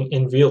underperforming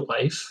in real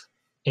life,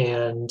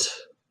 and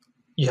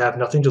you have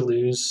nothing to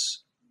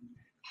lose,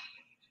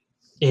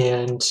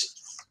 and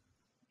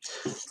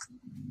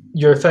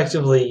you're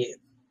effectively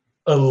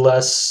a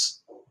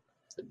less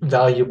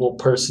valuable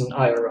person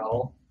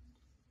IRL.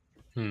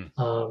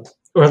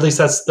 Or at least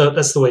that's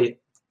the way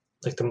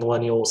like the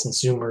millennials and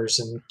Zoomers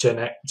and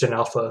Gen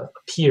Alpha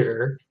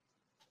appear.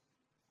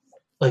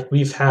 Like,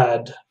 we've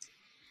had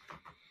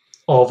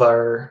all of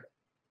our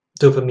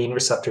dopamine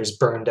receptors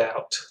burned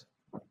out.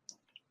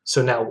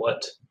 So now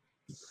what?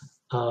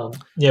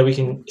 Yeah, we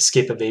can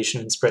escape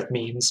evasion and spread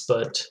memes,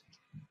 but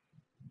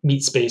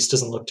meat space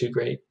doesn't look too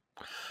great.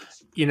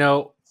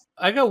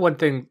 I got one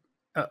thing.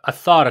 A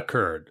thought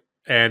occurred,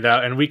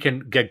 and we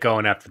can get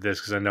going after this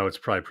because I know it's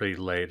probably pretty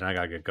late, and I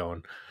gotta get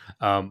going.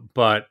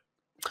 But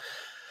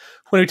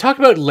when we talk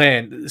about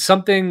land,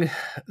 something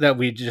that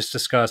we just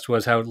discussed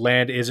was how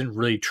land isn't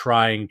really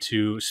trying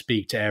to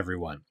speak to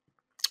everyone.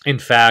 In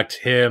fact,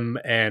 him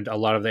and a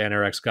lot of the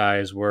NRX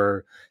guys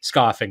were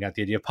scoffing at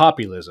the idea of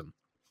populism.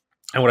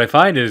 And what I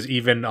find is,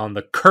 even on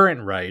the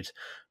current right,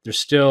 there's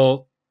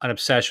still an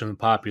obsession with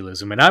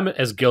populism. And I'm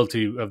as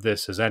guilty of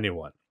this as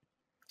anyone.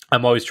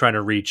 I'm always trying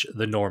to reach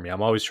the normie.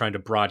 I'm always trying to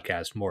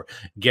broadcast more,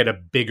 get a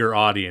bigger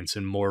audience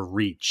and more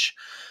reach.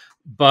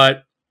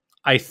 But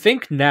I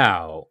think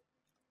now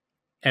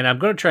and I'm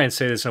going to try and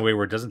say this in a way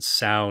where it doesn't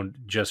sound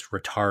just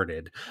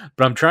retarded,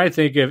 but I'm trying to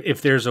think of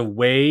if there's a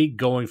way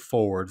going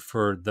forward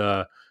for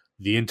the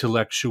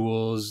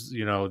intellectuals,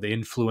 you know, the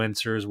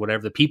influencers,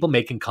 whatever, the people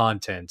making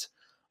content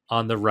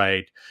on the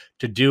right,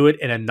 to do it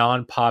in a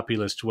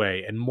non-populist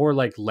way and more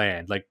like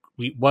land. Like,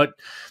 what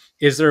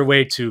is there a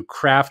way to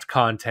craft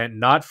content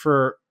not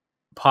for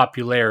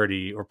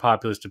popularity or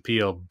populist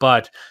appeal,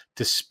 but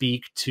to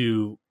speak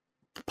to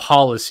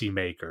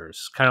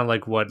policymakers, kind of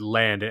like what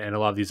Land and a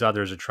lot of these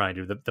others are trying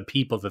to do, the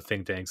people, the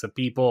think tanks, the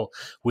people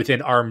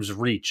within arm's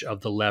reach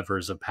of the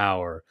levers of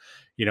power.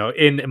 You know,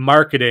 in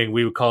marketing,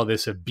 we would call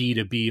this a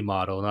B2B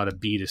model, not a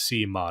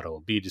B2C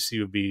model.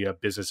 B2C would be a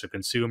business or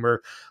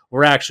consumer.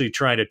 We're actually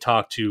trying to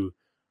talk to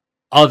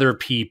other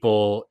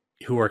people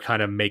who are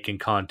kind of making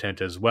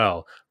content as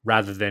well,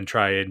 rather than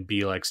try and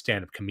be like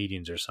stand-up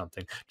comedians or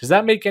something. Does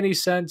that make any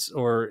sense,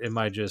 or am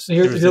I just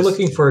If you're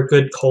looking for a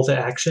good call to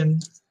action,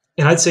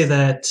 and I'd say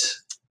that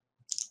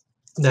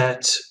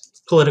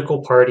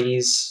political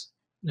parties,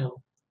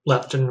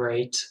 left and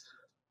right,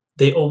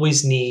 they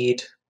always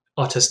need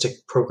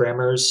autistic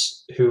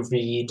programmers who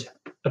read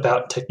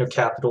about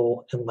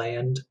techno-capital and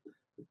land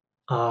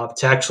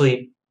to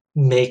actually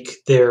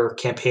make their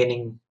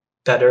campaigning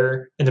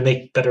better and to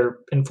make better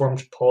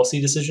informed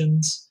policy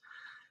decisions.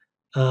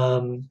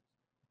 So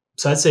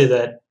I'd say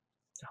that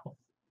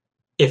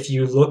if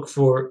you look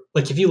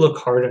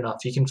hard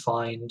enough, you can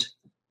find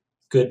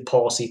good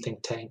policy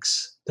think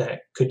tanks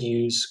that could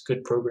use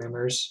good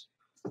programmers.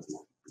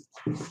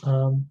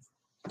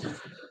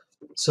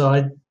 So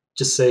I'd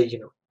just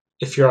say,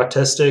 if you're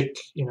autistic,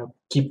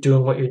 keep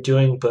doing what you're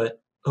doing,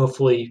 but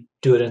hopefully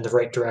do it in the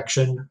right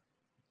direction.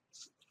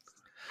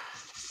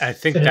 I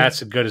think that's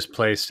the goodest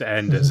place to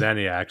end as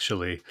any,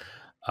 actually.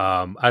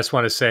 I just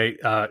want to say,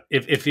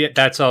 if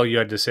that's all you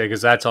had to say,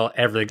 because that's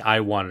everything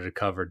I wanted to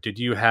cover. Did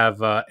you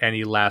have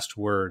any last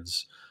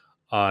words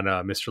on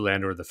Mr.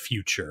 Land or the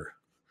future?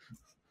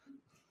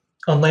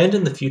 On Land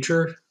in the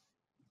Future,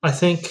 I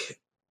think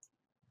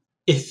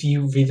if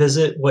you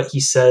revisit what he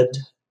said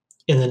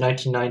in the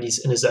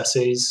 1990s in his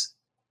essays,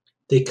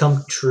 they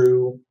come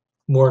true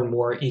more and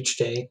more each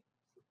day,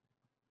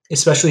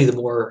 especially the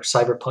more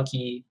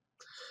cyberpunky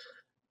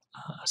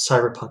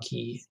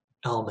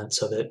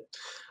elements of it.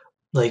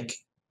 Like,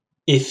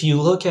 if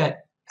you look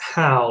at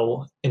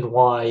how and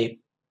why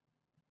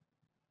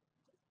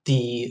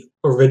the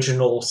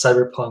original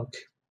cyberpunk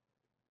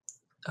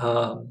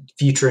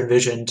future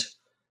envisioned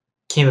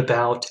came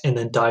about and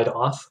then died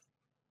off,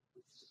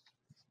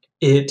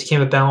 it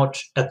came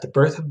about at the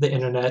birth of the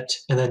internet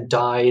and then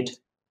died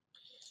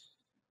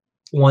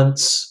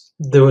once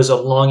there was a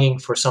longing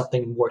for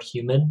something more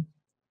human.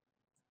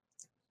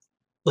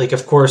 Like,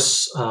 of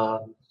course,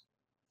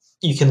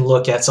 you can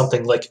look at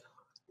something like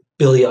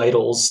Billy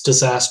Idol's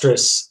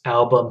disastrous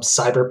album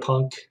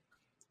Cyberpunk,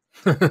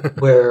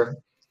 where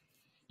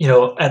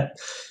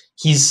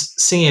he's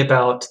singing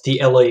about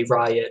the LA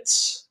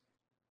riots,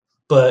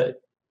 but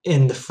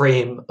in the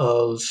frame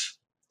of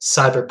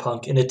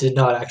cyberpunk, and it did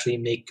not actually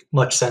make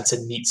much sense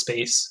in meat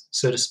space,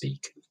 so to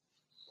speak.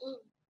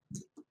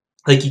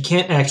 Like, you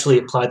can't actually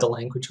apply the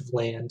language of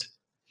land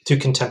to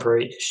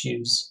contemporary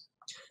issues.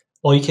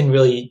 All you can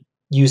really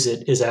use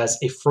it is as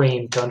a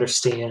frame to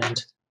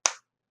understand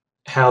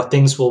how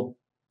things will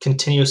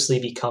continuously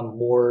become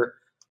more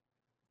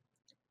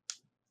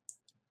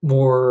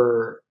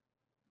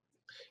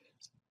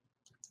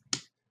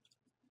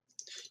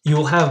you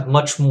will have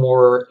much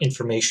more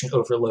information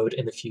overload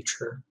in the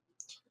future.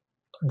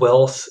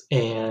 Wealth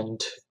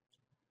and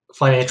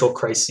financial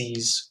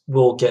crises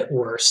will get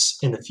worse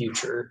in the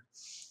future.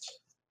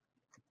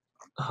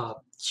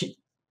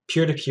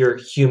 Peer-to-peer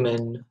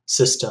human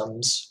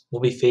systems will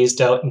be phased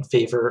out in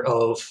favor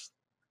of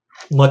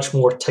much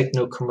more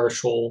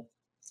techno-commercial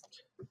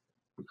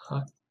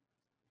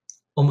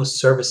almost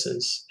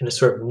services in a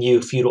sort of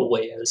neo-feudal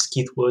way, as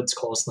Keith Woods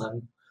calls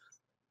them.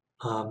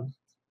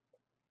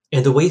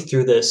 And the way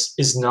through this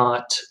is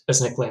not,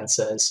 as Nick Land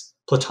says,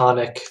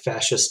 platonic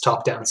fascist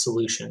top-down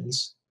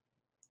solutions.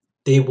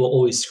 They will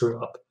always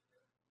screw up.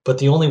 But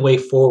the only way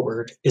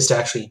forward is to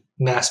actually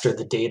master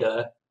the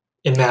data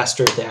and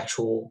master the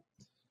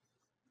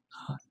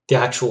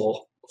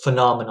actual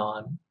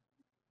phenomenon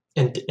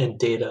and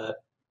data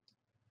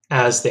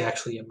as they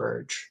actually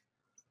emerge.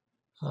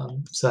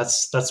 So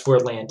that's where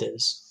land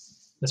is.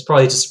 It's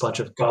probably just a bunch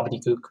of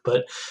gobbledygook,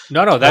 but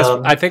no, that's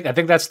I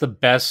think that's the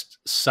best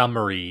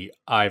summary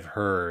I've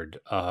heard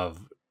of.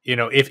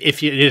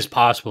 If it is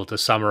possible to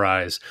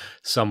summarize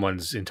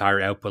someone's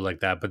entire output like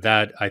that, but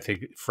that I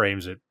think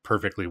frames it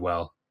perfectly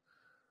well.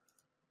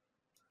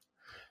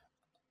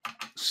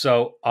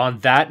 So on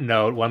that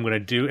note, what I'm going to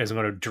do is I'm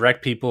going to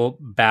direct people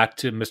back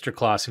to Mr.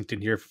 Clossington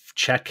here.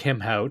 Check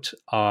him out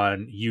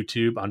on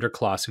YouTube under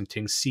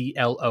Clossington,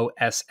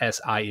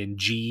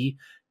 Clossington.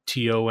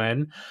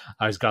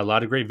 He's got a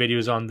lot of great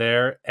videos on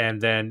there.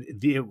 And then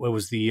what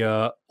was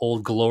the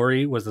Old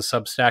Glory was the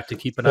Substack to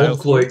keep an eye out for?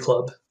 Old Glory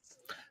Club.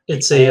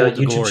 It's a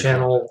YouTube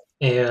channel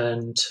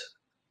and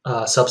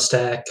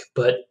Substack,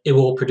 but it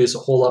will produce a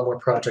whole lot more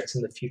projects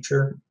in the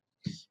future.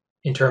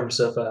 in terms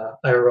of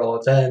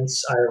IRL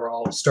events,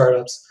 IRL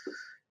startups,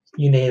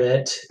 you name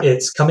it.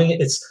 It's coming.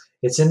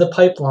 It's in the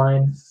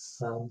pipeline,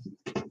 um,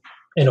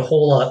 and a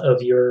whole lot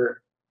of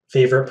your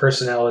favorite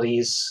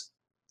personalities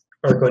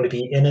are going to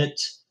be in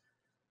it.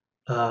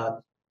 Uh,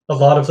 a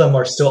lot of them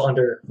are still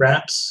under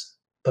wraps,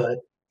 but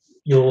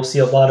you'll see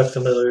a lot of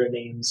familiar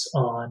names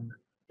on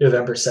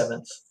November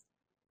 7th.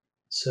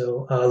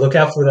 So look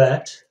out for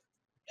that.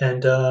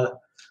 And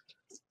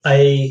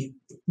I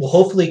will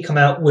hopefully come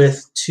out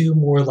with 2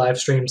 more live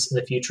streams in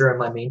the future on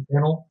my main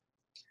channel.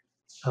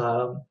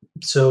 Um,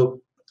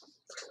 so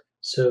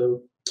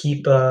so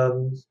keep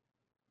on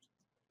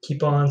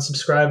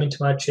subscribing to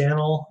my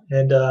channel,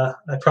 and I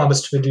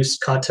promise to produce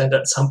content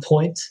at some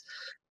point.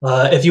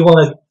 If you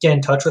want to get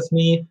in touch with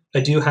me, I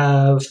do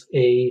have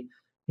a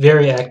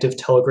very active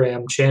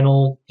Telegram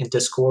channel and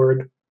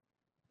Discord.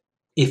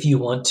 If you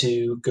want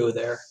to go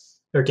there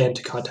or get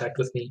into contact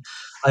with me,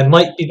 I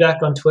might be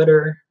back on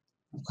Twitter,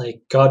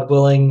 like God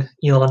willing,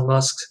 Elon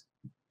Musk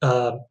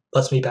uh,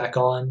 lets me back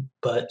on.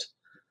 But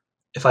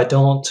if I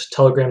don't,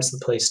 Telegram's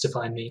the place to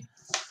find me.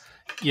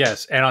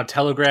 Yes, and on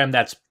Telegram,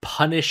 that's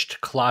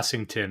punished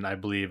Clossington, I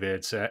believe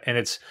and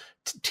it's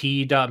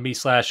t.me/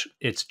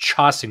 it's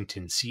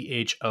Chossington,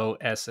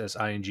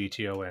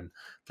 CHOSSINGTON.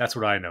 That's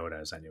what I know it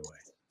as anyway.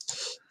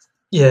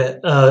 Yeah,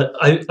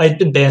 I've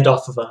been banned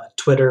off of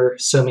Twitter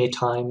so many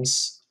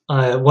times.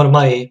 One of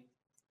my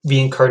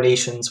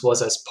reincarnations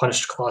was as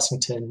Punished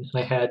Clossington, and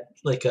I had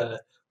like a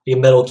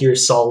Metal Gear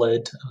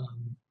Solid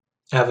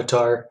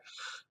avatar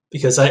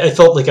because I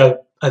felt like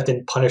I've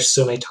been punished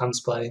so many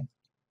times by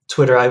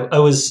Twitter. I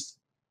was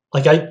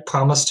like, I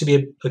promised to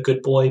be a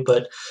good boy,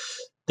 but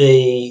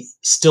they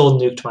still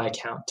nuked my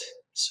account.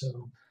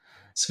 So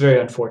it's very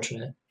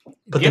unfortunate.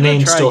 But the Give it a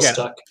name try still again.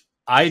 stuck.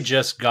 I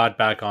just got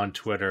back on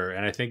Twitter,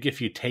 and I think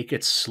if you take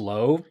it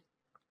slow,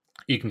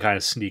 you can kind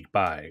of sneak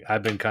by.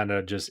 I've been kind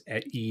of just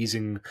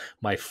easing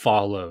my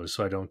follows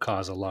so I don't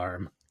cause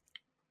alarm.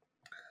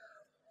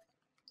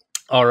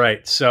 All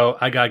right, so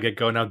I gotta get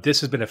going now.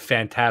 This has been a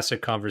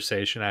fantastic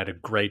conversation. I had a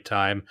great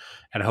time,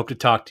 and I hope to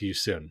talk to you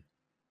soon.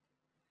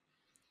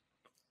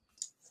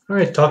 All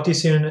right, talk to you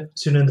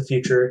soon in the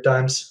future,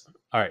 Dimes.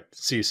 All right,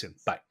 see you soon.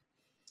 Bye.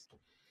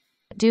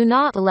 Do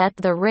not let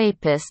the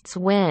rapists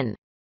win.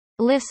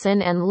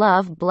 Listen and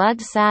love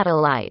Blood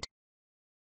Satellite.